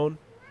end zone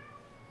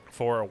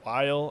for a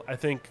while. I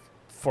think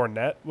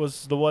Fournette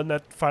was the one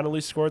that finally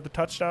scored the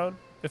touchdown,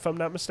 if I'm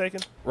not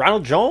mistaken.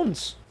 Ronald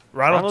Jones.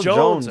 Ronald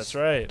Jones, that's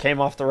right.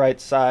 Came off the right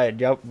side,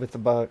 with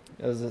about,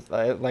 it was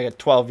like a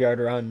 12-yard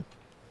run.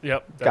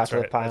 Yep, got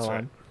to the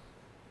pylon.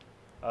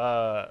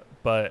 Right.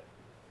 But,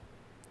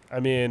 I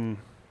mean,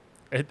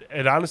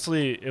 it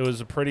honestly, it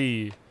was a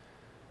pretty...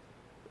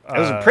 it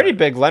was a pretty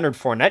big Leonard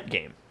Fournette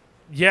game.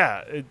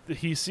 Yeah,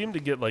 he seemed to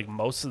get, like,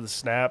 most of the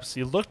snaps.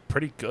 He looked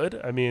pretty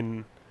good. I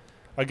mean,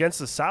 against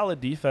a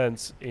solid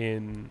defense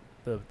in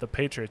the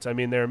Patriots. I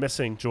mean, they were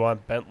missing Juwan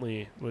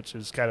Bentley, which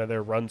is kind of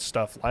their run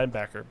stuff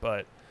linebacker.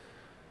 But,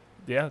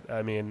 yeah,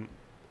 I mean,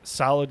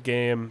 solid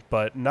game,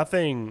 but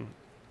nothing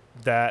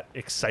that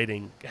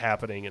exciting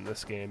happening in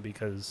this game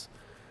because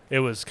it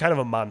was kind of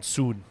a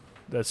monsoon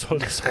this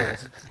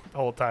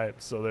whole time.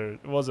 So there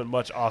wasn't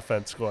much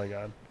offense going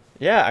on.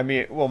 Yeah, I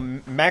mean, well,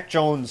 Mac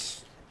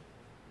Jones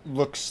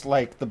looks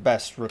like the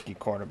best rookie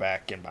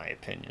quarterback in my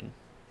opinion.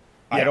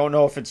 Yeah. I don't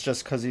know if it's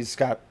just because he's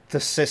got the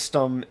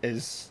system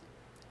is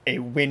a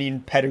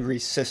winning pedigree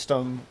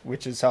system,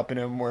 which is helping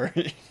him where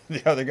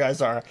the other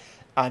guys are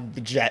on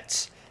the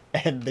Jets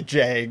and the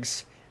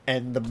Jags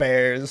and the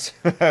Bears.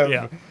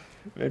 Yeah.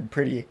 Been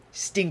pretty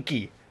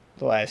stinky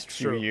the last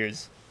few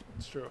years.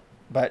 It's true.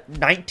 But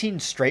 19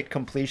 straight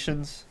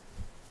completions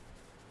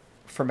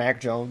for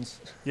Mac Jones.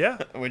 Yeah.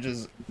 Which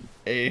is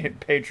a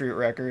Patriot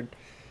record.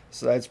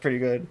 So that's pretty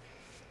good.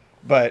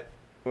 But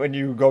when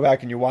you go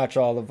back and you watch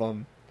all of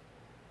them,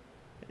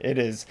 it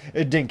is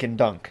a dink and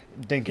dunk.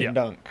 Dink and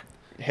dunk.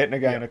 Hitting a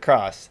guy in a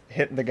cross.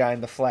 Hitting the guy in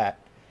the flat.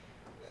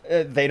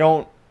 They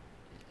don't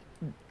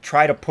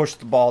try to push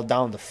the ball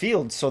down the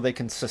field so they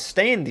can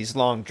sustain these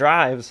long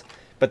drives.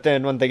 But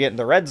then when they get in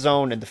the red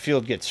zone and the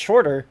field gets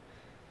shorter,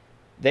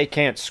 they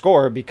can't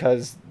score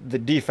because the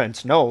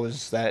defense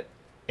knows that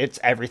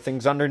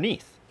everything's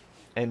underneath.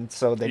 And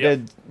so they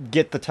did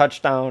get the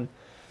touchdown.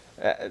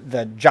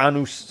 The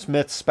Jonnu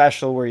Smith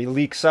special where he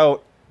leaks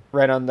out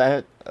right on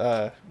that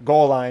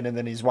goal line and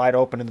then he's wide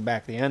open in the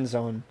back of the end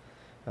zone.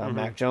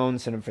 Mac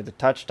Jones hit him for the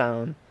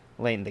touchdown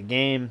late in the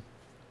game.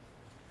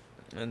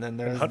 And then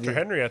there's Hunter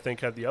Henry, I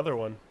think, had the other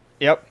one.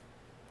 Yep.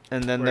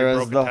 And then there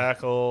was the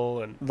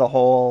tackle and the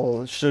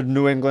whole should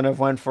New England have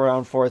went for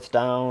on fourth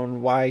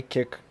down? Why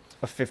kick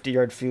a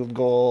 50-yard field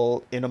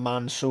goal in a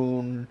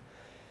monsoon?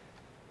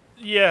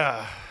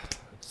 Yeah.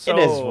 So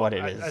it is what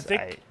it is. I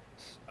think.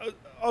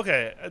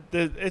 Okay,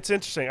 it's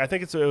interesting. I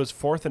think it was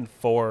 4th and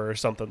 4 or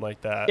something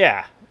like that.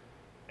 Yeah.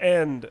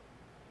 And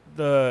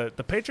the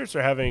Patriots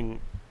are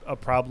having a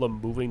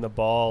problem moving the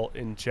ball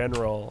in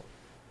general.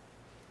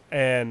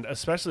 And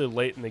especially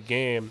late in the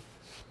game,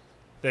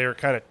 they were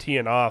kind of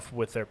teeing off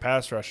with their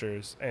pass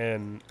rushers,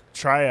 and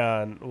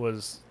Tryon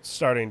was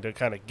starting to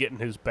kind of get in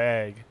his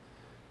bag,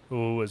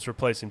 who was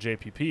replacing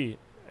JPP,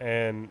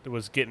 and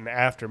was getting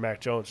after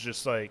Mac Jones,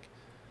 just like.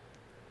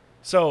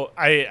 So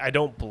I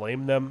don't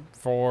blame them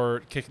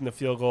for kicking the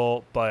field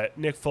goal, but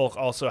Nick Folk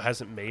also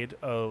hasn't made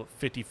a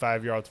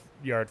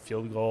 55-yard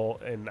field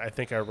goal, and I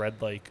think I read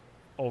like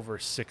over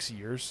 6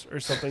 years or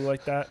something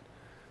like that.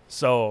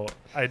 So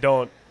I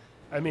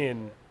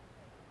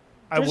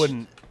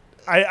wouldn't.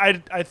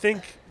 I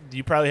think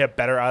you probably have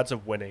better odds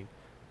of winning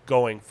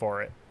going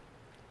for it,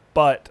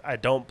 but I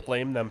don't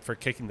blame them for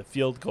kicking the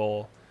field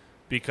goal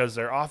because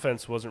their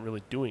offense wasn't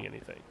really doing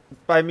anything.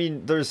 I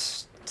mean,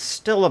 there's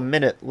still a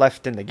minute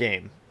left in the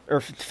game,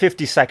 or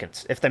 50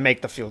 seconds if they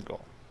make the field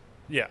goal.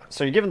 Yeah.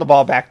 So you're giving the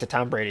ball back to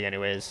Tom Brady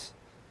anyways,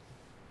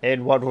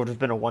 in what would have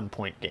been a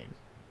 1-point game.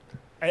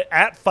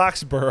 At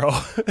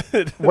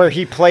Foxborough. Where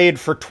he played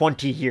for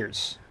 20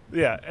 years.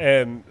 Yeah,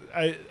 and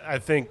I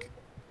think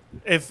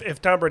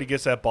if Tom Brady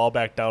gets that ball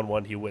back down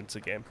 1, he wins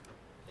the game.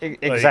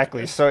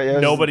 Exactly. So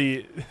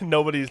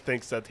nobody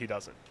thinks that he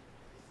doesn't.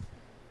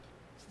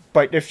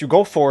 But if you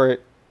go for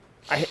it,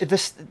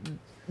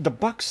 the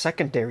Bucs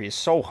secondary is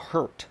so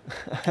hurt.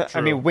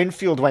 I mean,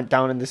 Winfield went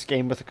down in this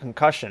game with a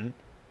concussion.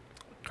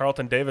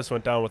 Carlton Davis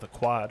went down with a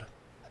quad.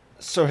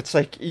 So it's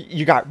like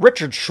you got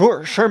Richard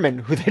Sherman,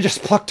 who they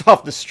just plucked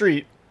off the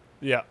street.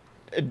 Yeah.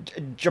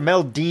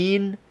 Jamel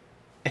Dean.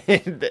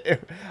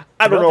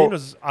 Jamel Dean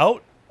was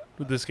out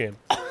with this game.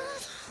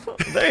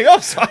 There you go.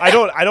 I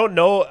don't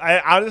know.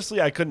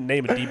 I couldn't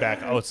name a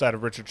D-back outside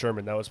of Richard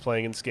Sherman that was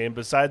playing in this game,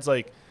 besides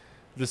like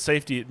the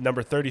safety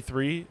number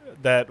 33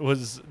 that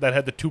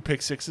had the 2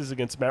 pick sixes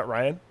against Matt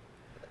Ryan.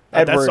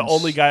 That's the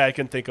only guy I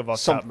can think of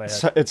off the top of my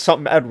head. It's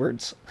something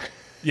Edwards.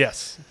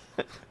 Yes.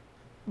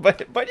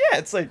 But yeah,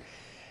 it's like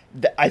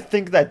I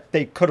think that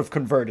they could have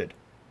converted.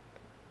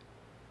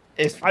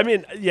 Just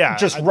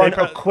run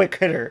a quick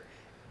hitter.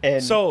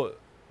 And so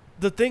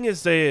the thing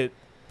is,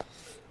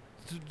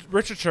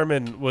 Richard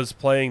Sherman was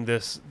playing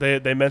this.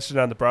 They mentioned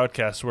on the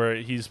broadcast where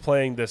he's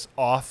playing this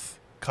off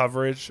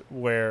coverage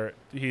where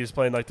he's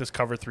playing like this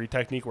cover 3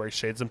 technique where he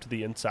shades them to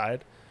the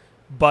inside.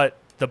 But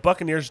the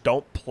Buccaneers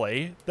don't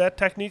play that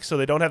technique, so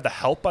they don't have the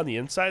help on the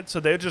inside. So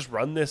they just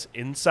run this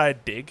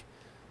inside dig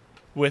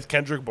with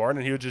Kendrick Bourne,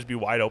 and he would just be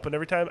wide open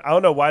every time. I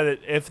don't know why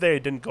if they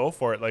didn't go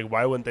for it, like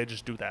why wouldn't they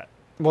just do that?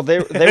 Well, they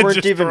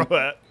weren't even.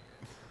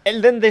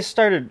 And then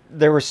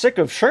they were sick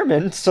of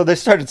Sherman, so they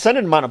started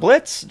sending him on a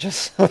blitz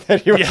just so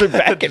that he wasn't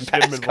back in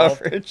pass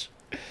coverage.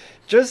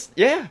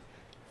 I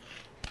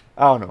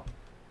don't know.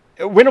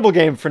 A winnable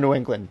game for New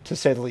England, to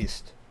say the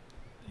least.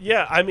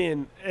 Yeah, I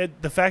mean,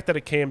 the fact that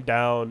it came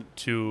down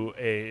to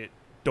a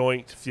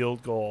doinked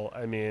field goal,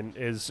 I mean,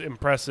 is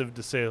impressive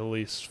to say the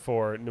least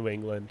for New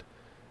England.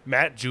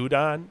 Matt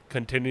Judon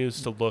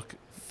continues to look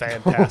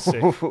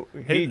fantastic.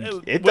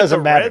 It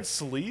doesn't matter. Red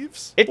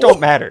sleeves? It don't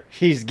matter.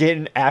 He's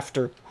getting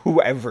after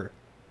whoever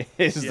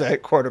is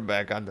that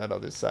quarterback on that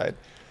other side.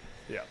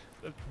 Yeah,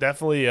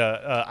 definitely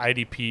a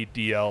IDP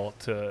DL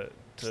to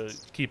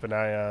keep an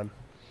eye on.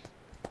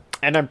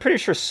 And I'm pretty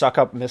sure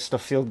Suckup missed a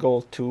field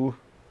goal too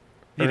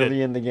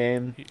early in the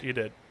game. He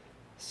did.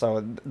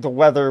 So the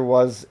weather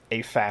was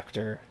a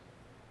factor.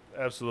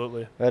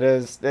 Absolutely.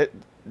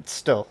 It's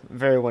still a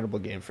very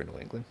winnable game for New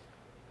England.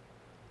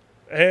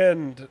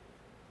 And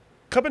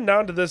coming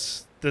down to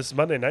this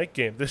Monday night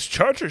game, this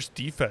Chargers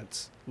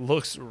defense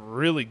looks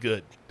really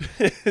good.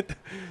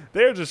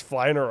 They're just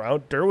flying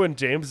around. Derwin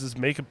James is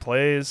making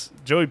plays.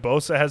 Joey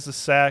Bosa has the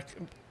sack.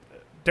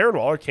 Darren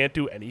Waller can't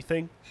do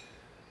anything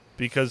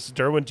because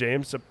Derwin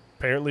James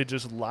apparently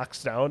just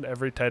locks down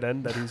every tight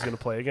end that he's going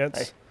to play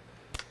against.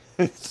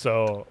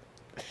 So,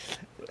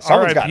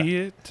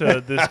 RIP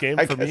to this game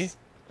for me.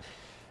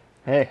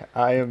 Hey,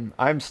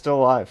 I'm still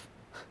alive.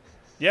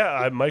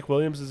 Yeah, Mike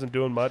Williams isn't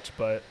doing much,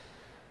 but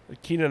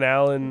Keenan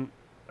Allen,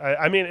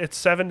 I mean,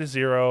 it's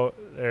 7-0.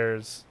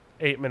 There's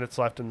 8 minutes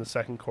left in the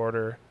second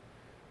quarter.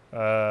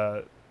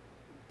 Las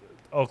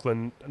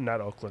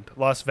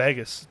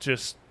Vegas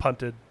just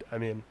punted. I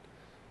mean,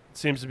 it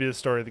seems to be the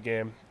story of the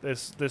game.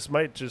 This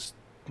might just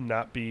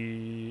not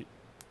be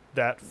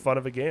that fun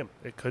of a game.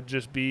 It could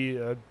just be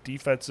a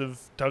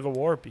defensive tug of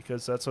war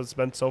because that's what it's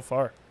been so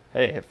far.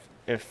 Hey,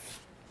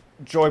 if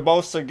Joey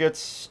Bosa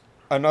gets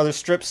another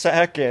strip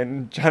sack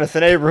and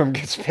Jonathan Abram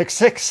gets pick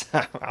 6,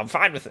 I'm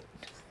fine with it.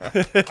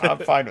 I'm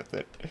fine with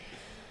it.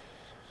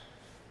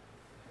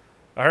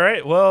 All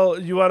right. Well,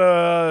 you want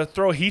to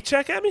throw a heat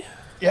check at me?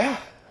 Yeah.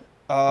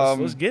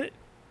 Let's get it.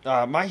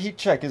 My heat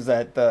check is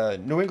that the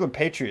New England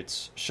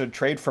Patriots should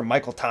trade for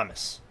Michael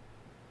Thomas.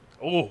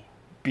 Oh.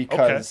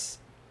 Because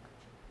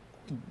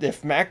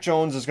if Mac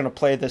Jones is going to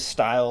play this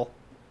style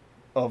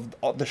of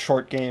the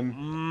short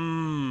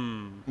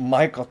game,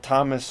 Michael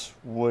Thomas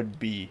would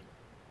be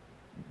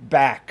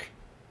back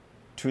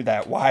to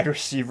that wide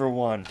receiver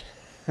 1,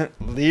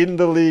 leading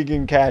the league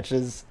in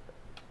catches,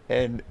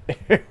 and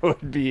it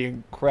would be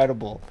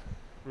incredible.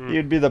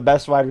 He'd be the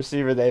best wide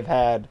receiver they've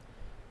had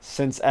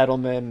since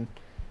Edelman,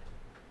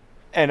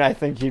 And I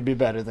think he'd be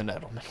better than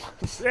Edelman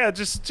was. Yeah,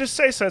 just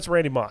say since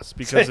Randy Moss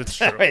because it's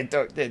true.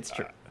 It's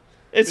true.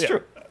 It's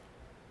true.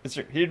 It's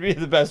true. He'd be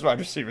the best wide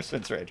receiver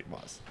since Randy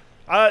Moss.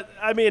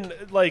 I mean,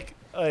 like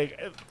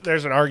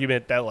there's an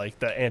argument that like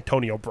the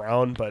Antonio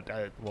Brown, but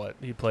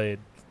he played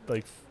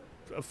like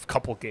a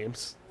couple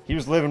games. He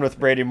was living with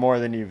Brady more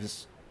than he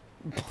was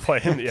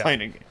playing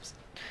in games.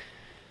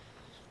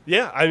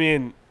 Yeah, I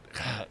mean,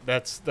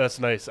 that's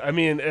nice. I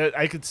mean,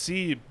 I could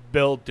see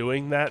Bill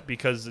doing that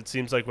because it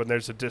seems like when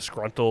there's a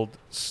disgruntled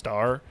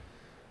star,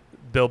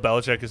 Bill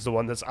Belichick is the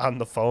one that's on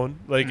the phone.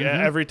 Like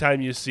every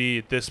time you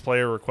see this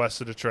player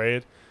requested a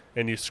trade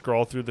and you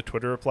scroll through the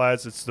Twitter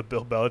replies, it's the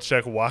Bill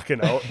Belichick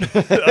walking out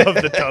of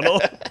the tunnel.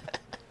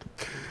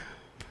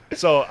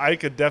 So I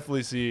could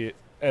definitely see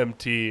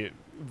MT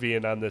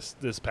being on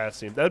this pass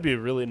team. That'd be a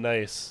really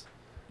nice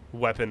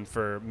weapon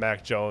for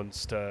Mac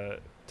Jones to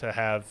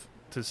have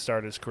to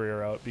start his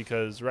career out,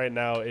 because right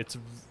now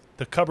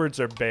the cupboards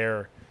are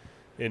bare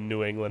in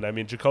New England. I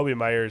mean, Jacoby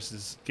Myers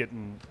is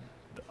getting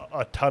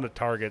a ton of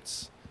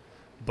targets,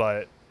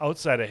 but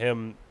outside of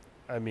him,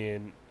 I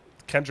mean,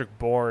 Kendrick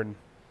Bourne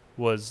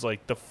was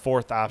like the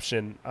fourth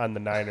option on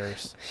the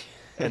Niners,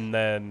 and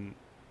then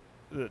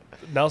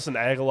Nelson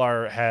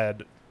Aguilar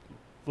had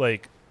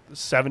like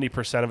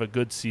 70% of a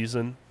good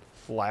season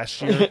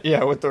last year.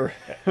 Yeah, with the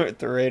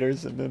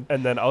Raiders, and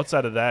then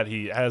outside of that,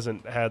 he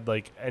hasn't had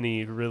like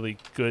any really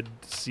good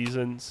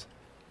seasons.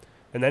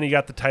 And then you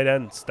got the tight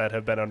ends that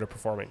have been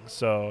underperforming.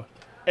 So,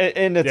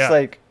 and it's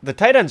like the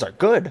tight ends are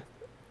good,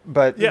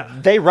 but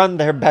they run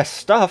their best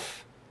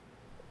stuff.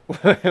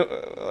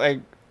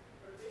 Like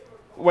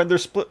when they're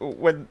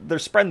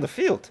spreading the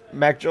field,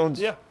 Mac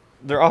Jones,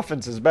 their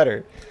offense is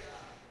better.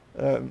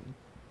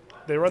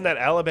 They run that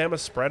Alabama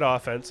spread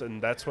offense,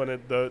 and that's when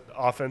the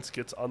offense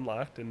gets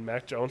unlocked, and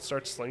Mac Jones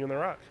starts slinging the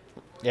rock.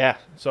 Yeah.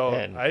 So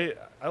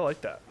I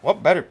like that.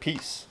 What better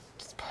piece?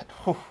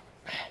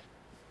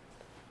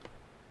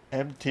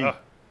 MT.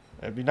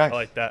 That'd be nice. I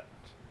like that.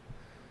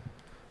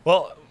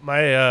 Well,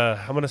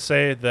 I'm going to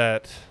say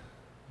that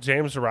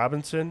James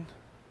Robinson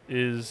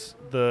is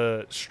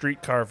the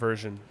streetcar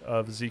version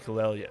of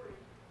Ezekiel Elliott.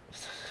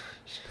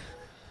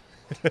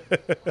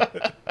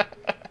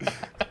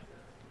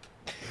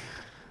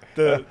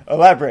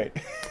 Elaborate.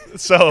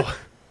 So,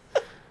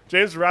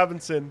 James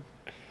Robinson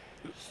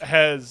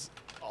has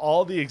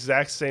all the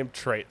exact same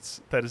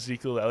traits that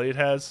Ezekiel Elliott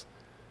has,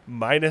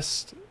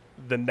 minus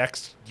the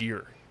next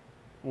gear,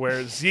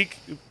 where Zeke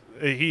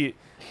he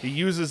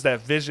uses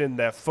that vision,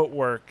 that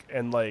footwork,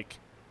 and like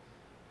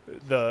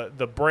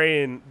the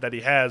brain that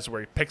he has,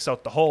 where he picks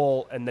out the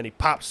hole and then he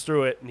pops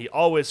through it, and he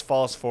always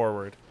falls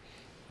forward.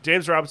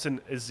 James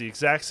Robinson is the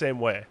exact same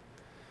way.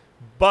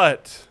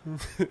 But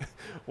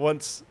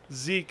once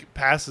Zeke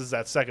passes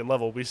that second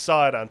level, we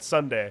saw it on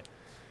Sunday,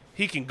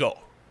 he can go.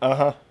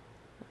 Uh-huh.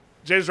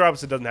 James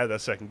Robinson doesn't have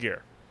that second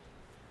gear,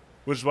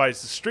 which is why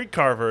it's the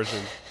streetcar version,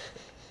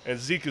 and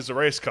Zeke is the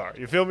race car.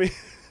 You feel me?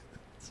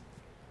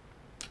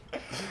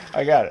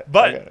 I got it.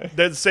 But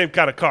they're the same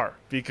kind of car,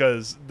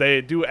 because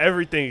they do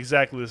everything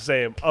exactly the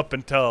same up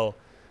until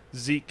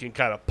Zeke can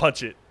kind of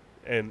punch it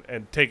and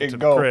take it to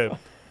the crib,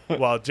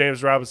 while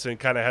James Robinson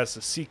kind of has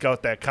to seek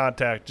out that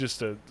contact just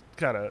to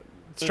kind of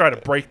try to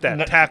break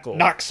that tackle.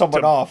 Knock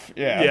someone off.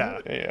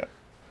 Yeah.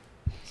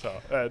 So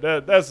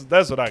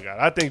that's what I got.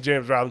 I think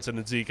James Robinson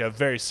and Zeke have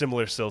very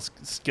similar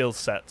skill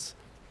sets,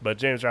 but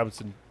James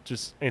Robinson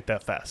just ain't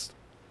that fast.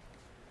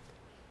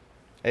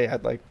 Hey, I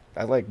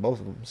like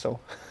both of them, so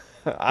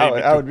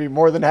I would be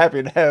more than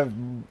happy to have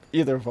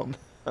either of them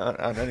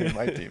on any of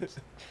my teams.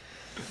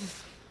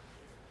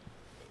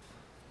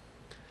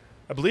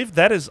 I believe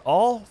that is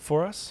all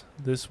for us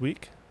this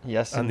week.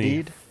 Yes, on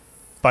indeed. The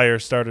Fire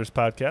Starters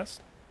podcast.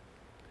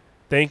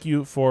 Thank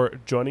you for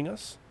joining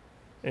us,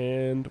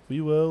 and we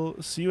will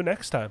see you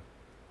next time.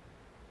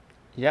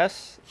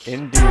 Yes,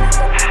 indeed.